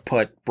sort of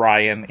put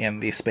Brian in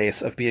the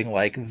space of being,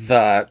 like,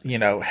 the, you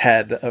know,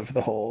 head of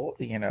the whole,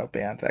 you know,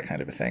 band, that kind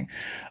of a thing.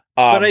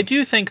 But I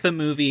do think the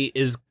movie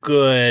is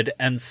good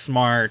and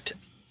smart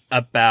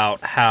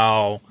about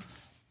how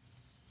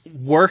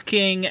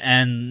working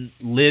and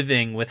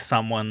living with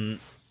someone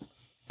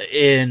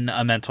in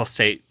a mental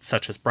state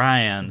such as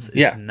Brian's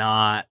is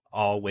not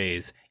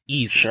always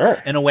easy.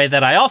 Sure. In a way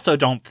that I also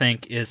don't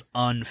think is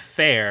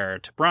unfair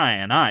to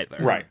Brian either.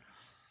 Right.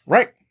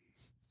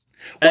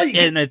 Well,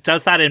 and it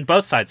does that in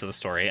both sides of the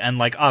story. And,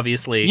 like,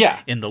 obviously,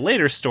 in the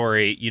later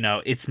story, you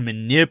know, it's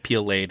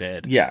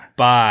manipulated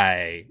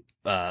by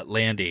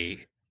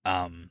Landy.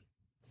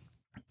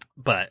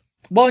 But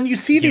well, and you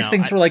see these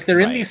things where, like, they're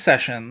in these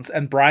sessions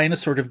and Brian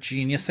is sort of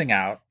geniusing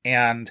out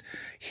and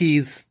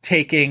he's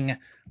taking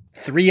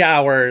 3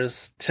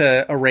 hours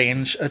to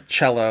arrange a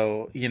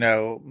cello, you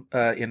know,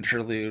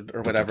 interlude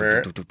or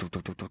whatever.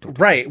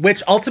 Right.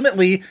 Which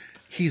ultimately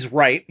he's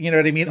right. You know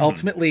what I mean?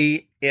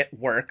 Ultimately it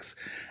works.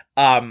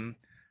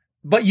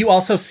 But you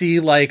also see,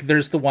 like,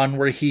 there's the one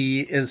where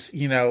he is,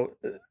 you know,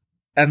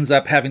 ends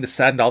up having to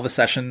send all the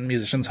session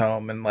musicians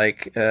home and,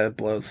 like,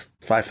 blows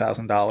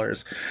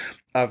 $5,000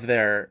 of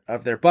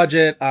their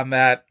budget on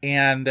that,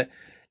 and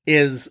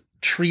is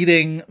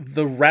treating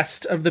the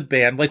rest of the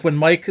band, like, when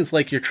Mike is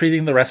like, you're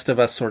treating the rest of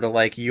us sort of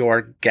like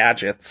your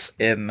gadgets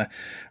in,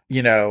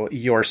 you know,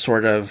 your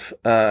sort of,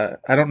 I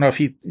don't know if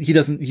he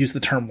doesn't use the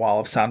term wall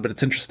of sound, but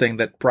it's interesting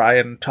that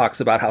Brian talks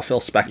about how Phil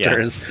Spector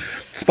is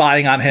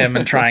spying on him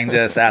and trying to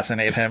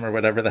assassinate him or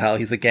whatever the hell.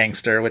 He's a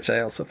gangster, which I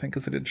also think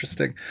is an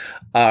interesting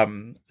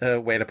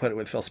way to put it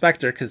with Phil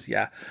Spector, because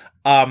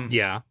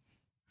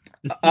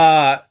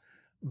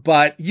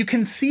but you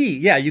can see,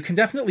 you can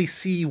definitely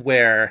see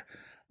where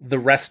the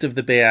rest of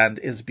the band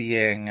is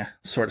being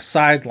sort of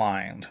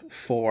sidelined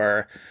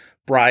for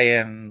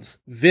Brian's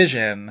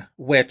vision,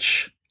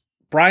 which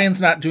Brian's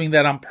not doing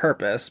that on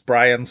purpose.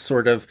 Brian's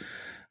sort of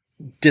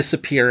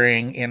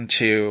disappearing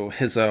into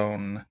his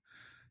own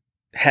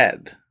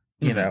head,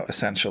 you know,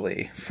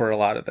 essentially, for a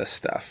lot of this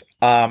stuff.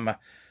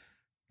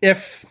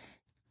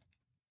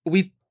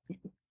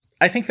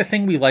 I think the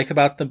thing we like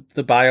about the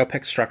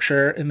biopic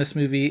structure in this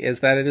movie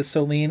is that it is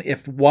so lean.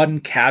 If one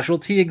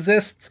casualty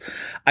exists,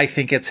 I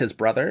think it's his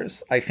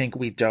brothers. I think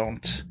we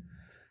don't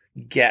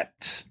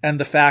get, and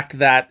the fact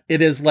that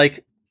it is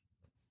like,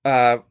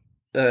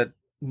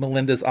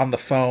 Melinda's on the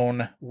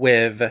phone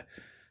with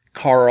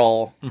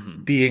Carl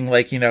being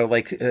like, you know,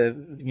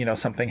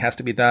 something has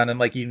to be done. And,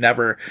 like, you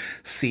never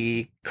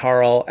see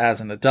Carl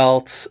as an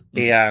adult.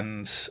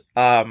 And,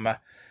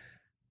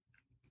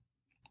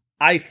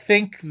 I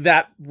think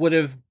that would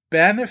have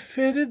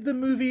benefited the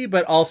movie,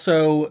 but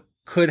also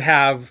could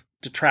have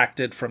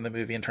detracted from the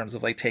movie in terms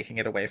of, like, taking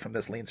it away from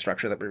this lean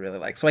structure that we really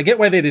like. So I get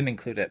why they didn't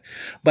include it,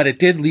 but it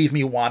did leave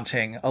me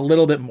wanting a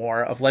little bit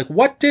more of, like,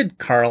 what did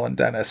Carl and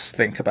Dennis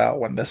think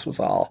about when this was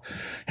all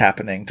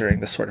happening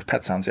during this sort of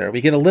Pet Sounds era? We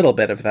get a little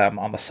bit of them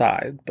on the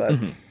side, but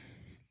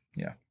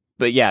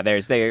But yeah,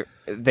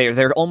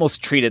 they're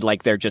almost treated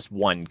like they're just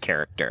one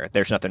character.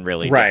 There's nothing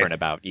really different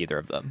about either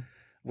of them.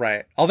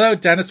 Right. Although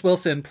Dennis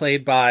Wilson,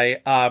 played by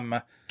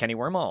Kenny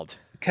Wormold,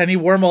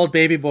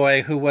 baby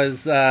boy, who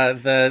was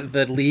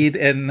the lead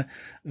in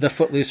the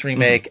Footloose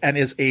remake and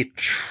is a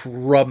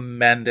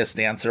tremendous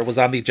dancer, was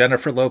on the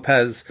Jennifer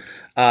Lopez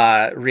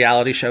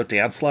reality show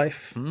Dance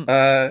Life on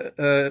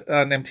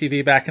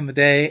MTV back in the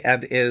day,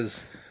 and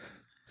is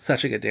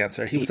such a good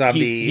dancer. He was on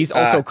He's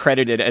also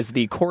credited as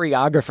the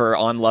choreographer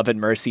on Love and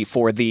Mercy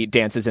for the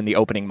dances in the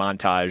opening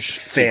montage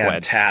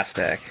sequence.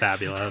 Fantastic.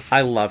 Fabulous.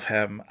 I love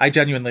him. I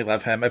genuinely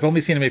love him. I've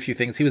only seen him in a few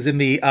things. He was in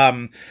the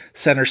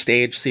Center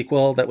Stage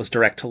sequel that was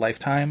direct to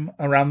Lifetime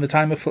around the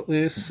time of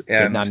Footloose. And,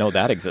 did not know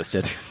that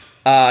existed.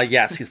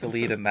 Yes, he's the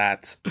lead in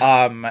that.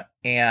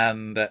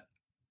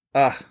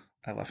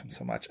 I love him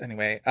so much.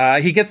 Anyway,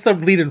 he gets the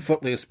lead in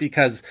Footloose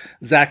because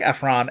Zac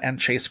Efron and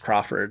Chase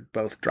Crawford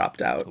both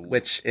dropped out,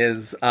 which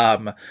is,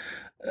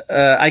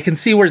 I can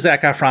see where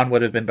Zac Efron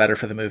would have been better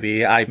for the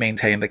movie. I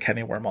maintain that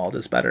Kenny Wormold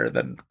is better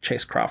than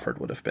Chase Crawford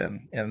would have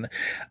been in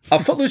a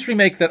Footloose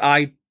remake that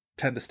I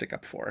tend to stick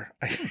up for.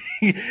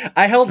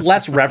 I held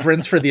less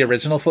reverence for the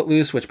original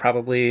Footloose, which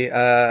probably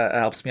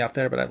helps me out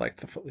there, but I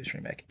liked the Footloose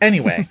remake.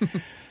 Anyway,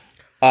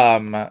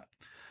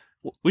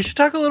 we should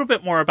talk a little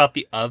bit more about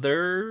the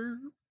other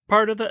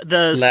part of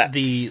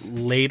the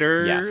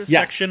later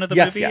section of the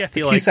movie. I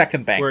feel the Cusack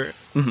and like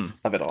Banks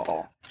of it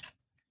all,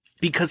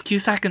 because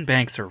Cusack and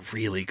Banks are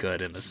really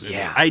good in this movie.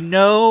 Yeah. I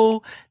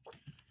know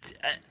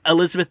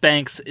Elizabeth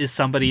Banks is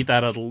somebody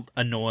that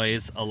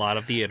annoys a lot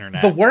of the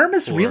internet. The worm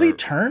has really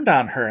turned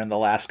on her in the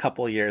last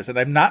couple of years, and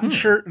I'm not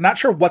sure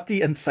what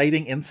the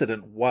inciting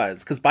incident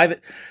was, because by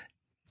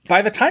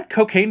the time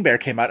Cocaine Bear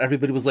came out,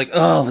 everybody was like,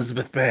 "Oh,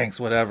 Elizabeth Banks,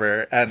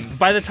 whatever." And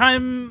by the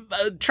time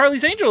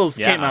Charlie's Angels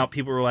came out,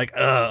 people were like,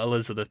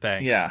 Elizabeth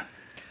Banks. Yeah.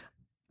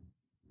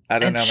 I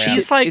don't know, man.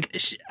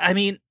 She's I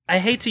mean, I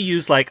hate to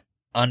use like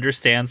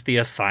understands the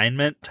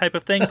assignment type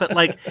of thing, but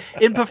like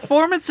in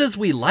performances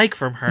we like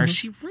from her,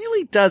 she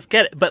really does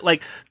get it. But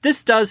like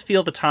this does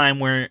feel the time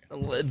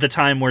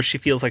where she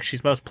feels like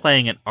she's most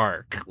playing an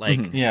arc.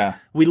 Like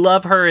we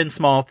love her in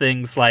small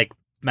things like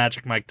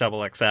Magic Mike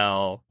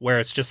XXL, where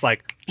it's just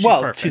like she's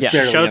perfect.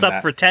 She shows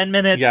up for 10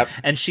 minutes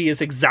and she is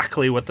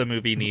exactly what the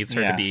movie needs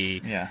her to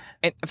be. Yeah.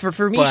 And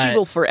for me, she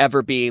will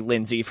forever be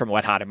Lindsay from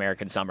Wet Hot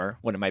American Summer,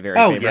 one of my very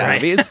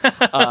favorite movies.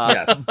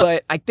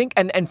 But I think,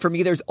 and for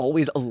me, there's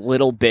always a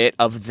little bit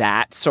of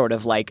that sort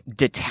of like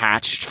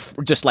detached,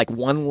 just like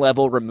one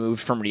level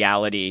removed from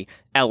reality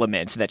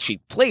elements that she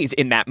plays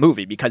in that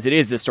movie, because it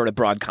is this sort of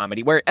broad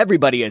comedy where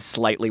everybody is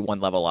slightly one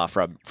level off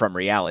from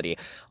reality.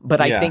 But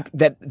I think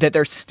that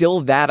there's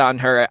still that on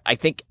her. I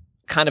think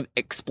kind of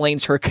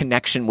explains her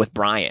connection with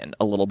Brian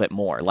a little bit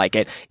more. Like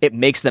it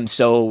makes them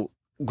so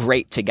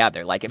great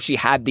together. Like if she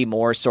had the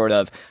more sort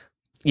of,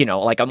 you know,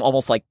 like I'm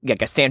almost like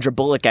a Sandra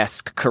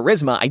Bullock-esque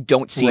charisma, I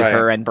don't see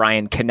her and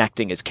Brian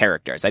connecting as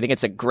characters. I think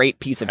it's a great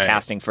piece of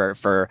casting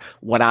for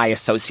what I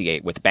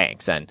associate with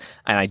Banks. And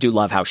I do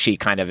love how she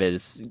kind of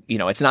is, you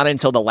know, it's not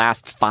until the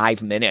last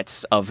 5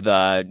 minutes of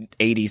the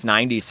 80s,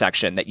 90s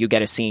section that you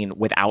get a scene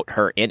without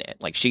her in it.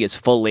 Like she is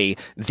fully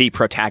the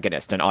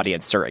protagonist and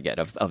audience surrogate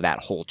of that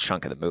whole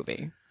chunk of the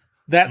movie.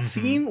 That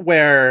scene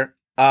where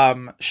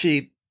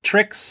she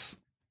tricks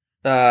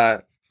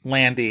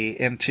Landy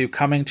into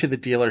coming to the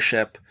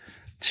dealership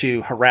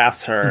to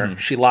harass her.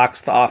 She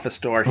locks the office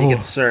door. He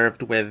gets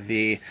served with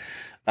the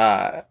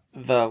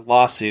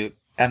lawsuit,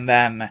 and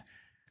then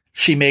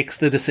she makes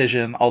the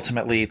decision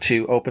ultimately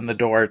to open the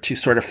door to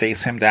sort of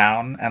face him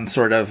down and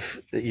sort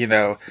of, you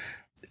know,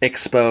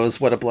 expose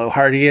what a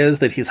blowhard he is,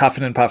 that he's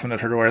huffing and puffing at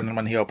her door, and then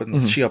when she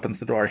opens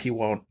the door, he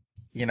won't,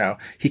 you know,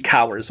 he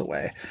cowers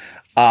away.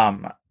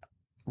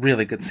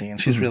 Really good scene.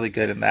 She's really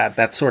good in that.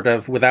 That sort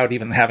of, without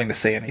even having to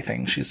say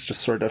anything, she's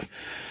just sort of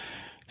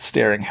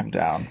staring him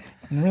down.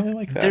 I really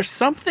like that. There's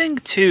something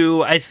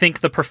to, I think,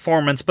 the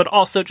performance, but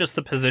also just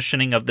the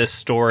positioning of this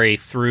story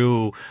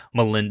through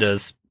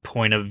Melinda's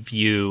point of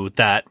view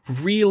that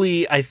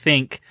really, I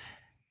think,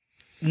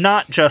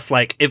 not just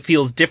like it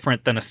feels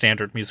different than a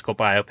standard musical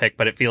biopic,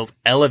 but it feels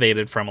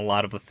elevated from a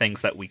lot of the things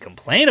that we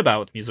complain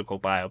about with musical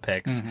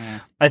biopics.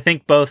 I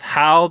think both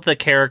how the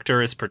character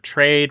is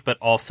portrayed, but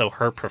also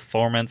her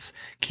performance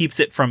keeps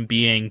it from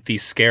being the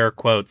scare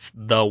quotes,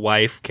 the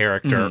wife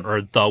character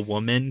or the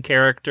woman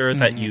character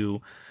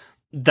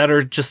that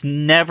are just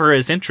never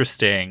as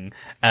interesting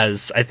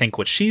as I think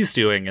what she's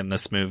doing in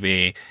this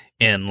movie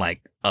in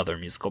like other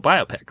musical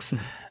biopics.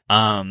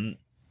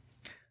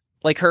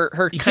 Like her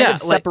kind of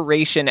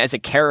separation as a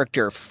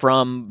character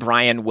from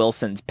Brian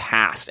Wilson's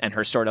past and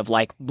her sort of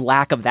like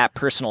lack of that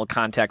personal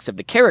context of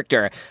the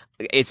character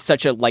is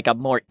such a like a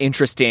more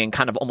interesting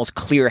kind of almost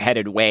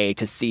clear-headed way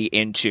to see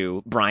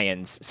into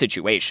Brian's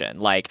situation.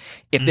 Like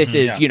if this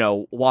is, you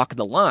know, Walk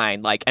the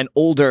Line, like an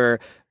older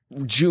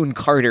June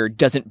Carter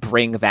doesn't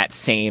bring that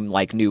same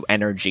like new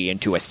energy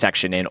into a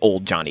section in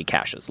old Johnny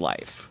Cash's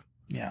life.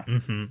 Yeah.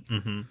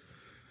 And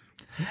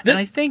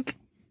I think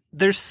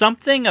there's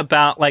something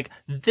about like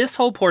this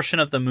whole portion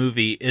of the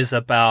movie is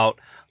about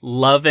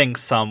loving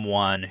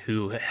someone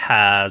who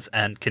has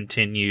and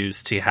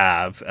continues to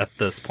have at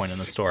this point in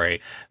the story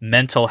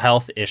mental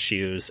health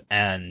issues,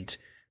 and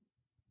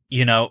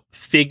you know,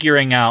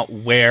 figuring out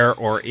where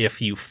or if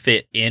you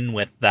fit in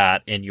with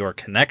that in your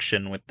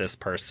connection with this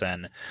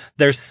person.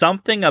 There's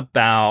something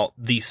about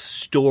the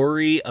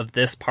story of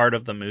this part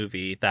of the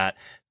movie that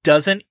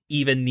doesn't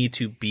even need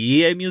to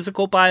be a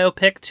musical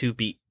biopic to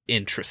be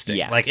interesting.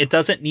 Yes. Like it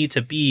doesn't need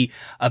to be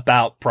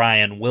about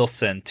Brian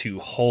Wilson to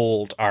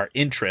hold our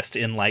interest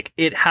in, like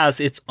it has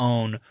its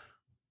own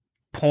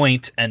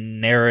point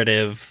and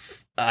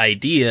narrative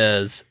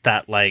ideas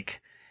that like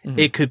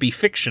it could be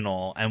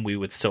fictional and we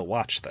would still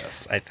watch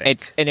this, I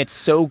think.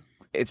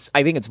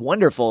 I think it's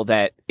wonderful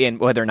that in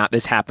whether or not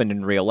this happened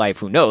in real life,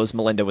 who knows,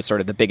 Melinda was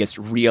sort of the biggest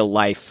real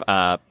life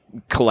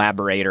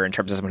collaborator in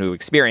terms of someone who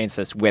experienced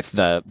this with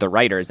the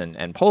writers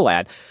and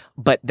Polad,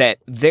 but that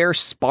their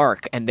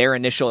spark and their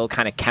initial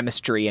kind of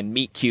chemistry and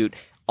meet cute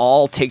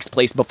all takes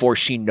place before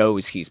she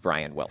knows he's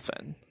Brian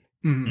Wilson.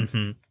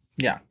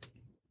 Yeah.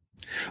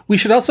 We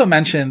should also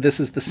mention this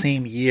is the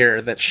same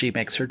year that she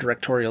makes her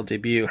directorial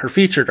debut, her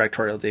feature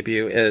directorial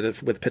debut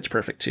with Pitch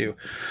Perfect 2,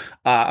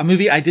 a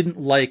movie I didn't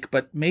like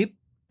but made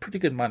pretty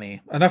good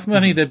money, enough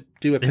money to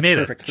do a Pitch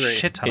Perfect 3.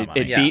 Shit ton of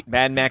money. It beat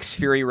Mad Max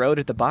Fury Road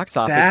at the box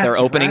office. Their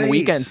opening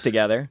weekends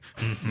together.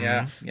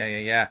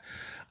 Yeah.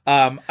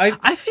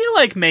 I feel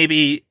like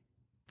maybe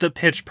the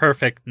pitch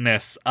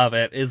perfectness of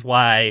it is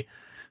why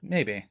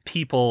maybe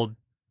people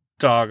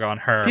dog on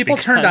her. People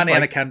turned on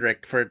Anna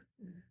Kendrick for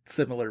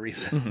similar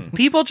reasons.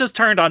 People just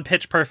turned on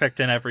Pitch Perfect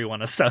and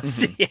everyone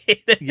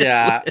associated.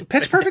 Yeah. with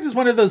Pitch it. Perfect is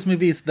one of those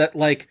movies that,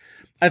 like,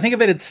 I think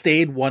if it had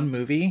stayed one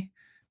movie,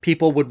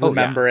 people would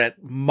remember it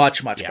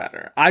much, much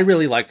better. I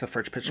really liked the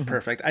first Pitch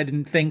Perfect. I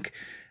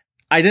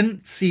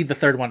didn't see the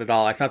third one at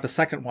all. I thought the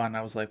second one,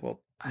 I was like, well,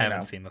 I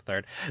haven't seen the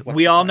third. What's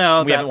We the all point?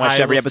 know We that haven't watched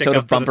I every will stick episode up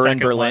of for the Bumper in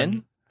second Berlin.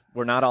 one.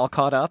 We're not all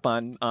caught up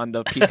on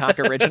the Peacock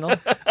original.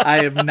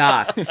 I have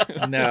not.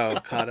 No,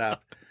 caught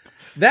up.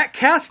 That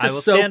cast I is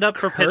will so stand up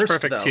for Pitch cursed,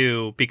 Perfect though.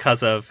 2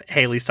 because of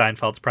Haley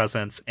Steinfeld's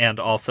presence and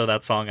also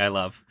that song I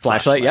love,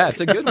 Flashlight, yeah, it's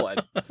a good one.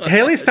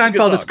 Haley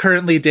Steinfeld is song.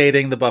 currently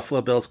dating the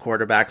Buffalo Bills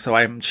quarterback,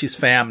 so she's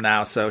fam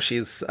now, so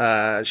she's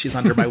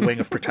under my wing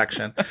of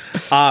protection.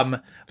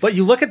 But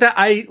you look at that,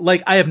 I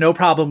have no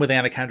problem with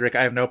Anna Kendrick.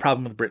 I have no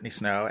problem with Brittany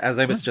Snow. As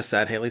I was just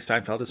said, Haley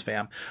Steinfeld is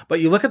fam. But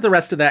you look at the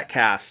rest of that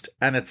cast,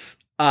 and it's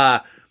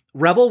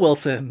Rebel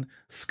Wilson,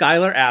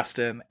 Skylar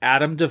Astin,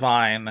 Adam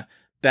Devine,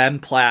 Ben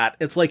Platt.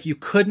 It's like you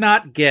could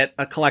not get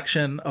a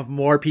collection of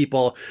more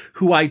people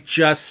who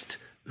just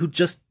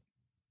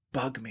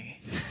bug me.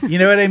 You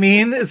know what I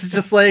mean? It's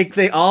just like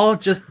they all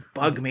just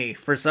bug me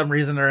for some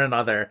reason or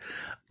another.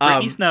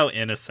 Brittany Snow,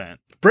 innocent.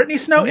 Brittany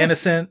Snow,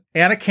 innocent.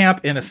 Anna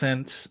Camp,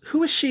 innocent.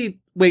 Who is she?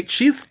 Wait,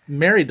 she's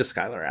married to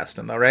Skylar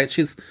Astin, though, right?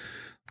 She's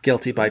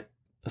guilty by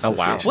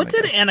association. What I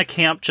did guess. Anna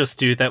Camp just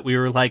do that we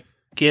were like,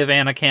 give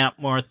Anna Camp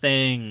more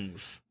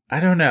things? I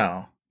don't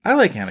know. I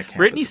like Anna Camp.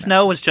 Brittany as an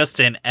Snow was just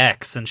an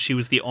ex, and she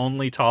was the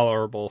only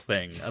tolerable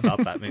thing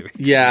about that movie.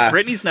 Yeah.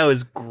 Brittany Snow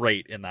is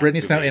great in that Brittany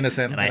movie, Snow,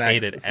 innocent, and I and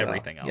hated ex as well.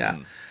 everything else.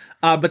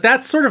 Yeah. But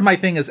that's sort of my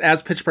thing is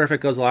as Pitch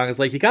Perfect goes along, is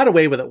like you got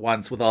away with it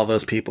once with all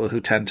those people who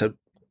tend to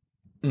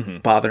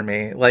bother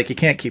me. Like you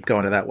can't keep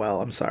going to that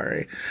well. I'm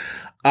sorry.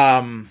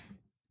 What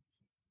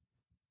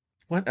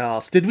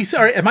else? Did we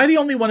sorry, am I the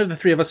only one of the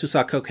three of us who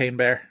saw Cocaine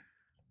Bear?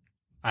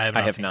 I have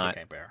have seen not.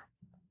 Cocaine Bear.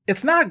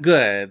 It's not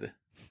good,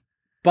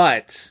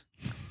 but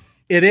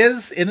it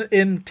is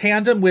in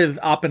tandem with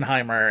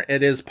Oppenheimer.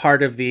 It is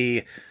part of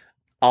the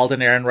Alden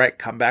Ehrenreich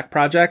comeback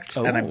project,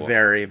 and I'm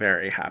very,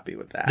 very happy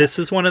with that. This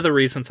is one of the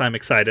reasons I'm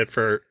excited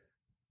for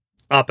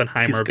He's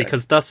Oppenheimer, good.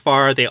 because thus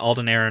far the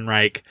Alden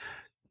Ehrenreich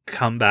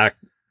comeback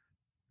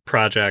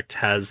project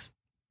has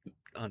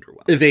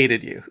underwhelmed.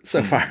 evaded you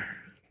so far.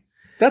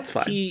 That's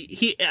fine.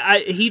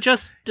 He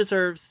just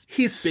deserves.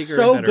 He's bigger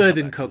so and better good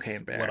in comebacks, Cocaine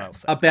is Bear. what I'll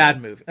say. A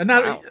bad movie. And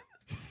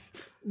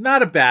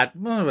not a bad,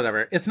 well,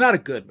 whatever. It's not a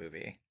good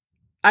movie.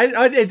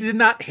 I did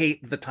not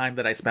hate the time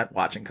that I spent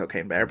watching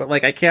Cocaine Bear, but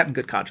like I can't in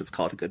good conscience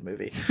call it a good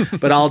movie.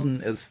 But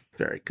Alden is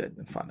very good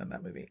and fun in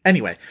that movie.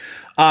 Anyway,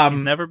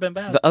 He's never been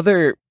bad. The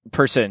other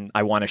person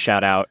I want to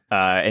shout out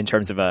in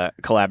terms of a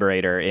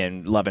collaborator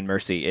in Love and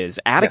Mercy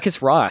is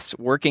Atticus Ross,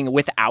 working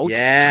without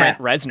Trent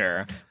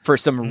Reznor for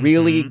some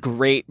really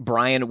great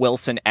Brian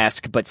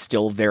Wilson-esque, but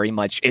still very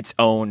much its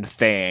own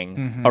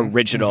thing,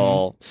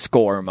 original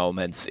score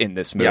moments in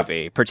this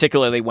movie,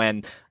 particularly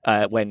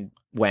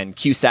when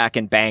Cusack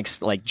and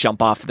Banks like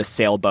jump off the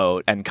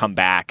sailboat and come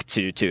back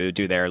to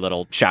do their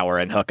little shower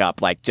and hook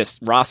up. Like just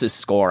Ross's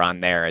score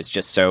on there is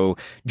just so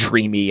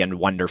dreamy and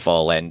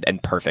wonderful and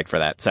perfect for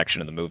that section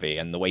of the movie.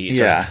 And the way he's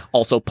sort of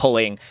also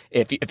pulling,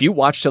 if you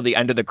watch till the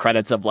end of the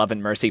credits of Love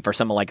and Mercy for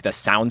some of like the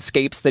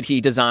soundscapes that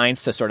he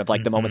designs to sort of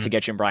like the moments that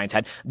get you in Brian's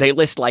head, they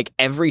list like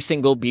every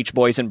single Beach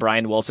Boys and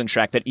Brian Wilson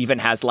track that even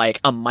has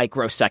like a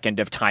microsecond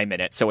of time in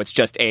it. So it's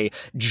just a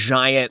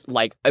giant,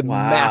 like a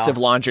massive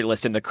laundry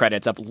list in the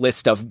credits of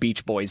list of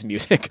Beach Boys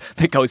music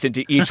that goes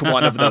into each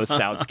one of those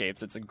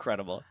soundscapes. It's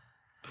incredible.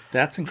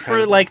 that's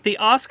incredible. For like the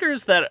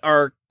Oscars that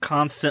are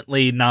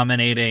constantly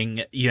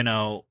nominating,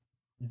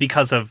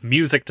 because of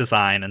music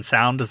design and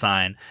sound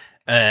design,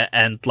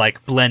 and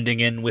like blending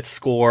in with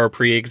score,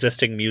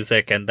 pre-existing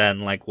music, and then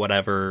like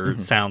whatever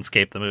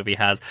soundscape the movie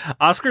has.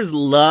 Oscars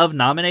love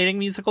nominating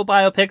musical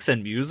biopics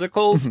and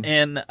musicals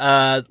in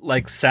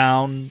like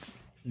sound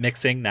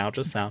mixing, now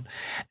just sound.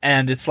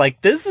 And it's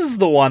like, this is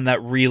the one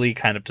that really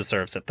kind of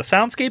deserves it. The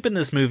soundscape in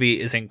this movie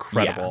is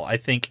incredible. I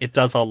think it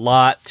does a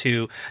lot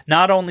to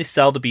not only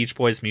sell the Beach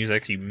Boys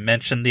music, you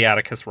mentioned the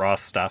Atticus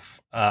Ross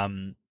stuff,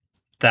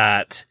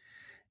 that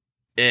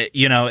it,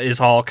 is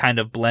all kind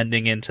of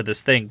blending into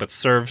this thing, but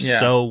serves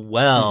so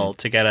well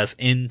to get us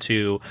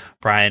into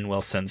Brian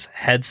Wilson's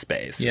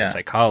headspace and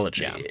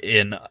psychology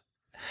in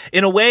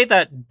a way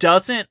that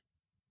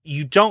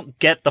you don't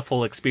get the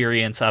full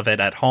experience of it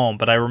at home.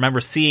 But I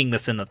remember seeing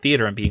this in the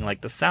theater and being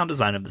like, the sound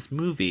design of this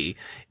movie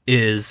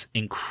is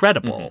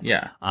incredible.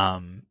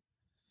 The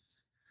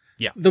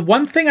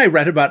one thing I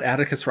read about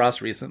Atticus Ross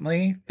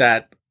recently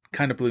that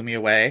kind of blew me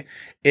away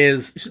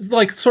is,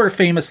 like, sort of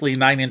famously,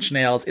 Nine Inch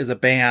Nails is a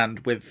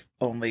band with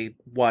only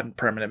one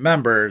permanent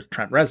member,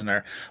 Trent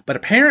Reznor. But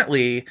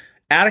apparently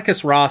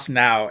Atticus Ross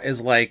now is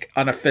like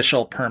an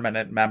official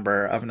permanent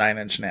member of Nine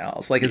Inch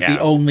Nails. Like, is the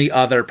only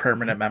other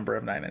permanent member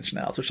of Nine Inch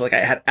Nails, which like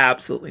I had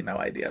absolutely no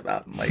idea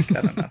about. And like,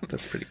 I don't know,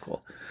 that's pretty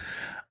cool.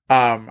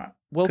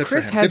 Well,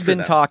 Chris has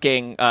been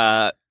talking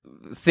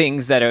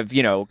things that have,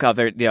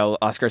 covered,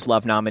 Oscars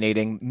love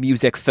nominating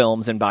music,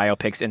 films, and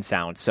biopics and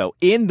sound. So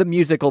in the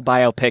musical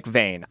biopic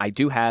vein, I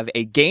do have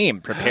a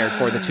game prepared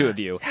for the two of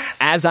you,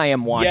 as I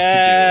am wont to do.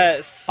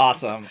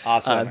 Awesome.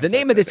 The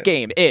name of this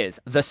game is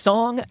The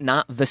Song,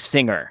 Not the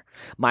Singer.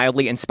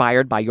 Mildly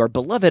inspired by your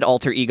beloved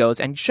alter egos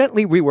and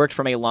gently reworked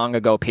from a long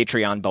ago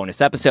Patreon bonus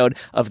episode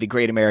of the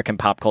Great American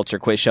Pop Culture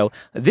Quiz Show,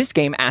 this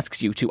game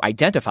asks you to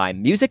identify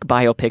music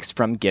biopics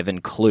from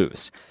given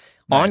clues.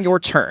 Nice. On your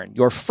turn,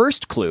 your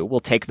first clue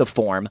will take the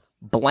form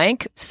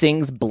blank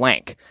sings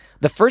blank.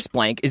 The first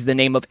blank is the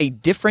name of a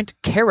different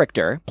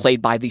character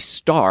played by the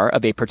star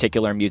of a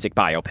particular music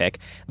biopic.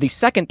 The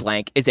second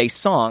blank is a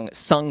song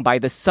sung by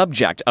the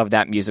subject of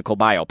that musical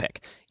biopic.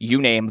 You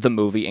name the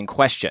movie in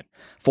question.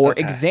 For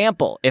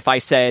example, if I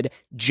said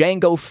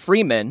Django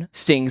Freeman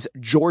sings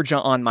Georgia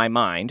on My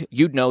Mind,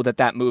 you'd know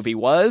that movie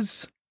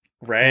was...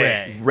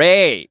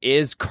 Ray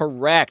is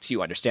correct.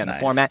 You understand the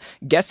format.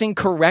 Guessing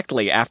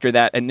correctly after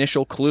that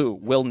initial clue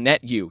will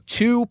net you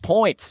 2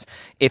 points.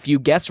 If you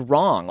guess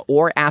wrong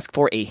or ask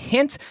for a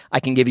hint, I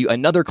can give you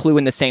another clue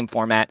in the same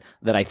format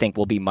that I think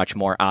will be much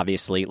more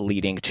obviously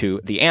leading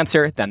to the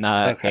answer than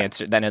the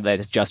answer. Then that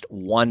is just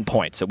 1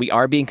 point. So we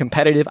are being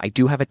competitive. I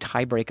do have a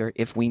tiebreaker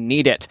if we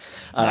need it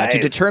to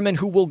determine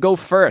who will go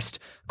first.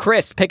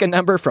 Chris, pick a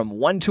number from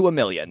 1 to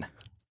 1,000,000.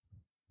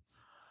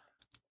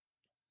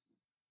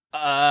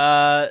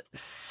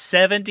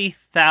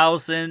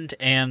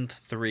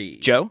 70,003.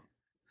 Joe?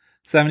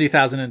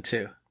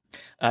 70,002.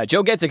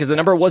 Joe gets it because the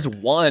number was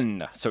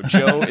 1. So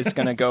Joe is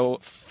going to go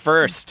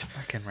first.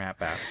 Fucking rat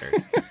bastard.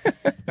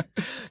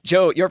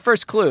 Joe, your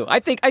first clue. I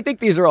think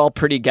these are all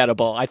pretty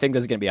gettable. I think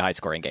this is going to be a high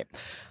scoring game.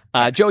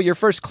 Joe, your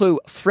first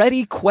clue.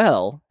 Freddie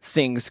Quell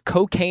sings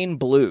Cocaine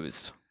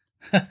Blues.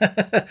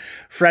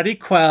 Freddie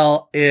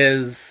Quell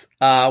is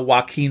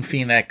Joaquin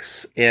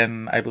Phoenix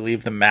in, I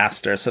believe, The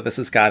Master. So this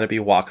has got to be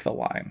Walk the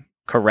Line.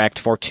 Correct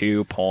for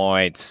 2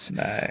 points.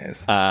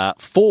 Nice.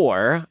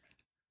 For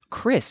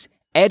Chris,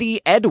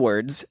 Eddie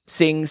Edwards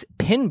sings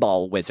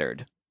Pinball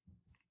Wizard.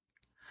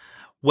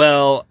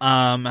 Well,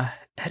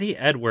 Eddie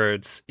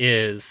Edwards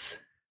is...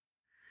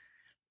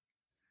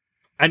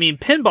 I mean,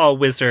 Pinball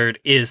Wizard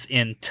is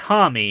in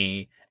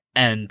Tommy,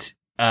 and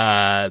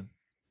but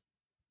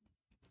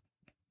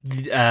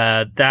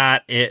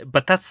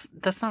that's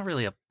not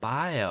really a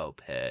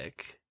biopic.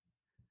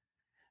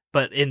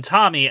 But in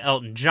Tommy,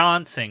 Elton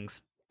John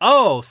sings.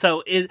 Pinball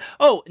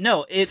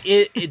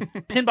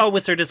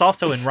Wizard is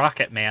also in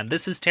Rocket Man.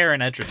 This is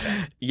Taron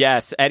Egerton.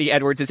 Yes, Eddie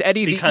Edwards is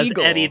Eddie the Eagle.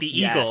 Because Eddie the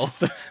Eagle.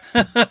 Yes.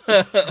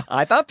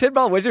 I thought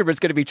Pinball Wizard was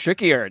going to be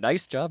trickier.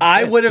 Nice job.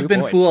 I would have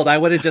been fooled. I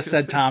would have just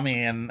said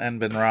Tommy and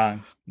been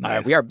wrong.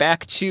 Nice. We are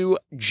back to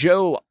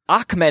Joe.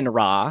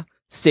 Ahmed-Ra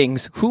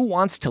sings Who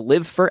Wants to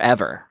Live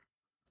Forever.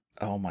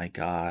 Oh my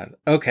God.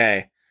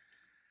 Okay.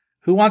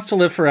 Who Wants to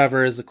Live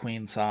Forever is a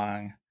Queen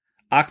song.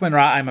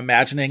 Ahmed-Ra, I'm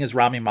imagining, is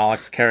Rami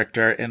Malek's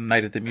character in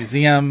Night at the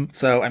Museum,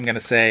 so I'm going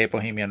to say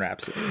Bohemian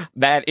Rhapsody.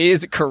 That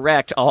is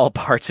correct. All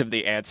parts of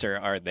the answer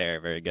are there.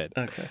 Very good.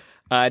 Okay.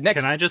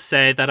 Next, can I just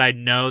say that I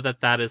know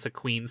that is a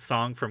Queen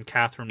song from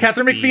Catherine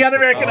McPhee on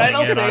American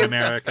Idol. On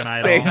American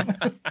Idol.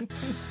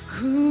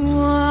 Who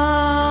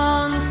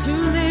wants to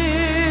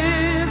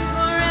live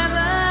forever?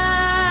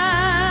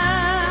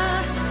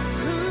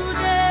 Who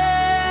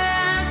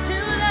dares to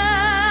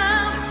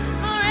love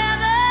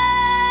forever?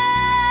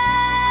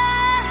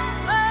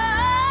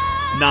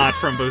 Not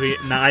from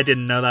Bohemian. No, I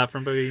didn't know that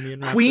from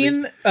Bohemian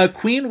Rhapsody.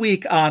 Queen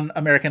Week on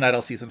American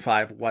Idol season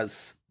 5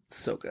 was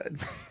so good.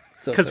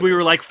 Because we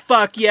were like,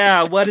 fuck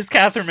yeah, what is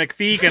Catherine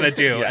McPhee gonna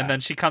do? Yeah. And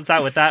then she comes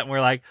out with that, and we're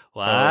like,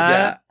 what?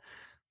 Yeah.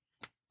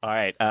 All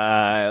right,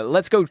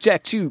 let's go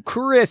check to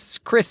Chris.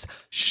 Chris,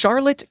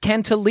 Charlotte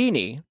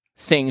Cantilini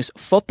sings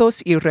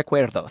Fotos y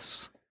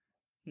Recuerdos.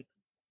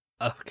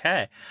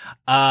 Okay.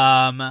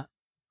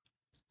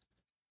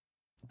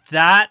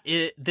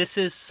 This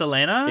is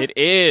Selena? It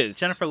is.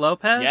 Jennifer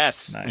Lopez?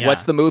 Yes. Nice.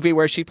 What's the movie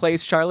where she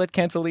plays Charlotte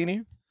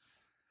Cantilini?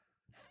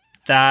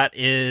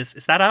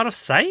 Is that Out of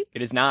Sight?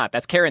 It is not.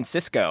 That's Karen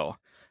Sisco.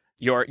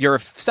 Your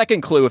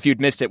second clue, if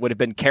you'd missed it, would have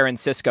been Karen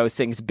Sisco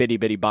sings Bitty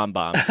Bitty Bom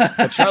Bom.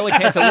 But Charlotte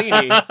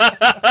Cantilini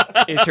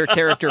is her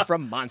character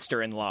from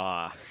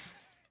Monster-in-Law.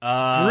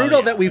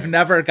 Brutal that we've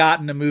never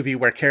gotten a movie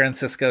where Karen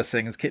Sisco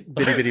sings Bitty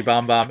Bitty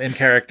Bom Bom in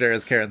character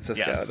as Karen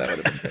Sisco. Yes. That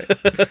would have been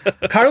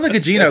great. Carla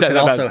Gugino could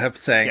also have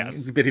sang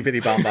Yes. Bitty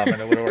Bitty Bom Bom,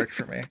 and it would have worked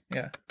for me.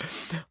 Yeah.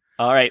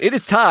 All right, it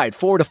is tied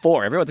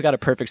 4-4. Everyone's got a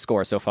perfect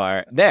score so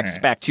far.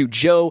 Next, back to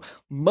Joe.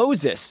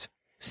 Moses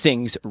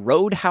sings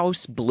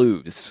Roadhouse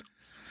Blues.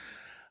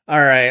 All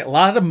right, a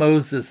lot of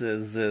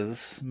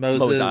Moseses.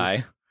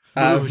 Mosai.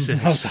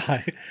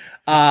 Mosai.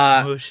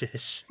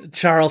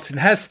 Charlton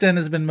Heston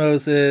has been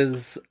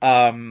Moses.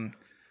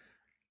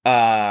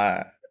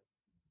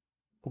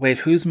 Wait,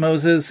 who's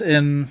Moses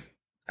in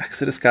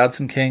Exodus, Gods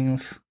and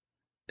Kings?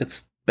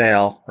 It's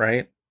Baal,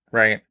 right?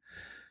 Right.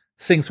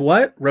 Sings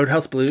what?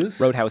 Roadhouse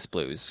Blues? Roadhouse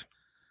Blues.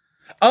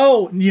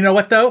 Oh, you know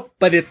what though?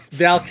 But it's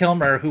Val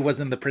Kilmer who was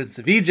in The Prince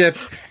of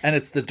Egypt, and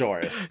it's The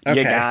Doors. Okay.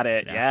 You got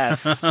it.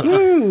 Yes.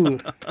 Woo!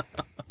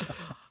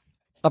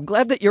 I'm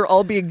glad that you're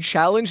all being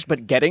challenged,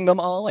 but getting them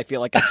all, I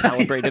feel like I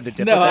calibrated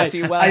the No,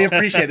 difficulty well. I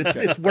appreciate it.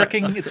 It's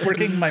working. It's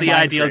working. My the mind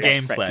ideal great.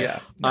 gameplay. Yeah.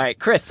 All right,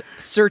 Chris.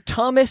 Sir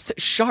Thomas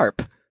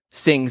Sharp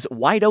sings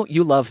 "Why Don't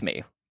You Love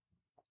Me?"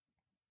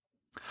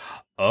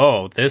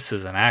 Oh, this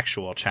is an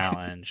actual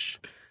challenge.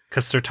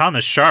 Because Sir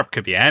Thomas Sharp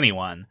could be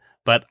anyone,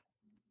 but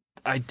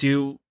I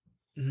do.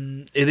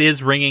 It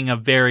is ringing a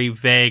very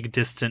vague,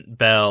 distant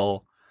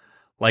bell,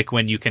 like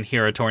when you can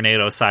hear a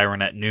tornado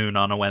siren at noon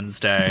on a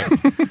Wednesday.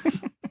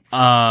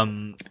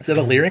 Is it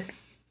a lyric?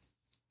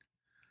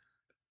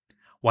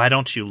 Why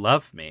don't you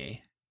love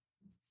me?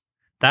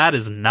 That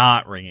is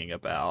not ringing a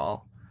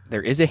bell.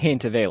 There is a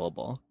hint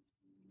available.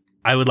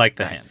 I would like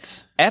the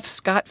hint. F.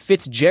 Scott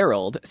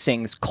Fitzgerald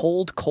sings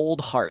 "Cold,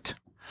 Cold Heart."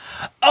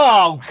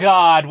 Oh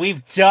God,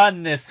 we've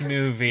done this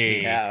movie.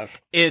 We have.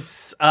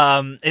 It's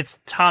Tom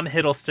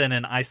Hiddleston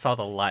and I Saw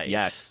the Light.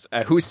 Yes.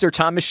 Who's Sir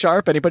Thomas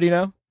Sharp? Anybody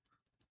know?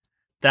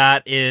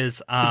 That is.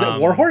 Is it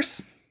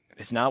Warhorse?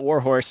 It's not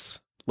Warhorse.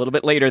 A little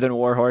bit later than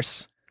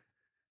Warhorse.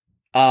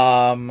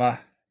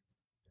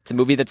 It's a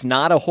movie that's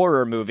not a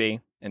horror movie,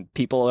 and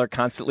people are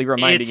constantly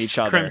reminding It's each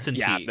other. Crimson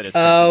yeah, Peak. that is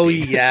Crimson Oh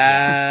Peak.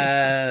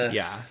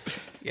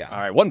 yes. Yeah. All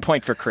right, 1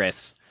 point for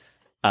Chris.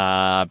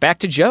 Back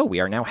to Joe. We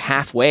are now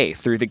halfway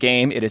through the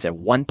game. It is a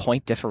 1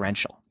 point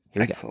differential.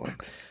 Here we go.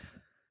 Excellent.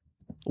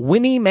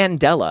 Winnie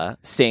Mandela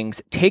sings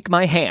 "Take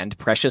My Hand,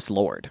 Precious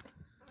Lord."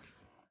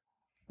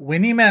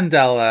 Winnie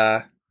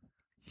Mandela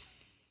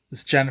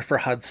is Jennifer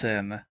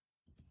Hudson.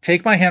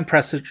 Take My Hand,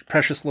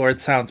 Precious Lord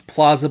sounds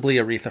plausibly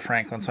Aretha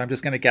Franklin, so I'm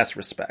just going to guess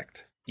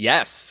Respect.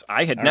 Yes,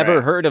 I had All never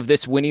right. heard of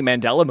this Winnie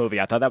Mandela movie.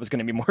 I thought that was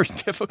going to be more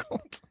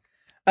difficult.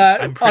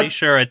 I'm pretty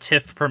sure a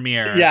TIFF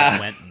premiere Yeah.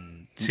 went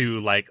to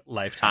like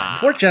Lifetime.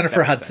 Poor Jennifer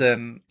that makes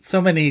Hudson. So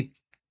many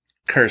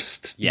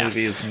cursed Yes.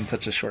 movies in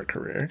such a short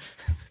career.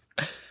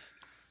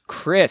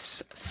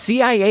 Chris,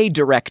 CIA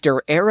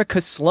director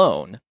Erica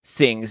Sloan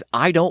sings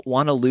 "I Don't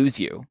Want to Lose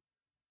You."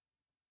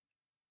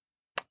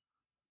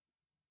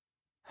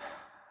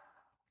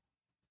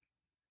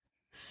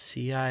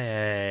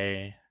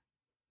 CIA.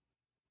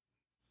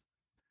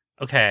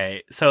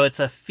 Okay, so it's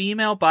a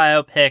female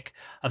biopic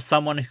of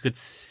someone who could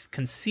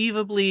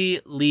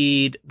conceivably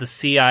lead the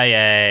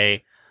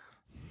CIA.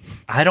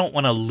 I Don't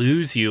Want to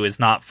Lose You is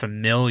not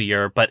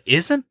familiar, but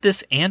isn't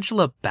this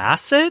Angela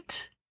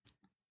Bassett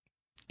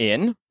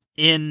In?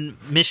 in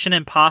Mission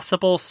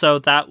Impossible? So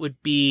that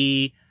would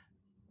be.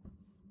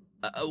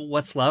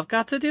 What's Love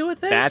got to do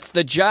with it? That's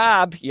the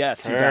job.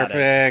 Yes, you got it.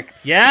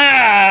 Perfect.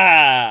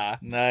 Yeah!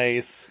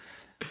 Nice.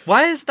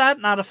 Why is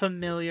that not a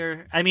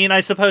familiar? I mean,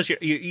 I suppose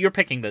you're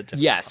picking the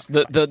different Yes,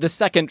 the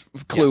second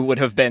clue would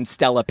have been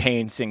Stella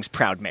Payne sings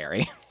 "Proud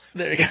Mary."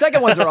 There you The go.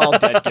 second ones are all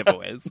dead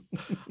giveaways.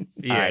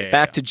 Yeah, All right, yeah,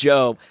 back to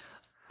Joe.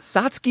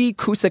 Satsuki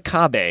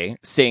Kusakabe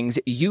sings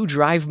 "You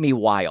Drive Me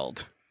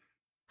Wild."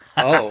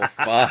 Oh,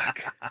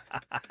 fuck.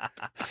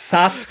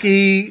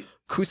 Satsuki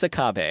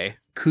Kusakabe.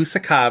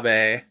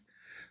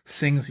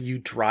 sings "You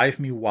Drive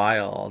Me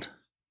Wild."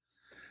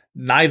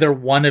 Neither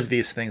one of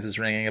these things is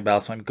ringing a bell,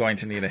 so I'm going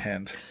to need a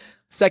hint.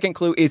 Second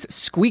clue is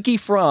Squeaky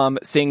Fromm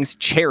sings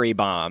 "Cherry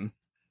Bomb."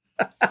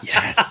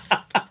 Yes.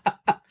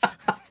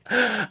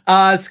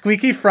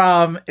 Squeaky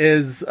Fromm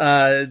is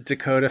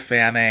Dakota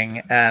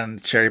Fanning,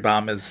 and Cherry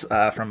Bomb is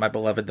from My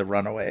Beloved The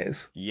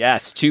Runaways.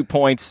 Yes, 2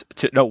 points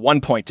to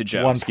 1 point to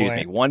Joe. 1 Excuse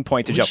point. me, 1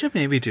 point to We Joe. should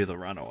maybe do the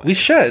Runaway. We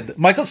should.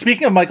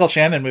 Speaking of Michael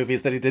Shannon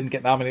movies that he didn't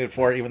get nominated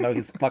for, even though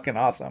he's fucking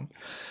awesome.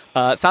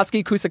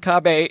 Satsuki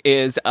Kusakabe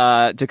is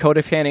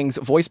Dakota Fanning's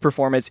voice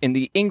performance in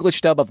the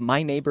English dub of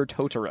My Neighbor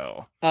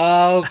Totoro.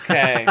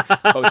 Okay.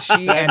 Both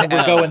she and We're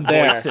Elle, going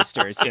there. voice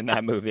sisters in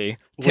that movie.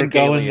 We're Tim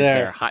going Daly is there.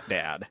 their hot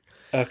dad.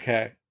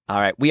 Okay. All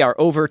right, we are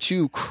over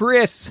to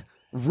Chris.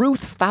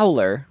 Ruth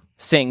Fowler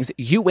sings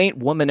 "You Ain't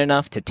Woman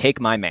Enough to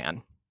Take My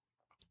Man."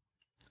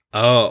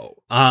 Oh,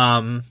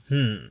 I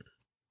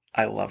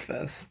love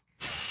this.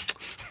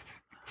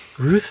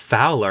 Ruth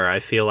Fowler. I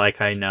feel like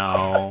I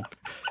know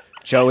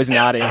Joe is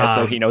nodding as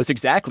though he knows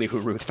exactly who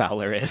Ruth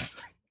Fowler is.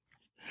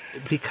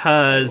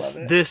 because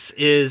this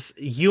is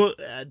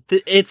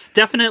it's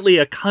definitely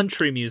a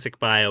country music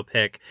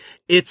biopic.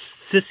 It's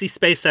Sissy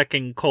Spacek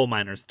and Coal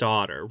Miner's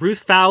Daughter. Ruth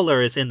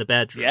Fowler is in the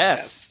bedroom.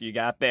 Yes, you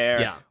got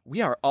there. Yeah.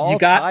 We are all You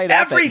got tied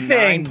up at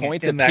everything 9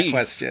 points in that apiece.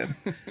 question.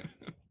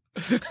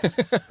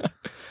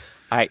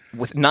 All right,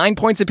 with 9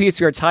 points apiece,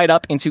 we are tied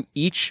up into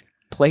each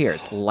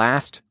player's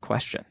last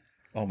question.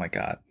 Oh my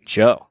God.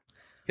 Joe,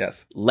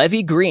 Yes.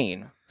 Levy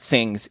Green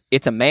sings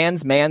 "It's a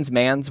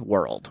Man's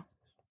World."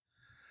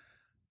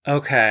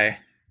 Okay.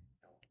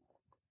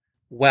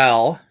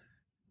 Well,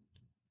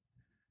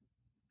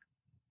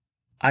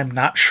 I'm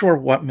not sure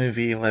what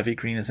movie Levy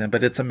Green is in,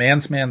 but It's a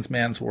Man's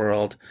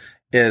World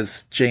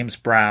is James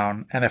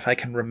Brown. And if I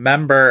can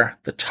remember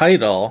the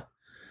title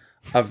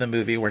of the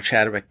movie where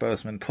Chadwick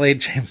Boseman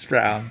played James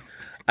Brown,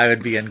 I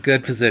would be in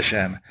good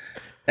position.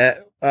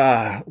 It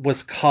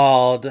was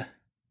called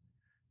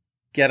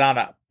Get On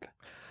Up.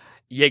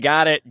 You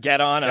got it.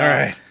 Get on. All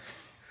right.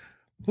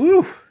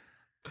 Woo.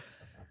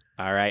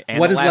 All right. And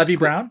What the is last Levy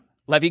Brown?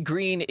 Levy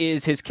Green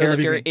is his Levy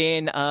character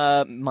Green.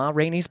 in Ma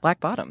Rainey's Black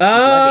Bottom. He's Levy.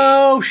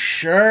 Oh,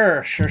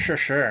 sure.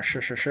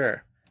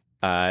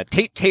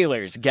 Tate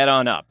Taylor's Get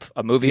On Up,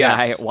 a movie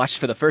Yes. I watched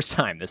for the first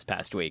time this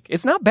past week.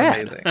 It's not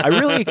bad.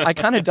 Amazing. I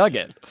kind of dug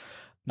it.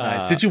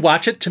 Nice. Did you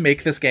watch it to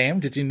make this game?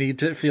 Did you need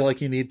to feel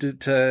like you needed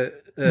to?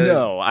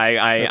 No,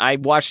 I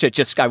watched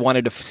it I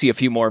wanted to see a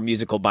few more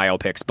musical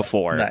biopics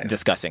before Nice.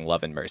 discussing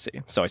Love and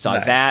Mercy. So I saw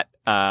Nice. that.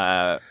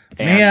 And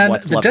Man,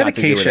 What's the Love Got to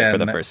Do with It dedication for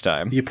the first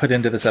time. you put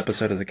into this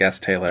episode as a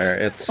guest, Taylor,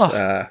 it's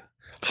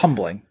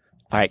humbling.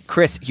 All right,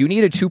 Chris, you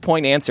need a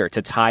 2-point answer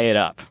to tie it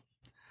up.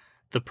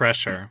 The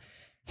pressure.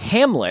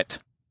 Hamlet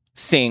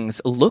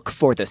sings "Look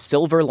for the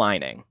Silver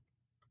Lining."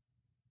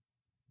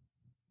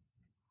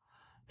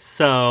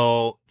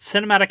 So,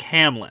 cinematic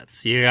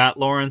Hamlets. You got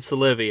Laurence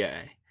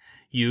Olivier.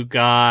 You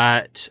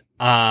got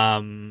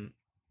Ethan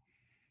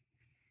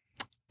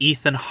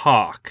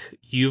Hawke.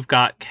 You've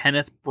got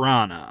Kenneth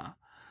Branagh.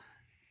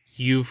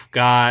 You've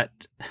got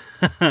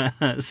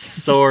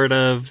sort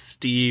of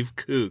Steve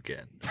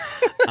Coogan.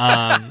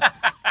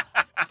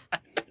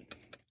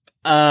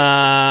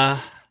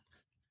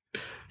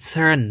 Is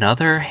there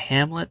another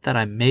Hamlet that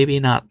I'm maybe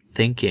not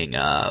thinking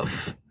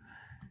of?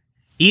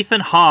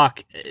 Ethan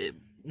Hawke.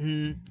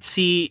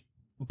 See,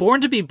 Born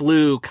to Be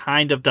Blue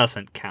kind of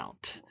doesn't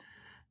count,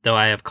 though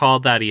I have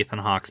called that Ethan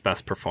Hawke's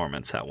best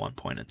performance at one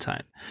point in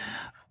time.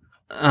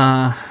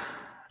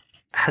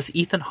 Has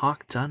Ethan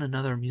Hawke done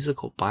another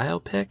musical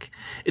biopic?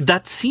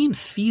 That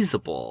seems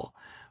feasible.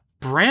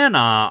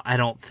 Branagh, I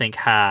don't think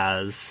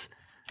has,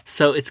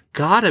 so it's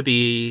gotta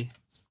be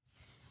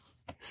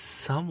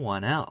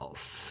someone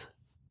else.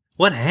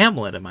 What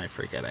Hamlet am I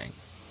forgetting?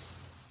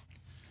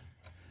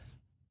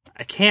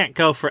 I can't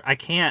go for. I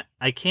can't.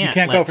 You can't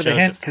let go for the Joe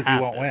hint just because you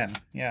have won't this. win.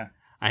 Yeah,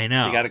 I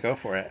know. you got to go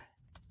for it.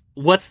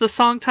 What's the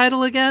song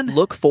title again?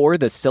 Look for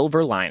the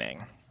Silver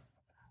Lining.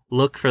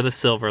 Look for the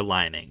Silver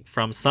Lining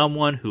from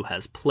someone who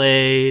has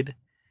played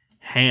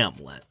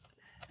Hamlet,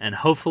 and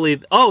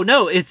hopefully. Oh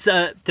no, it's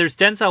there's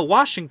Denzel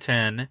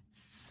Washington.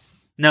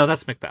 No,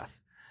 that's Macbeth.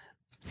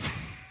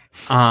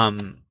 I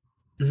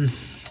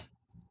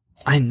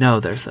know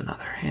there's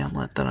another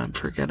Hamlet that I'm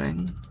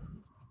forgetting.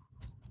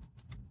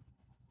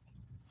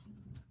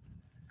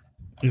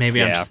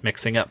 Maybe I'm Yeah. just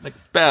mixing up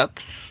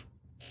Macbeths.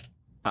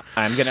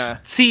 I'm gonna.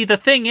 See, the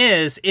thing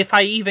is, if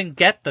I even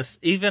get this,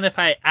 even if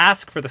I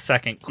ask for the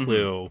second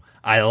clue,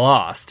 I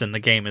lost and the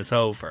game is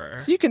over.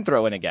 So you can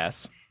throw in a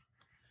guess.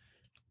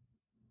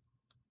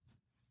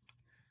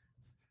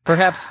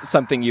 Perhaps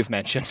something you've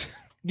mentioned.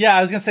 Yeah,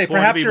 I was gonna say Born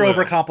to perhaps Be you're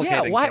Blue. overcomplicating.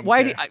 Yeah, things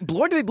why here.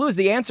 Born to Be Blue is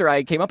the answer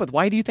I came up with.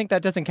 Why do you think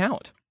that doesn't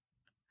count?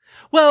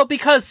 Well,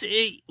 because,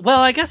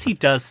 I guess he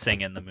does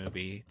sing in the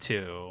movie,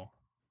 too.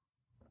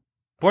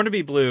 Born to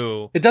Be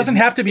Blue. It doesn't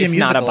have to be a it's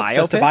not a musical. It's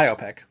just a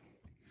biopic.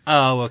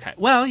 Oh, okay.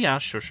 Well, yeah,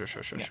 sure.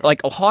 Like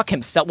Hawke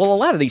himself. Well, a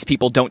lot of these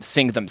people don't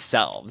sing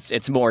themselves.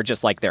 It's more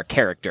just like their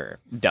character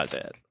does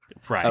it.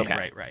 Right,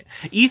 Okay. right.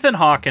 Ethan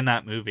Hawke in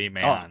that movie,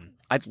 man.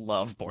 I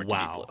love Born to Be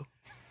Wow. Blue.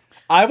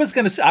 I would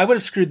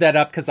have screwed that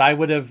up because I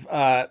would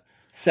have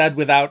said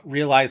without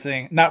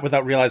thinking,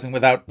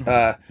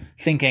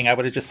 I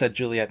would have just said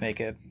Juliet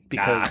naked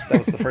because that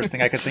was the first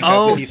thing I could think of.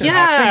 Oh, with Ethan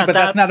yeah. Hawke singing, but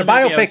that's not a the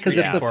movie I biopic was because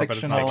it's reading a for, but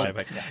fictional. not a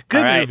biopic. Good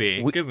All right,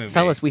 movie. Good movie.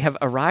 Fellas, we have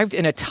arrived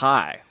in a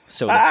tie.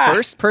 So the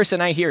first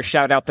person I hear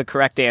shout out the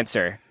correct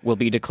answer will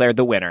be declared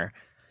the winner.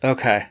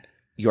 Okay.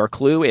 Your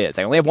clue is,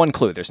 I only have one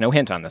clue. There's no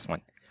hint on this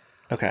one.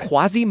 Okay.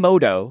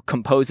 Quasimodo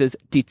composes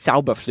Die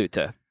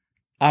Zauberflöte.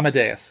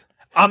 Amadeus.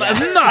 I'm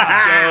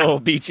not. Joe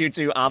beat you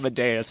to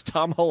Amadeus.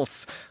 Tom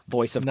Hulse,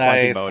 voice of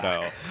Nice.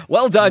 Quasimodo.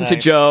 Well done to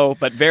Nice. Joe,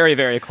 but very,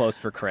 very close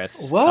for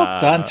Chris. Well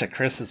done to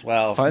Chris as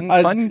well. fun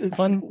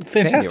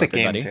Fantastic game,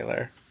 game, everybody.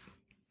 Taylor.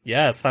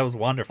 Yes, that was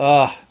wonderful.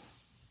 All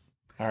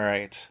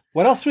right.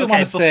 What else do we Okay,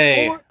 want to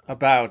say before-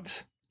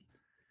 about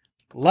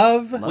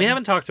love we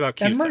haven't talked about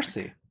and Cusack.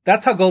 mercy?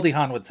 That's how Goldie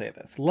Hawn would say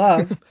this.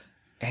 Love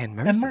And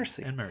Mercy. and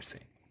mercy. And Mercy.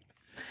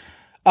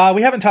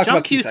 We haven't talked John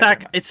about Cusack.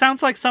 Cusack, it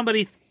sounds like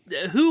somebody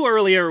who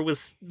earlier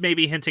was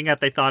maybe hinting at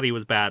they thought he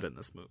was bad in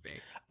this movie.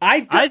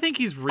 I think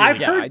he's really I've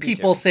good. I heard do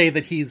people too. say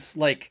that he's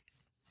like,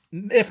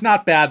 if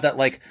not bad, that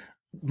like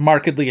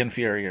markedly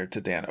inferior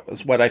to Dano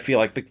is what I feel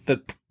like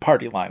the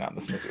party line on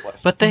this movie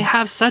was. But they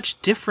have such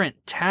different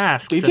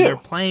tasks, They and do. they're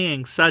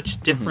playing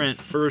such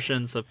different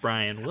versions of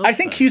Brian Wilson. I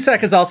think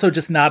Cusack is also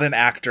just not an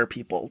actor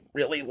people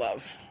really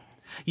love.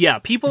 Yeah,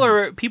 people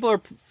are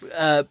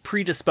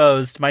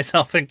predisposed,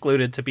 myself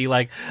included, to be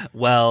like,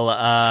 well,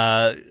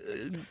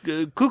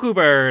 Cuckoo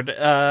Bird,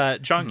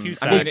 John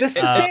Cusack. Was this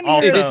the same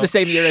year? It is the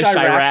same year as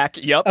Chirac?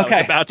 Chirac. Yep, I Okay.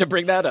 was about to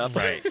bring that up.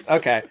 Right.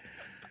 Okay.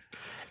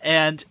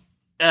 And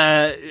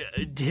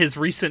his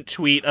recent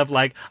tweet of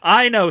like,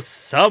 I know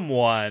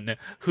someone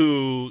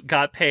who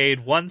got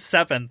paid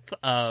 1/7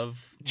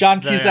 of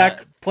John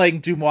Cusack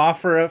playing Dumois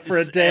for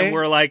a day. And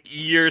we're like,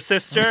 your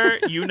sister,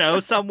 you know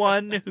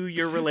someone who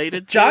you're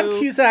related to? John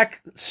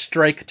Cusack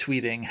strike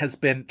tweeting has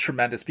been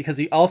tremendous because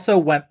he also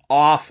went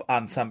off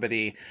on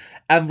somebody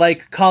and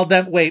like called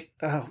them,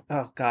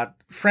 oh God.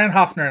 Fran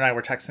Hoffner and I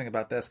were texting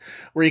about this,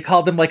 where he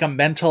called them like a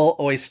mental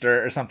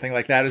oyster or something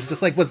like that. It's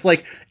just like, was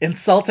like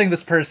insulting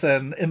this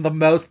person in the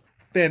most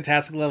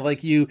fantastic level,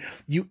 like you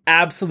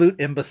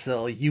absolute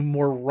imbecile, you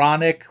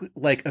moronic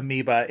like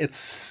amoeba. It's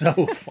so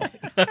funny.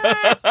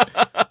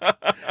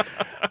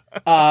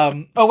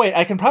 Oh wait,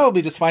 I can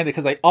probably just find it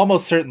because I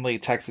almost certainly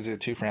texted it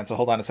to Fran. So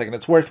hold on a second.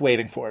 It's worth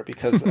waiting for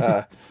because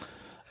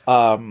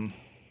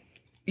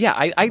yeah,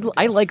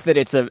 I like that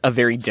it's a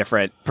very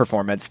different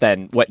performance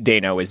than what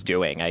Dano is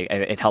doing.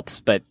 It helps,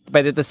 but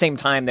at the same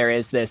time, there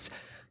is this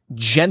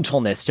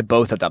gentleness to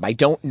both of them. I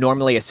don't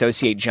normally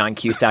associate John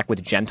Cusack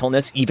with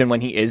gentleness, even when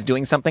he is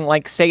doing something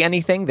like Say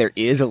Anything. There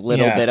is a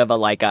little bit of a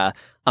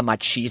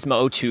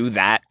machismo to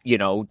that,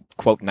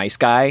 quote, nice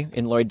guy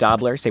in Lloyd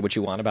Dobler. Say what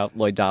you want about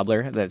Lloyd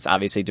Dobler. There's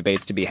obviously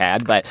debates to be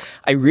had, but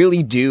I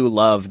really do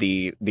love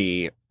the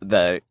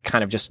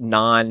kind of just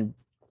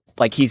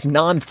he's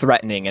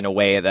non-threatening in a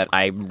way that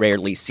I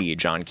rarely see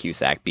John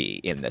Cusack be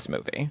in this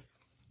movie.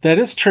 That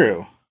is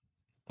true.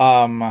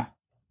 I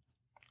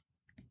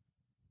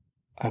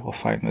will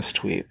find this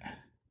tweet.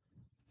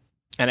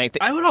 And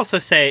I would also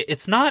say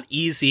it's not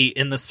easy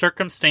in the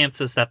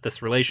circumstances that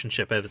this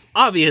relationship is.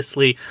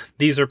 Obviously,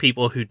 these are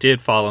people who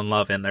did fall in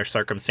love in their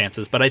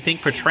circumstances, but I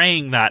think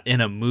portraying that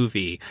in a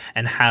movie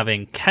and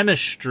having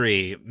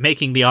chemistry,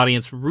 making the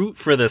audience root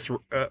for this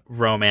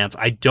romance,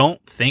 I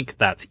don't think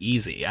that's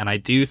easy. And I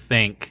do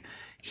think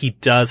he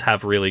does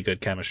have really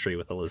good chemistry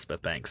with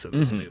Elizabeth Banks in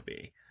this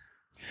movie.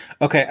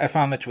 Okay, I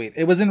found the tweet.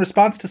 It was in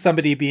response to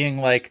somebody being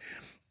like,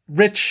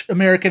 rich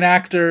American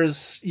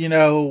actors,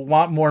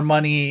 want more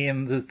money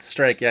in the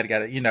strike,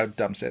 yada, yada,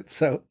 dumb shit.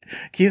 So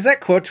Cusack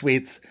quote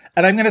tweets,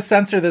 and I'm going to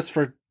censor this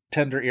for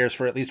tender ears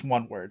for at least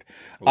one word,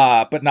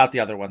 but not the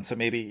other one. So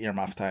maybe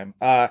earmuff time.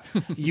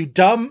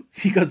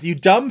 He goes, you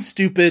dumb,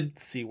 stupid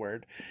C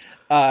word.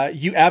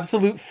 You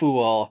absolute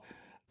fool.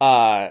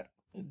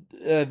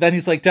 Then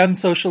he's like, Dem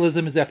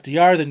socialism is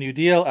FDR, the New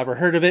Deal. Ever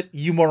heard of it?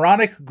 You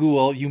moronic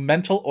ghoul, you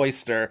mental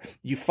oyster,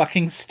 you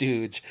fucking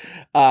stooge.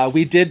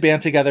 We did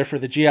band together for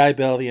the GI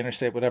Bill, the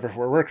interstate, whatever,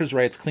 for workers'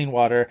 rights, clean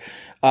water.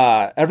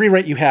 Every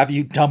right you have,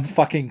 you dumb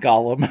fucking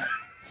Gollum.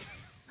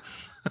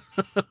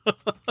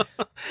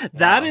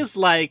 That is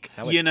like,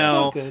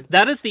 that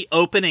that is the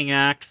opening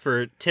act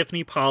for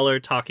Tiffany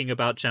Pollard talking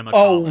about Gemma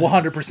Collins.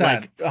 Collins.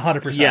 100%.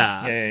 100%.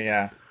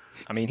 Yeah.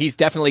 I mean, he's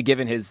definitely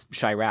given his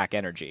Chirac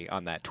energy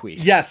on that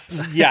tweet. Yes,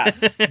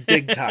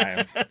 big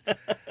time.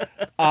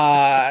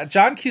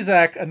 John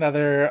Cusack,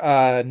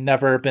 another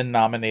never been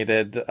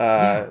nominated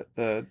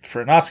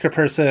for an Oscar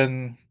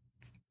person.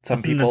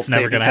 Some people That's say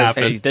never gonna because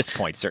happen. At this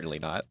point, certainly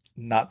not.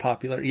 Not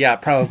popular. Yeah,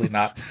 probably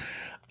not.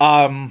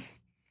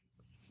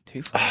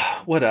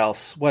 What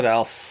else?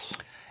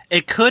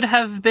 It could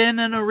have been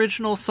an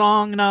original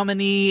song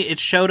nominee. It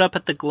showed up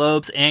at the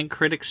Globes and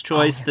Critics'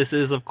 Choice. This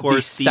is, of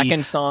course, the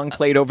second song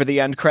played over the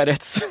end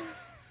credits.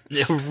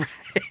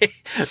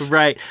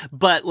 Right.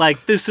 But,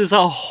 this is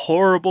a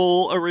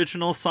horrible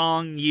original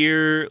song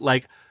year.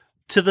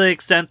 To the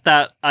extent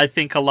that I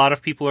think a lot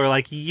of people are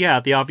like, yeah,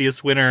 the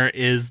obvious winner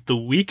is The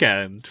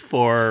Weeknd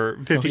for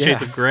 50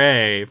 Shades of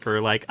Grey for,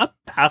 a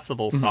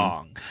passable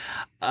song.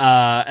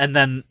 And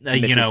then,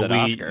 we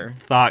Oscar.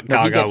 thought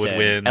Gaga would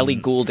win. Ellie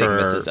Goulding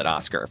misses at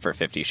Oscar for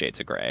 50 Shades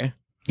of Grey.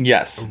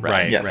 Yes.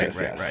 Right.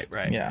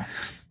 Right. Yeah.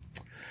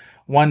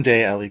 One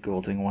day, Ellie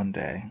Goulding, one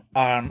day.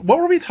 What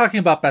were we talking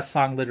about best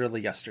song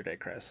literally yesterday,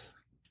 Chris?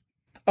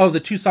 Oh, the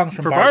two songs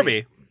from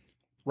Barbie.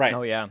 Right.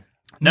 Oh, yeah.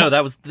 No,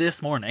 that was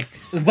this morning.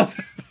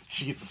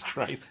 Jesus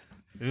Christ.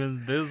 It was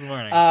this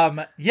morning.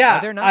 Yeah.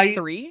 Are there not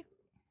three?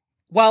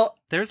 Well,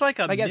 there's a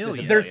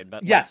million.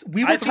 Yes,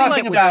 we were I feel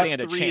talking like about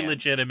there's three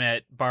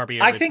legitimate Barbie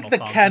I original think the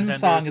song Ken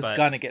song contenders, is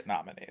gonna get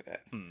nominated.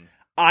 Hmm.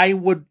 I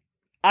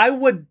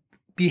would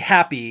be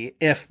happy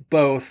if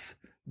both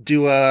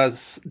Dua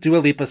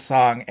Lipa's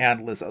song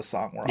and Lizzo's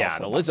song were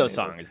also the Lizzo nominated.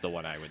 song is the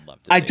one I would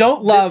love to see. I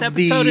don't love This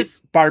the episode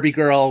is- Barbie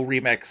Girl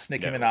remix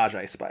Nicki Minaj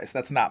Ice Spice.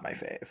 That's not my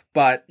fave.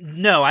 But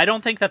No, I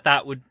don't think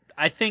that would.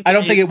 I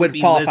don't think it would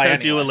be qualify Lizzo,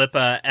 anyway. Dua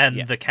Lipa,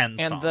 and the Ken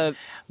And song.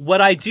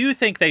 What I do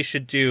think they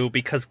should do,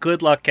 because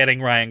good luck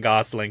getting Ryan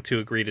Gosling to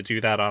agree to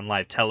do that on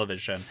live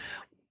television.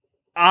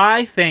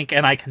 I think,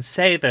 and I can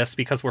say this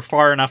because we're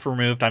far enough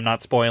removed, I'm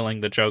not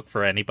spoiling the joke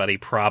for anybody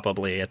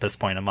probably at this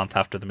point, a month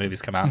after the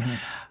movies come out.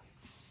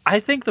 I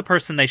think the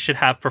person they should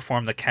have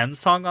perform the Ken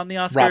song on the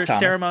Oscar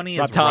ceremony is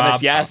Rob Thomas.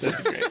 Rob Yes.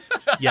 Thomas.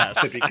 Yes.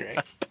 that'd be great.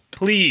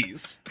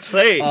 Please.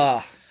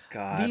 Oh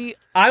God.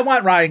 I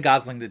want Ryan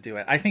Gosling to do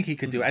it. I think he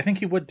could do it. I think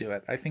he would do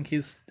it. I think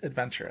he's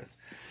adventurous.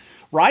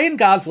 Ryan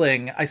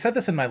Gosling, I said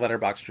this in my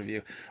Letterboxd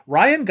review.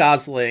 Ryan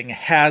Gosling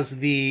has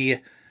the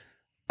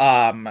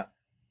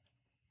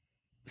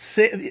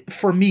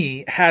for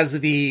me, has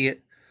the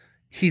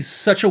he's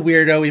such a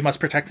weirdo, we must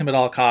protect him at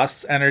all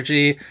costs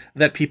energy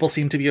that people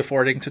seem to be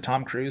affording to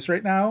Tom Cruise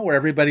right now, where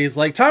everybody's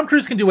like, Tom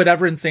Cruise can do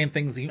whatever insane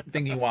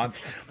thing he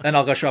wants, and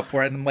I'll go show up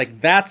for it. And I'm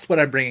like, that's what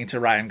I'm bringing to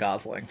Ryan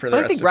Gosling for the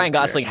rest I think of Ryan his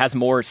Gosling career. has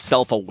more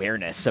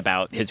self-awareness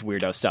about his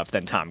weirdo stuff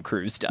than Tom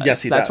Cruise does.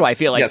 Yes, he That's does. why I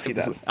feel like, Yes, he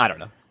does. I don't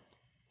know.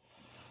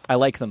 I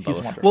like them He's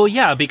both. wonderful. Well,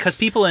 yeah, because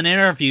people in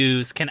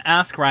interviews can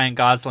ask Ryan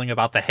Gosling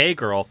about the Hey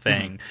Girl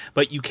thing,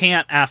 but you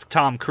can't ask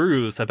Tom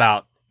Cruise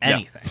about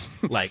anything.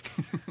 Like,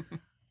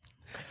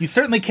 You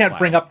certainly can't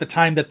bring up the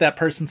time that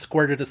person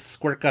squirted a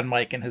squirt gun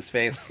mic in his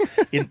face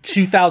in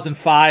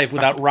 2005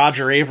 without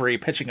Roger Avery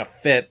pitching a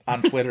fit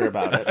on Twitter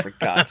about it, for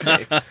God's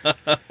sake.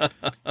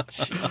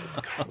 Jesus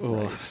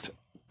Christ.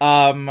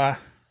 All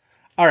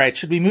right,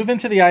 should we move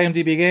into the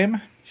IMDb game?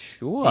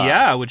 Sure.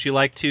 yeah, would you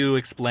like to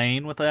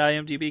explain what the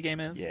IMDb game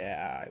is?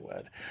 Yeah, I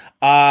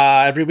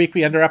would. Every week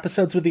we end our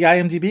episodes with the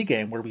IMDb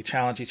game, where we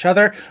challenge each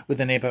other with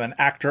the name of an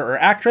actor or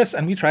actress,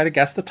 and we try to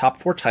guess the top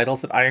 4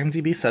 titles that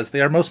IMDb says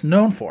they are most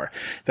known for.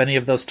 If any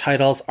of those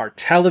titles are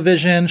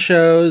television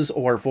shows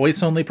or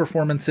voice-only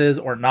performances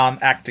or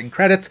non-acting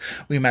credits,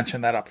 we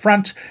mention that up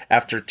front.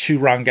 After 2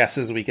 wrong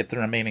guesses, we get the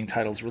remaining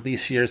titles'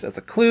 release years as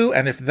a clue,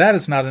 and if that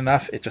is not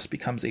enough, it just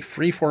becomes a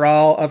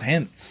free-for-all of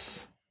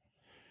hints.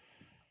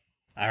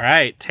 All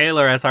right,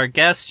 Taylor, as our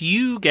guest,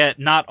 you get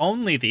not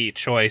only the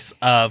choice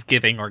of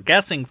giving or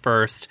guessing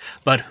first,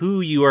 but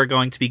who you are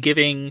going to be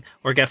giving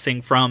or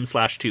guessing from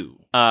 /to.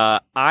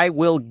 I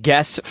will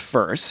guess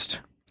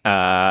first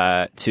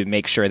to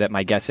make sure that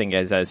my guessing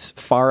is as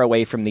far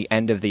away from the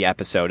end of the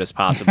episode as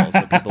possible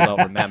so people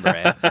don't remember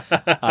it.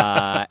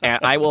 And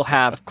I will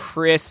have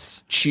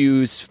Chris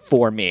choose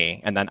for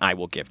me, and then I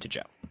will give to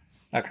Joe.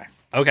 Okay.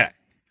 Okay.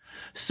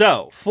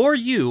 So, for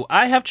you,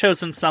 I have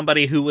chosen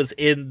somebody who was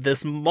in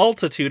this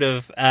multitude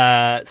of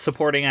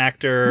supporting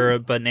actor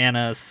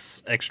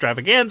bananas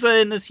extravaganza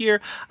in this year.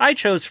 I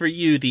chose for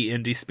you the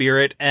indie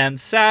spirit and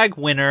SAG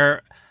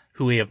winner,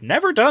 who we have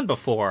never done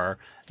before,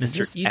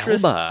 Mr.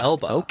 Idris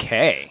Elba.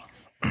 Okay.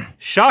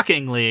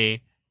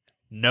 Shockingly,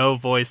 no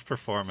voice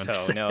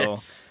performances. So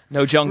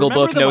no Jungle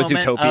Remember Book, the no moment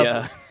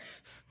Zootopia.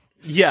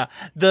 Yeah,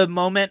 the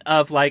moment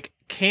of like,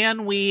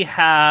 can we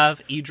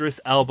have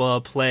Idris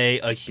Elba play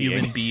a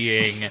human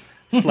being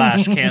 /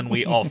 can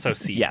we also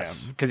see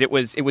Yes, him? because it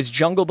was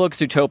Jungle Book,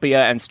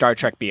 Zootopia, and Star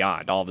Trek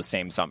Beyond all the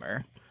same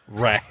summer.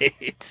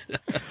 Right.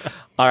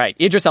 All right,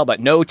 Idris Elba,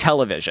 no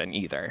television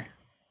either.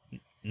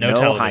 No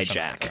television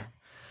hijack. either.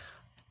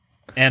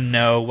 And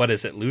no, what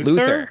is it,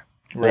 Luther.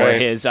 Or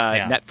Right. his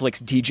Yeah.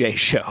 Netflix DJ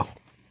show.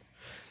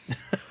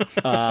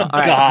 All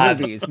right, God.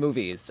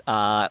 movies.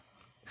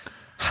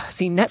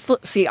 See,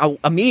 Netflix.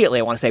 Immediately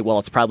I want to say, well,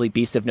 it's probably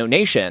Beasts of No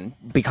Nation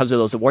because of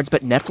those awards,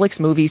 but Netflix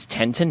movies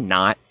tend to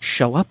not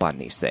show up on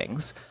these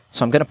things.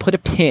 So I'm going to put a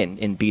pin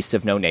in Beasts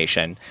of No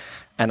Nation,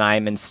 and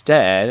I'm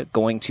instead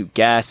going to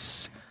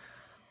guess.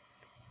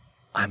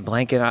 I'm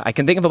blanking. I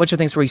can think of a bunch of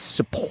things where he's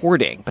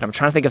supporting, but I'm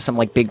trying to think of some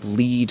like big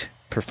lead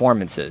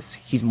performances.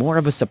 He's more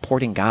of a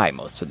supporting guy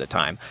most of the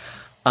time.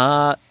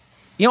 I'll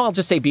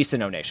just say Beasts of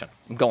No Nation.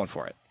 I'm going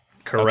for it.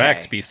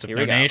 Correct, Okay, Beast of here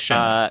No we go.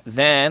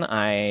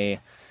 Nation.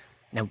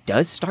 Now,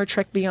 does Star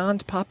Trek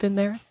Beyond pop in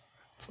there?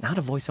 It's not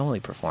a voice-only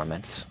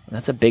performance.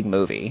 That's a big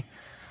movie.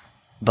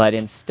 But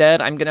instead,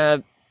 I'm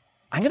gonna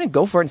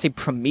go for it and say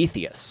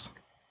Prometheus.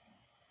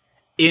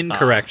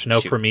 Incorrect,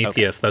 no shoot,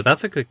 Prometheus, though.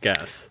 That's a good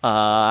guess.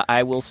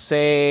 I will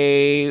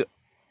say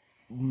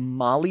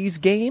Molly's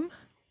Game.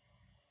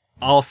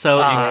 Also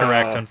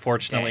incorrect,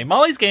 unfortunately. dang.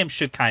 Molly's Game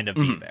should kind of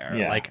be there.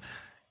 Yeah. Like,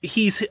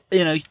 he's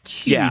in a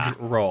huge Yeah.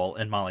 role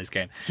in Molly's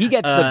Game. He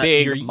gets the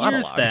big your years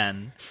monologue.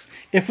 then.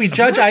 If we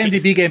judge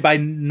IMDb game by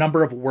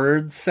number of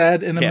words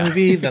said in a Yeah.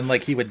 movie, then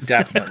like he would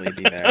definitely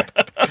be there.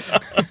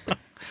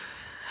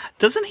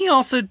 Doesn't he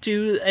also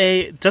do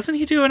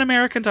an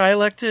American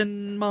dialect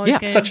in Molly's Yeah,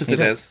 Game? Such as He it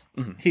does.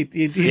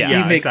 is.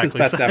 He makes his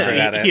best effort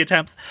at it. He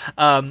attempts.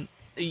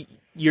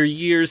 Your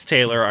years,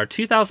 Taylor, are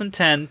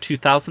 2010,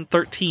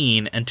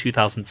 2013, and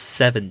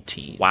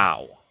 2017.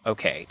 Wow.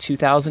 Okay,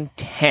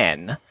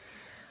 2010.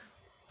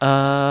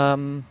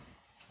 I'm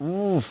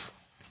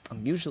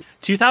usually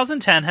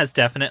 2010 has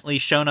definitely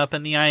shown up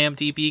in the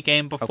IMDb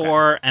game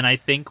before, and I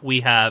think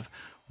we have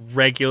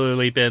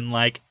regularly been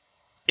like,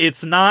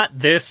 it's not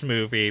this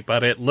movie,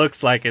 but it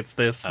looks like it's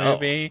this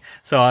movie.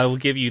 So I will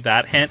give you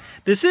that hint.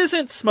 This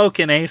isn't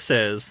Smokin'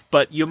 Aces,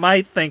 but you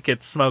might think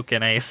it's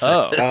Smokin' Aces.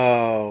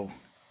 Oh,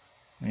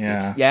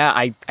 yeah. Yeah,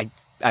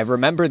 I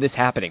remember this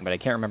happening, but I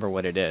can't remember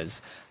what it is.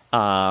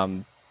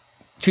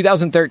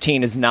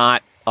 2013 is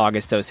not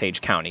August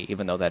Osage County,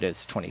 even though that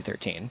is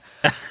 2013.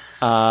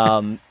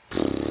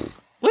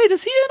 Wait,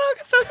 is he in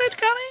August Osage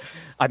County?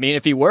 I mean,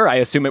 if he were, I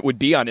assume it would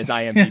be on his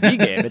IMDb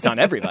game. It's on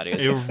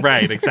everybody's.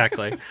 Right,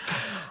 exactly.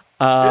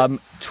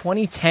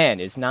 2010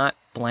 is not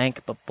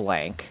blank, but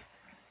blank.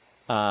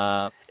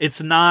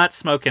 It's not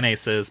Smokin'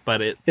 Aces,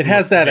 but it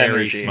has that very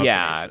energy. Smokin'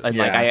 Yeah, Aces. and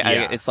Yeah. like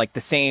it's like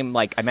the same.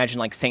 Like I imagine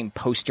like same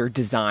poster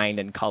design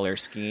and color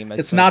scheme.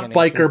 As It's not Smokin'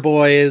 Biker Aces.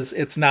 Boys.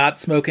 It's not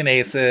Smokin'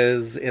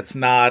 Aces. It's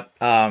not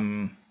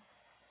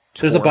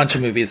There's a bunch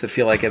of movies that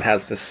feel like it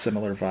has this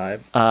similar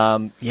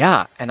vibe.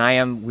 Yeah, and I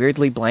am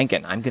weirdly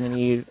blanking. I'm gonna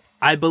need.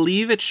 I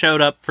believe it showed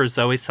up for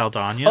Zoe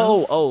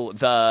Saldana's.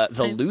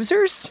 The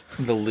Losers.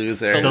 The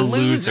Loser. The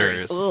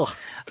Losers. Ugh.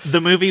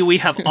 The movie we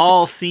have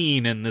all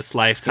seen in this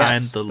lifetime,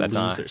 Yes, The that's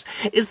Losers.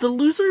 Is The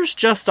Losers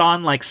just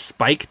on like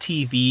Spike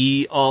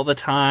TV all the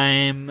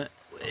time?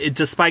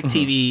 Does Spike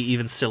TV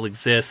even still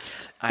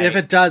exist? If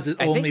it does, it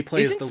I only think-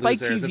 plays isn't The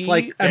Spike Losers. TV It's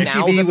like now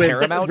MTV the with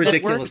Paramount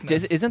ridiculousness.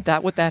 Network? Isn't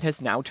that what that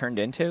has now turned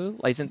into?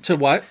 Isn't To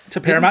what? To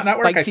didn't Paramount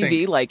Network, Spike I TV,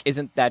 think. like,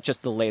 isn't that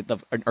just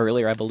an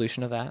earlier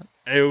evolution of that?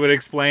 It would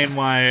explain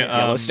why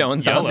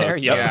Yellowstone's on there.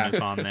 Yellowstone Yep. is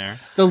on there.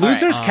 The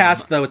Losers right,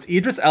 cast, though, it's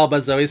Idris Elba,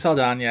 Zoe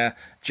Saldana,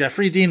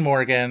 Jeffrey Dean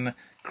Morgan,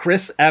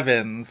 Chris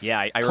Evans, Yeah,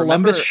 I remember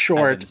Columbus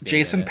Short, Evans being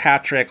Jason in it.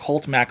 Patrick,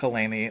 Holt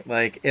McElhaney.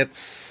 Like,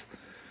 it's...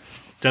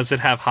 Does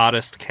it have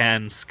hottest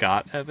Ken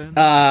Scott Evans?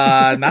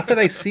 not that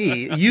I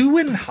see. You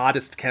and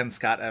hottest Ken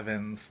Scott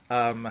Evans.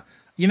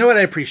 You know what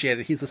I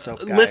appreciated? He's a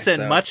soap guy. Listen,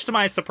 so. much to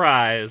my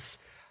surprise,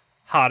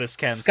 hottest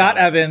Ken Scott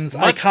Evans,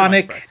 Much to my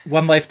iconic, surprise.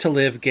 One Life to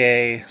Live,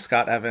 gay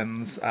Scott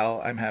Evans.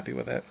 I'm happy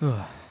with it. All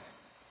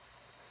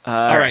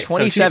right, so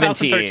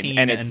 2017, 2013,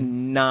 and it's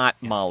not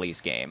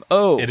Molly's Game.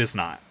 Oh, It is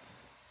not.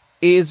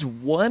 Is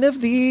one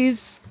of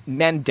these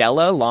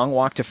Mandela Long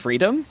Walk to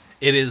Freedom?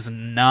 It is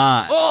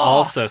not.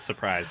 Also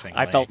surprising.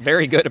 I felt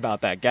very good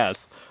about that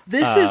guess.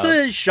 This is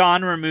a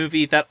genre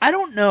movie that I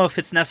don't know if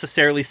it's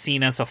necessarily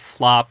seen as a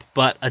flop,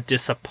 but a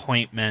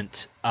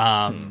disappointment.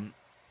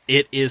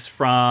 It is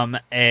from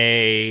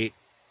a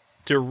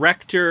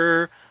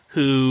director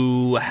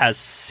who has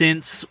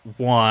since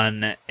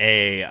won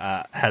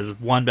has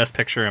won Best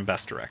Picture and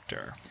Best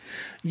Director.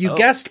 You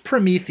guessed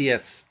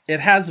Prometheus. It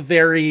has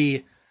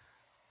very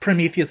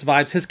Prometheus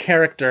vibes. His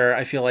character,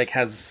 I feel like,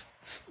 has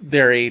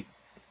very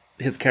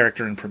his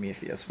character in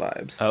Prometheus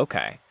vibes.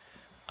 Okay.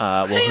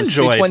 Well,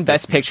 enjoyed who's won this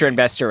Best movie. Picture and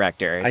Best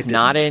Director? It's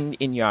not in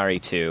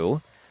Iñárritu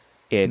 2.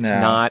 It's No.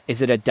 not.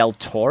 Is it a Del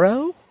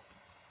Toro?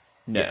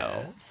 No.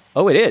 Yes.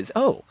 Oh, it is.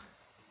 Oh,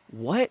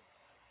 what?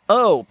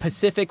 Oh,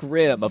 Pacific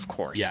Rim, of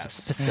course.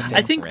 Yes. Pacific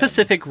I think Rim.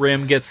 Pacific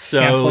Rim gets so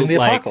Canceling the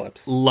like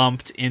apocalypse.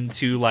 lumped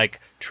into like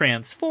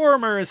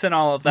Transformers and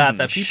all of that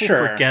that people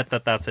sure. forget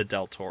that that's a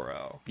Del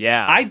Toro.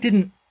 Yeah. I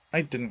didn't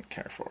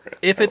care for it.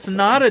 If I it's will say.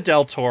 not a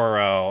Del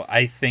Toro,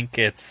 I think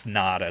it's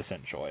not as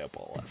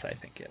enjoyable as I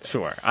think it is.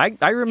 Sure.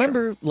 I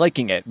remember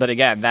liking it, but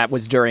again, that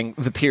was during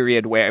the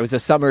period where it was a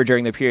summer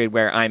during the period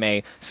where I'm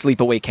a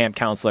sleepaway camp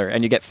counselor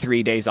and you get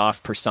 3 days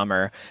off per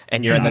summer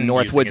and you're in the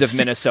Northwoods of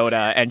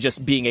Minnesota and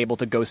just being able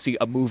to go see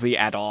a movie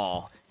at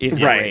all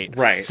is Right, great.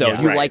 right, So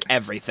yeah. you Right. like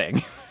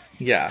everything.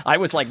 Yeah. I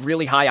was like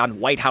really high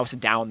on White House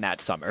Down that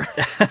summer.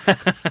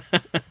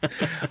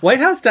 White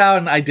House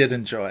Down, I did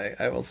enjoy,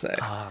 I will say.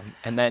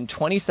 And then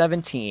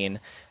 2017,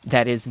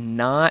 that is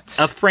not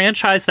A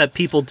franchise that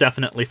people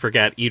definitely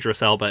forget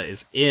Idris Elba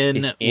is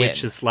in,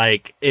 which is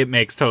like, it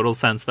makes total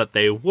sense that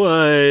they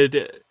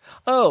would.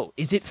 Oh,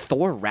 is it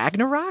Thor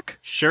Ragnarok?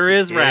 Sure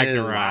is It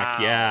Ragnarok,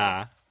 is.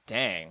 yeah.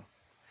 Dang.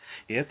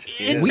 It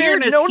In is. Weird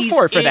fairness, known he's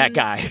for that in-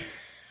 guy.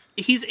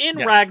 He's in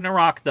Yes.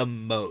 Ragnarok the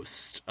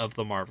most of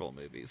the Marvel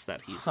movies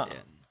that he's in.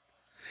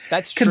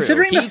 That's true.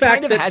 Considering he the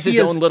fact kind of that has he his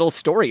is- own little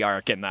story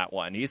arc in that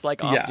one. He's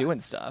like off Yeah.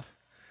 doing stuff.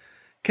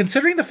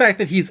 Considering the fact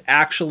that he's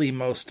actually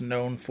most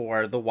known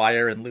for The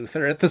Wire and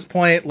Luther at this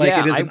point, like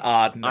Yeah, it is an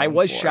odd I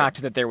was for.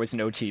 shocked that there was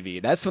no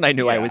TV. That's when I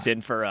knew I Yeah. was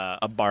in for a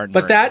barn.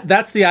 But burner.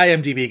 that's the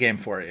IMDb game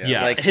for you.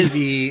 Yeah. Like His-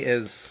 TV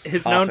is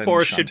His known often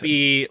for should shunted.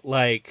 be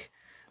like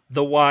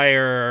The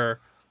Wire,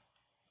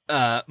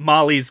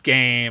 Molly's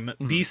Game,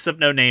 Mm-hmm. Beasts of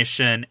No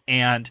Nation,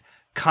 and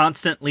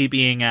constantly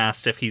being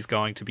asked if he's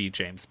going to be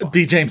James Bond.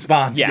 Be James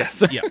Bond.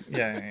 Yes. Yeah.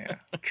 Yeah.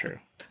 True.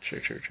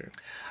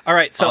 All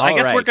right, so I All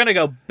guess we're right. going to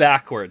go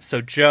backwards.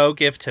 So Joe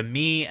give to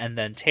me, and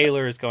then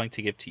Taylor is going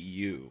to give to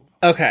you.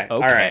 Okay. All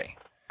right.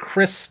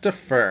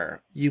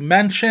 Christopher, you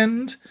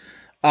mentioned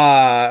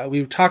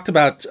we talked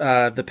about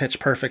the Pitch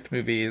Perfect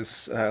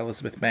movies,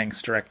 Elizabeth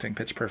Banks directing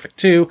Pitch Perfect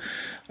 2.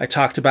 I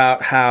talked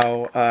about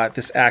how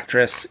this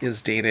actress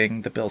is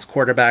dating the Bills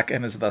quarterback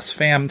and is thus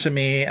fam to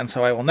me, and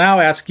so I will now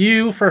ask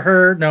you for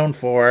her known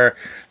for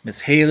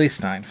Miss Haley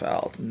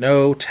Steinfeld.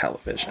 No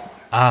television.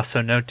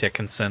 So no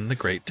Dickinson, the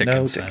great No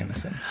Dickinson.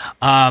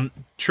 Dickinson.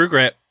 True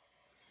Grit,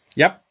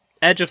 Yep.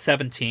 Edge of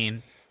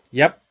 17,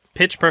 Yep.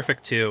 Pitch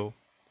Perfect 2.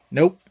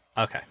 Nope.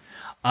 Okay.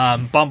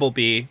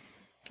 Bumblebee.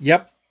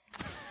 Yep.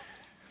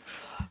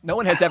 No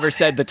one has ever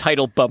said the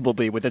title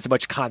Bumblebee with as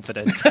much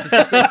confidence. Just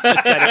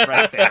said it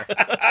right there.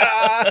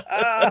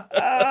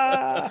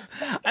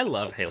 I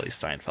love Haley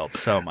Steinfeld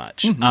so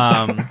much.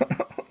 Mm-hmm.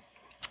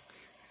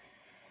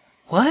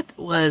 What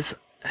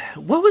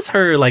was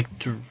her like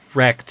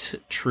direct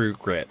True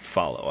Grit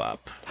follow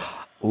up?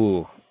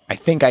 Ooh, I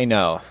think I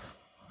know.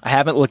 I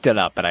haven't looked it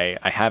up, but I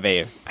have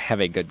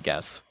a good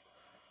guess.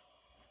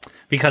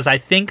 Because I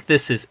think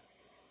this is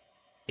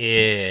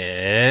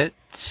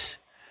it,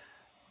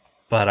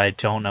 but I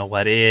don't know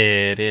what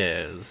it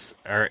is.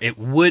 Or it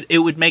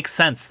would make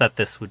sense that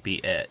this would be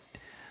it.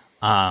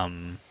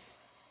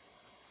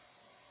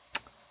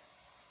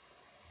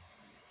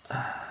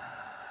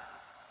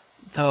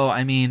 Though,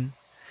 I mean,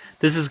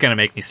 this is going to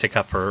make me stick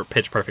up for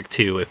Pitch Perfect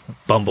 2 if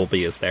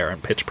Bumblebee is there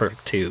and Pitch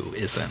Perfect 2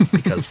 isn't,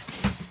 because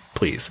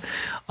please.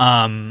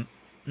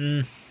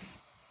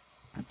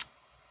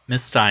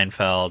 Miss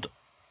Steinfeld,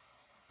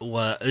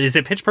 what is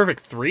it? Pitch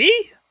Perfect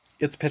 3?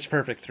 It's Pitch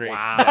Perfect 3.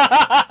 Wow.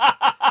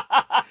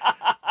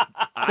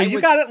 So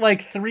you got it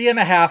like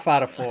 3.5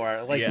 out of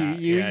 4. Like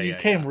you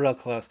came real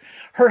close.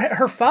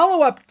 Her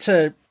follow up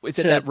to Was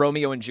it that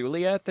Romeo and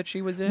Juliet that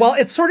she was in? Well,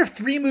 it's sort of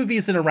 3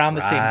 movies in around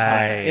the same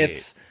time.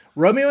 It's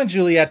Romeo and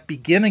Juliet,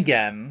 Begin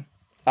Again,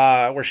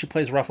 where she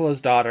plays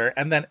Ruffalo's daughter,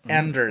 and then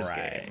Ender's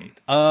Game.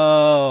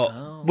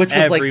 Oh, which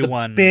was like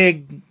the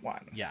big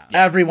one. Yeah.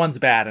 Everyone's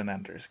bad in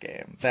Ender's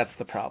Game. That's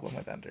the problem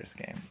with Ender's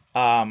Game.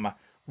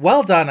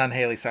 Well done on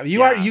Haley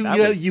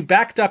Steinfeld. You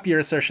backed up your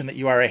assertion that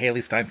you are a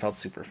Haley Steinfeld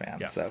super fan.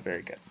 Yes. So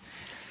very good.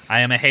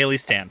 I am a Haley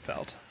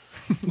Steinfeld.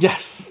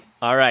 Yes.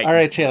 All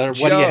right, Taylor.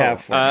 What do you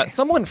have for me?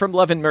 Someone from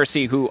Love and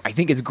Mercy who I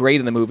think is great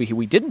in the movie, who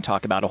we didn't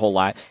talk about a whole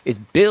lot, is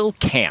Bill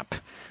Camp.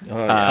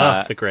 Oh,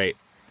 yes.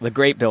 The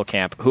great Bill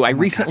Camp, who I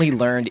recently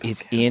learned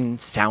is in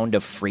Sound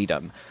of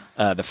Freedom,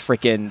 the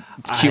frickin'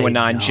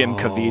 QAnon Jim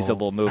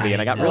Caviezel movie,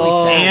 and I got really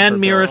sad. And for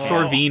Mira Bill.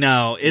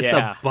 Sorvino. It's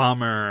a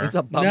bummer. It's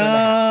a bummer.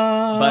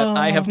 No. But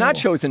I have not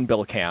chosen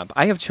Bill Camp.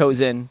 I have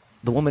chosen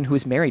the woman who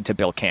is married to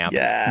Bill Camp,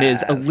 Yes.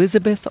 Ms.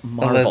 Elizabeth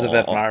Marvel.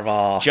 Elizabeth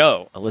Marvel.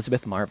 Joe,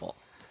 Elizabeth Marvel.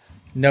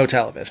 No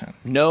television.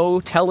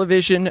 No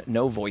television,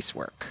 no voice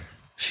work.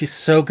 She's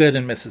so good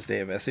in Mrs.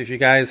 Davis. If you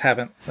guys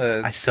haven't,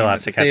 I still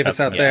have to Mrs. catch Davis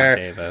up out to there.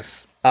 Mrs.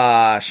 Davis.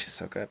 She's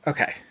so good.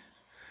 Okay.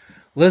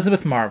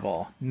 Elizabeth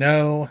Marvel.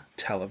 No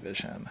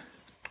television.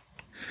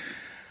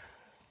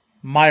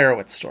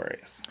 Meyerowitz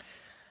stories.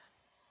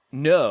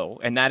 No,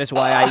 and that is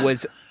why I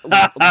was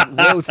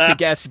loath to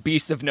guess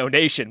Beasts of No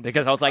Nation,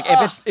 because I was like,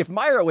 if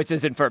Meyerowitz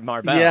isn't for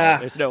Marvel,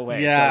 there's no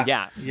way. Yeah,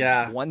 So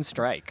yeah. one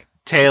strike.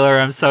 Taylor,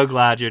 I'm so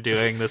glad you're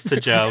doing this to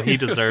Joe. He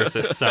deserves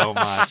it so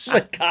much.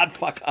 God,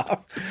 fuck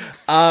off.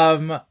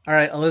 All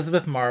right,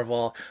 Elizabeth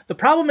Marvel. The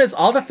problem is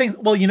all the things.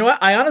 Well, you know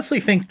what? I honestly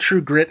think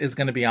True Grit is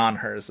going to be on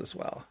hers as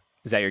well.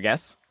 Is that your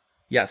guess?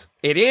 Yes.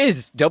 It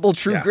is double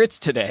True Yeah. Grits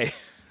today.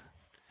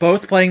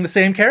 Both playing the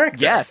same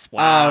character. Yes.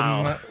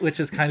 Wow.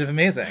 Which is kind of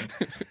amazing.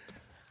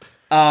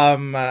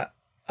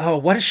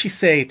 What does she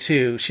say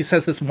too? She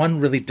says this one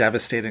really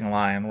devastating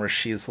line where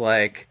she's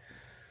like,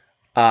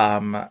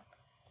 move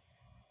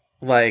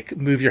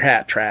your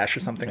hat, trash,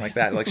 or something like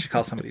that. Like she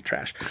calls somebody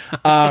trash.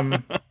 All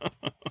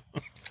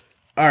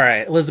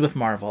right, Elizabeth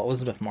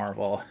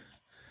Marvel.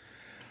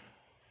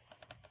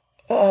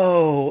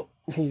 Oh,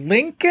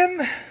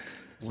 Lincoln?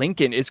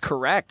 Lincoln is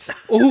correct.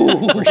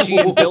 Ooh. Where she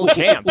and Bill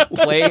Camp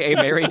play a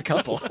married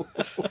couple.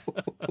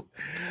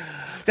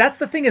 That's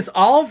the thing, is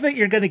all that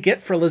you're going to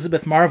get for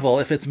Elizabeth Marvel,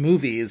 if it's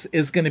movies,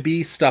 is going to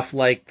be stuff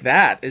like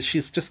that. Is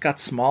she's just got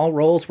small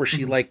roles where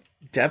she like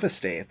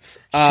devastates.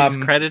 She's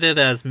credited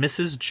as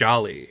Mrs.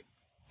 Jolly.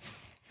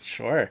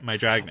 Sure. My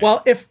drag name.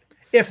 Well, if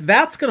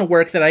that's going to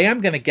work, then I am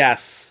going to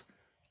guess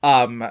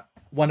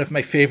one of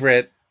my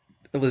favorite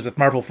Elizabeth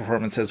Marvel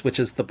performances, which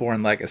is The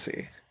Bourne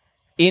Legacy.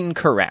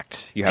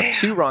 Incorrect. You have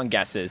 2 wrong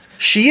guesses.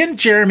 She and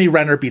Jeremy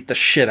Renner beat the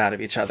shit out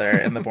of each other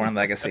in The Bourne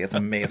Legacy. It's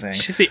amazing.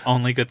 She's the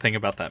only good thing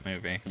about that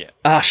movie.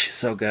 Yeah. She's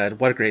so good.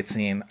 What a great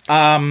scene.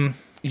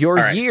 Your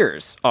all right.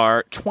 years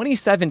are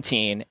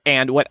 2017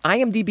 and what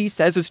IMDb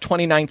says is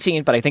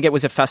 2019, but I think it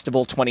was a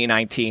festival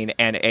 2019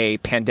 and a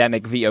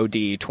pandemic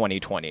VOD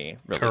 2020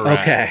 release.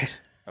 Correct. Okay.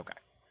 Okay.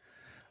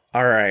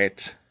 All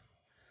right.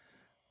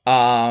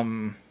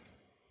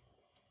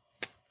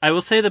 I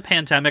will say the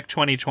Pandemic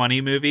 2020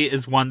 movie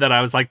is one that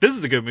I was like, this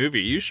is a good movie.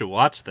 You should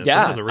watch this.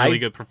 Yeah, it was a really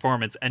good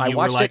performance. And I you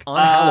watched were like, it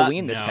on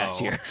Halloween this no. past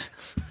year.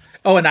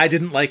 Oh, and I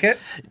didn't like it?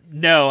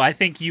 No, I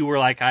think you were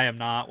like, I am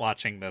not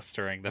watching this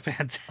during the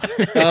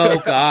pandemic. Oh,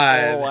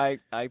 God. Oh,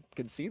 I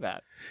could see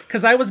that.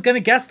 Because I was going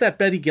to guess that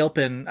Betty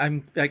Gilpin,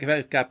 I've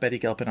got Betty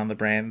Gilpin on the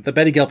brain, the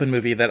Betty Gilpin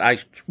movie that I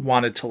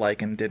wanted to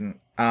like and didn't.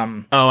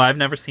 Oh, I've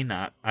never seen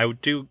that. I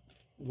would do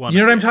one. You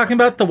know what I'm talking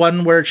about? The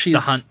one where she's... The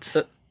Hunt.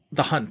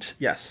 The Hunt,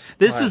 yes.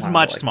 This Well, I is wanted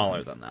much to like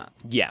smaller than that.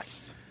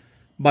 Yes.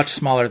 Much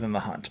smaller than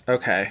The Hunt.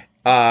 Okay.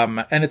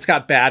 And it's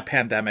got bad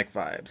pandemic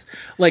vibes.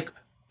 Like,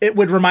 it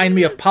would remind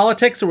me of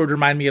politics or would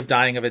remind me of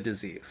dying of a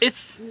disease.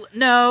 It's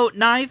no,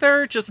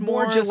 neither. Just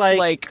More more just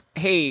like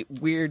hey,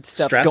 weird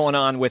stuff's Stress? going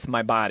on with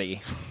my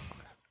body.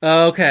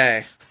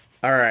 Okay.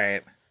 All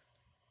right.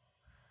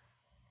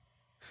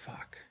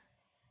 Fuck.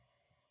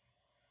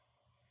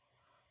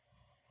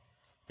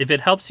 if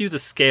it helps you the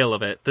scale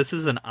of it, this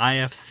is an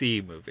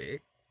IFC movie.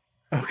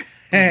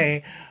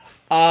 Okay.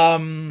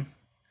 But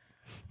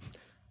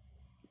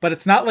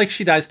it's not like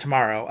She Dies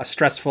Tomorrow, a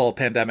stressful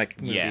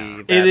pandemic movie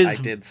that it is,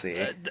 I did see.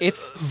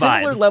 It's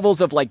similar vibes. levels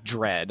of like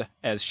dread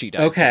as She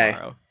Dies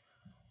Tomorrow.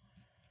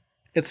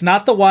 It's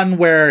not the one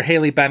where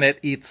Haley Bennett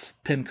eats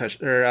push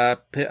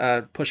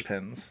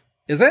pins.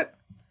 Is it?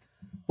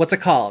 What's it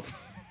called?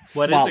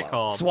 What is it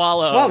called?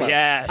 Swallow.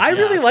 Yes. I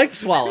really liked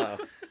Swallow.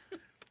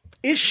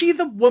 Is she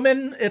the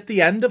woman at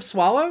the end of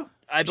Swallow?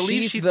 I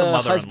believe she's the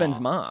mother-in-law. husband's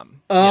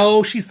mom.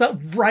 Oh, she's the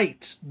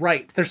right.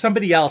 There's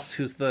somebody else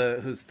who's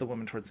the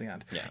woman towards the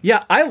end.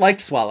 Yeah, I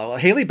liked Swallow.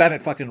 Haley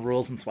Bennett fucking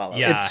rules in Swallow.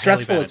 Yeah, It's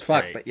stressful Haley as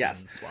fuck, Bennett's but great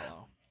yes. in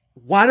Swallow.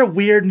 What a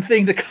weird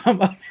thing to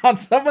come up on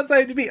someone's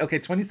IMDb. Okay,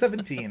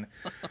 2017.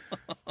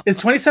 Is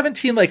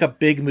 2017 like a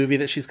big movie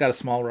that she's got a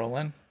small role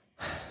in?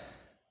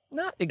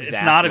 Not exactly.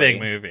 It's not a big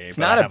movie. It's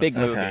but I not a haven't big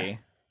seen it. movie. Okay.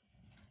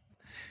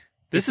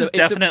 This It's is a-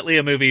 definitely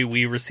a movie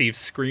we received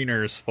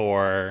screeners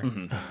for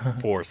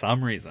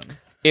some reason.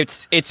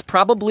 It's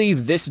probably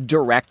this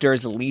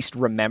director's least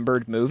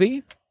remembered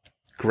movie.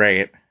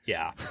 Great.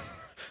 Yeah.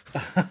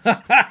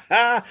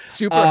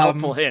 Super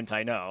helpful hint,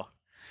 I know.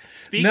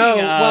 Speaking No,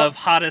 well- of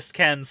hottest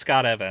Ken,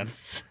 Scott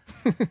Evans.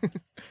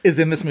 Is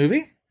in this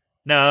movie,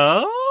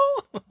 No?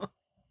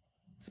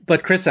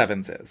 but Chris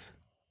Evans is.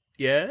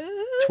 Yeah?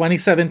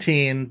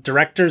 2017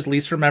 director's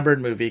least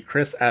remembered movie,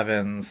 Chris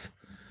Evans.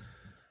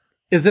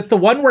 Is it the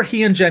one where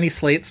he and Jenny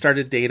Slate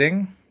started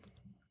dating?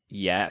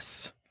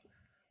 Yes.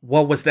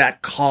 What was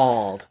that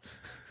called?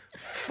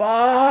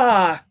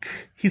 Fuck.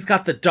 He's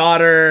got the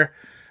daughter.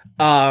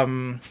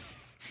 Oh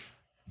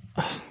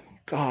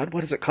God,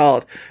 what is it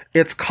called?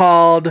 It's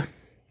called.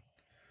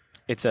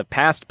 It's a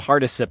past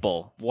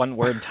participle,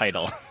 one-word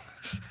title.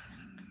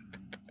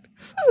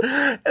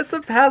 It's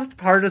a past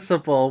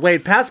participle.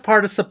 Wait, past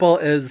participle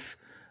is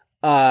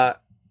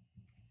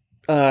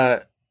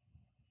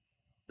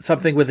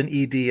something with an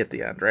ed at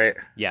the end, right?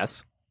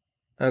 Yes.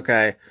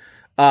 Okay.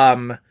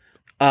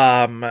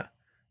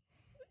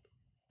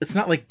 It's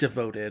not like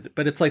devoted,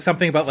 but it's like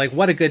something about like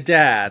what a good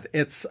dad.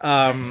 It's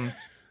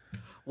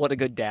What a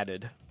good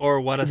dadded. Or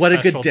what a What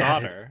a special good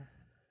dad. daughter.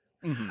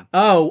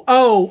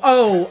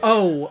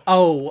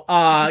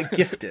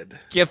 Gifted.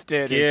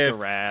 Gifted is Gifted.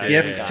 correct.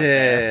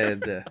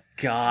 Gifted.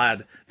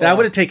 God. That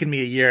would have taken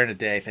me a year and a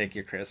day. Thank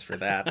you, Chris, for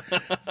that.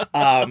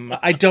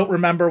 I don't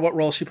remember what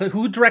role she played.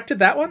 Who directed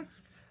that one?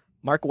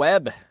 Mark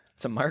Webb.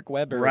 It's a Mark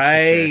Webber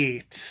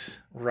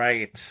picture.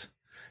 Right.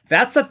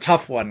 That's a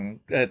tough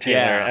one, Taylor,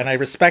 Yeah. and I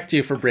respect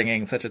you for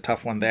bringing such a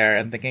tough one there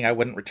and thinking I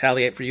wouldn't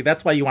retaliate for you.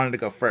 That's why you wanted to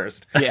go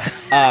first. Yeah.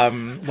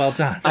 Well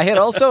done. I had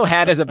also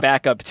had as a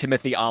backup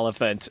Timothy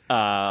Oliphant,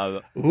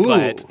 but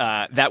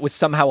that was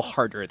somehow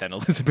harder than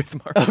Elizabeth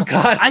Marvel. Oh,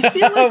 God. I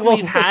feel like We'll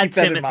we've had keep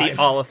that in Timothy mind.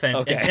 Oliphant,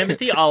 Okay. and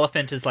Timothy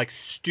Oliphant is like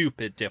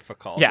stupid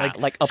difficult. Yeah,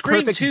 like A Scream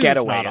Perfect 2's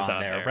Getaway not is on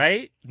on there, there.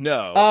 right?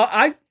 No.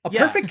 A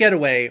Yeah. Perfect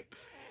Getaway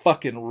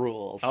fucking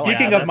rules. Oh,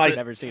 Speaking yeah, of my I've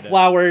never seen it.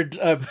 flowered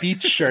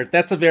beach shirt,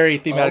 that's a very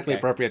thematically Okay.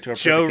 appropriate to a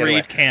Joe Perfect Getaway.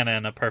 Reed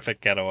Cannon, A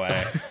Perfect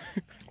Getaway.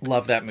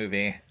 Love that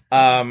movie.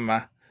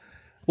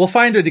 We'll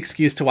find an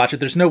excuse to watch it.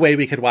 There's no way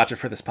we could watch it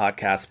for this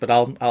podcast, but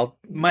I'll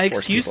My force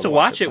excuse people to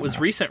watch it was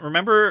somehow. recent.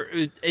 Remember,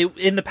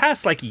 in the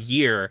past like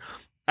year,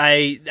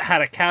 I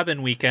had a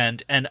cabin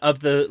weekend, and of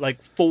the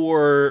like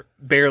 4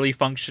 barely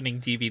functioning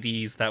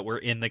DVDs that were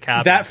in the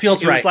cabin, That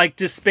feels it right. was like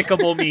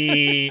Despicable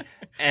Me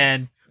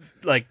and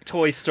like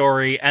Toy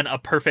Story and A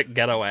Perfect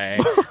Getaway.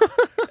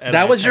 And I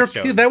That was text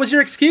Joe.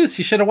 your excuse.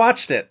 You should have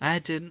watched it. I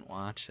didn't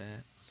watch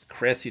it.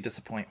 Chris, you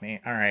disappoint me.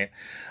 All right.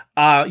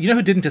 You know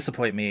who didn't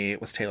disappoint me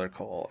was Taylor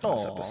Cole in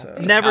this episode.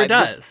 Never I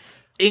does.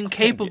 just-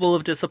 Incapable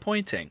of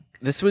disappointing.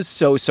 This was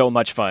so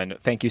much fun.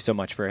 Thank you so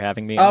much for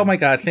having me. Oh on. my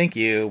God, thank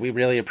you. We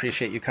really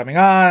appreciate you coming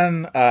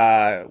on.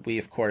 We,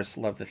 of course,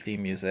 love the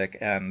theme music.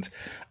 And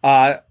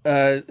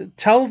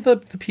tell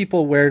the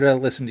people where to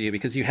listen to you,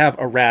 because you have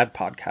a rad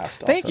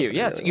podcast also. Thank you. that I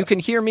Yes, really you love. can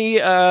hear me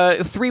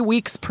 3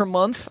 weeks per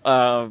month,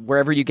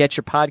 wherever you get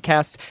your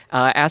podcasts,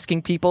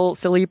 asking people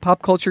silly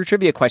pop culture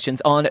trivia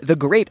questions on the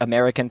Great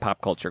American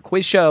Pop Culture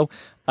Quiz Show.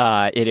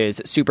 It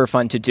is super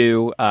fun to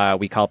do.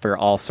 We call for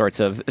all sorts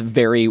of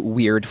very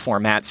weird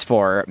formats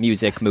for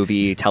music,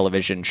 movie,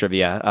 television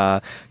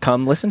trivia.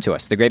 Come listen to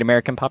us, the Great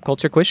American Pop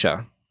Culture Quiz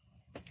Show.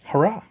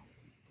 Hurrah.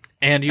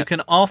 And you can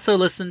also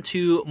listen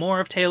to more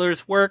of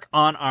Taylor's work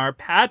on our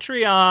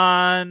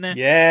Patreon.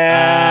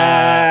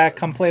 Yeah.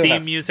 Come play with Theme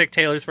us. music,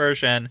 Taylor's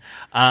version.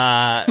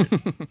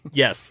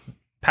 Yes.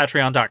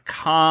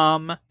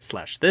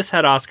 Patreon.com/This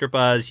Had Oscar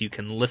Buzz. You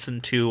can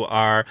listen to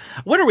our,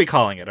 what are we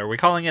calling it? Are we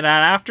calling it an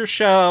after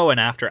show, an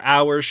after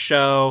hours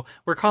show?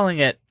 We're calling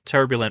it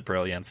Turbulent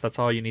Brilliance. That's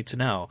all you need to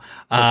know.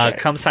 right.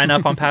 Come sign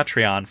up on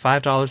Patreon,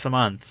 $5 a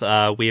month.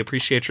 We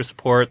appreciate your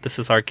support. This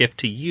is our gift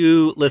to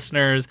you,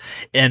 listeners.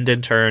 And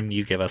in turn,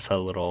 you give us a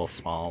little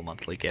small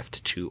monthly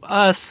gift to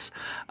us.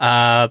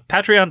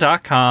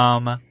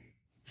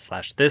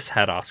 Patreon.com/This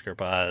Had Oscar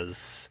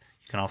Buzz.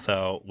 Can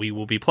also, we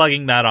will be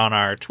plugging that on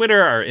our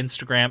Twitter, our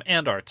Instagram,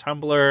 and our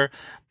Tumblr.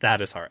 That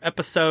is our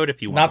episode.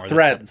 If you want Not more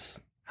threads.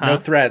 Huh? No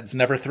threads.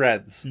 Never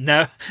threads.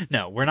 No,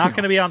 we're not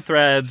going to be on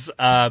Threads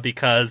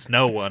because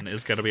no one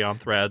is going to be on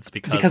Threads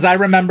Because I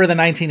remember the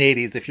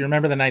 1980s. If you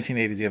remember the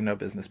 1980s, you have no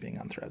business being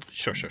on threads.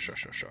 Sure.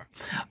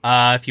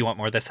 If you want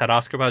more This Had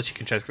Oscar Buzz, you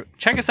can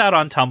check us out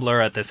on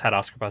Tumblr at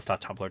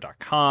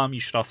thishadoscarbuzz.tumblr.com. You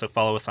should also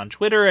follow us on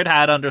Twitter at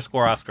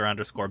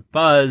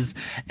 @had_Oscar_buzz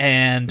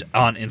and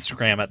on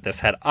Instagram at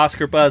This Had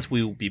Oscar Buzz.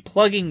 We will be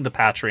plugging the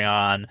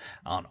Patreon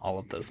on all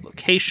of those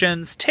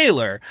locations.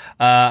 Taylor,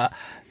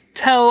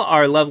 tell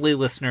our lovely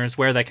listeners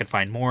where they can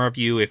find more of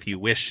you if you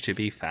wish to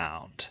be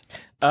found.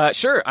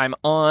 Sure. I'm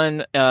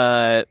on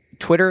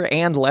Twitter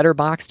and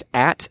Letterboxd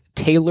at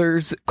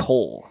Taylor's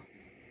Cole.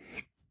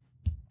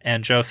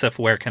 And Joseph,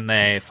 where can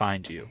they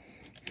find you?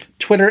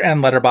 Twitter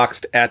and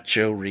Letterboxd at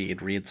Joe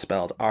Reid. Reid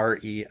spelled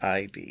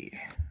R-E-I-D.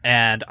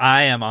 And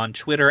I am on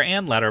Twitter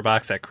and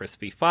Letterboxd at Chris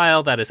V.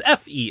 Feil. That is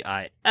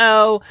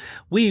F-E-I-L.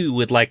 We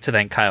would like to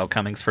thank Kyle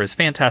Cummings for his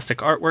fantastic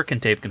artwork and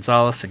Dave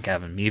Gonzalez and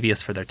Gavin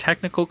Mevius for their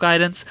technical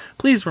guidance.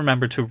 Please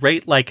remember to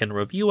rate, like, and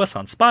review us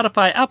on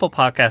Spotify, Apple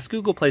Podcasts,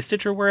 Google Play,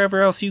 Stitcher,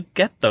 wherever else you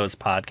get those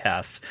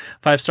podcasts.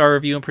 5-star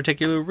review in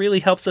particular really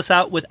helps us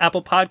out with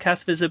Apple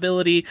Podcast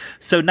visibility.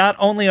 So not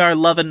only are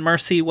love and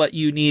mercy what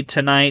you need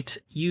tonight,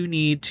 you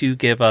need to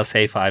give us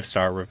a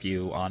 5-star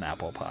review on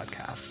Apple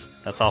Podcasts.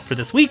 That's all for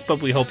this week, but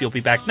we hope you'll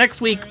be back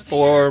next week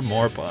for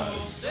more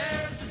buzz.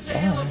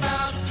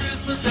 About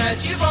Christmas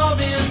that you've all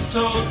been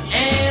told,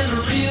 and a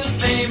real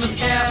famous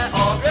cat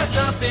all dressed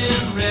up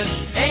in red,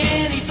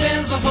 and he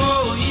spends the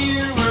whole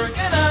year working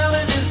out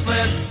in his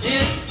sled.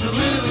 It's the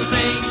little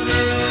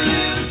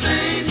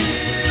Saint Nick.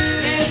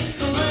 It's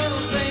the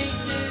little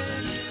Saint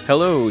Nick.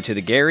 Hello to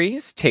the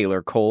Garys,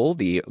 Taylor Cole,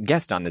 the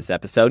guest on this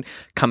episode,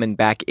 coming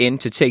back in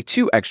to take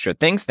 2 extra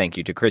things. Thank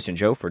you to Chris and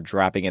Joe for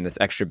dropping in this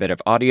extra bit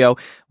of audio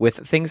with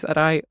things that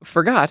I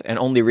forgot and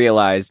only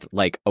realized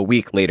like a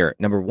week later.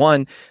 Number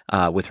 1,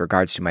 with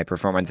regards to my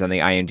performance on the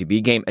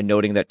IMDb game, and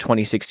noting that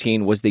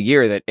 2016 was the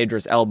year that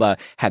Idris Elba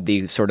had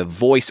the sort of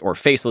voice or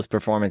faceless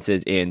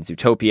performances in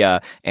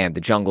Zootopia and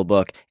The Jungle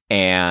Book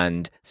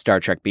and Star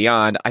Trek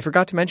Beyond. I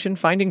forgot to mention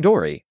Finding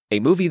Dory, a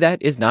movie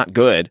that is not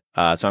good,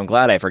 so I'm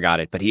glad I forgot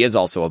it, but he is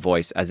also a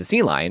voice as a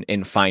sea lion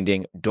in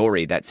Finding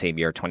Dory that same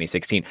year,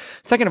 2016.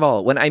 Second of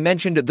all, when I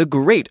mentioned the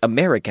Great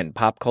American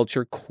Pop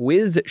Culture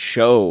Quiz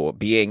Show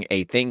being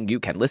a thing you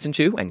can listen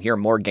to and hear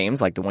more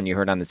games like the one you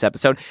heard on this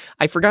episode,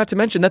 I forgot to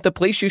mention that the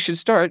place you should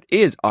start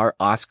is our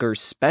Oscar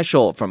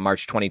special from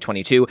March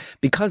 2022,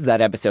 because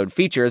that episode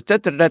features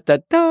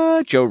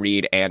Joe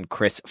Reid and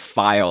Chris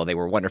Feil. They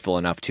were wonderful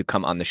enough to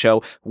come on the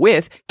show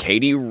with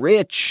Katie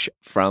Rich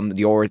from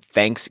your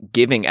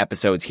Thanksgiving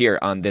episodes here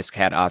on This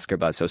Cat Oscar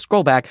Buzz. So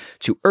scroll back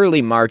to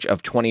early March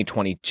of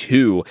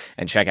 2022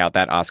 and check out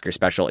that Oscar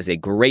special. Is a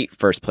great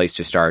first place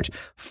to start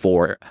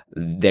for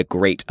the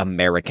Great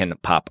American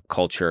Pop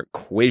Culture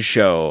Quiz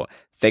Show.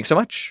 Thanks so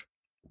much.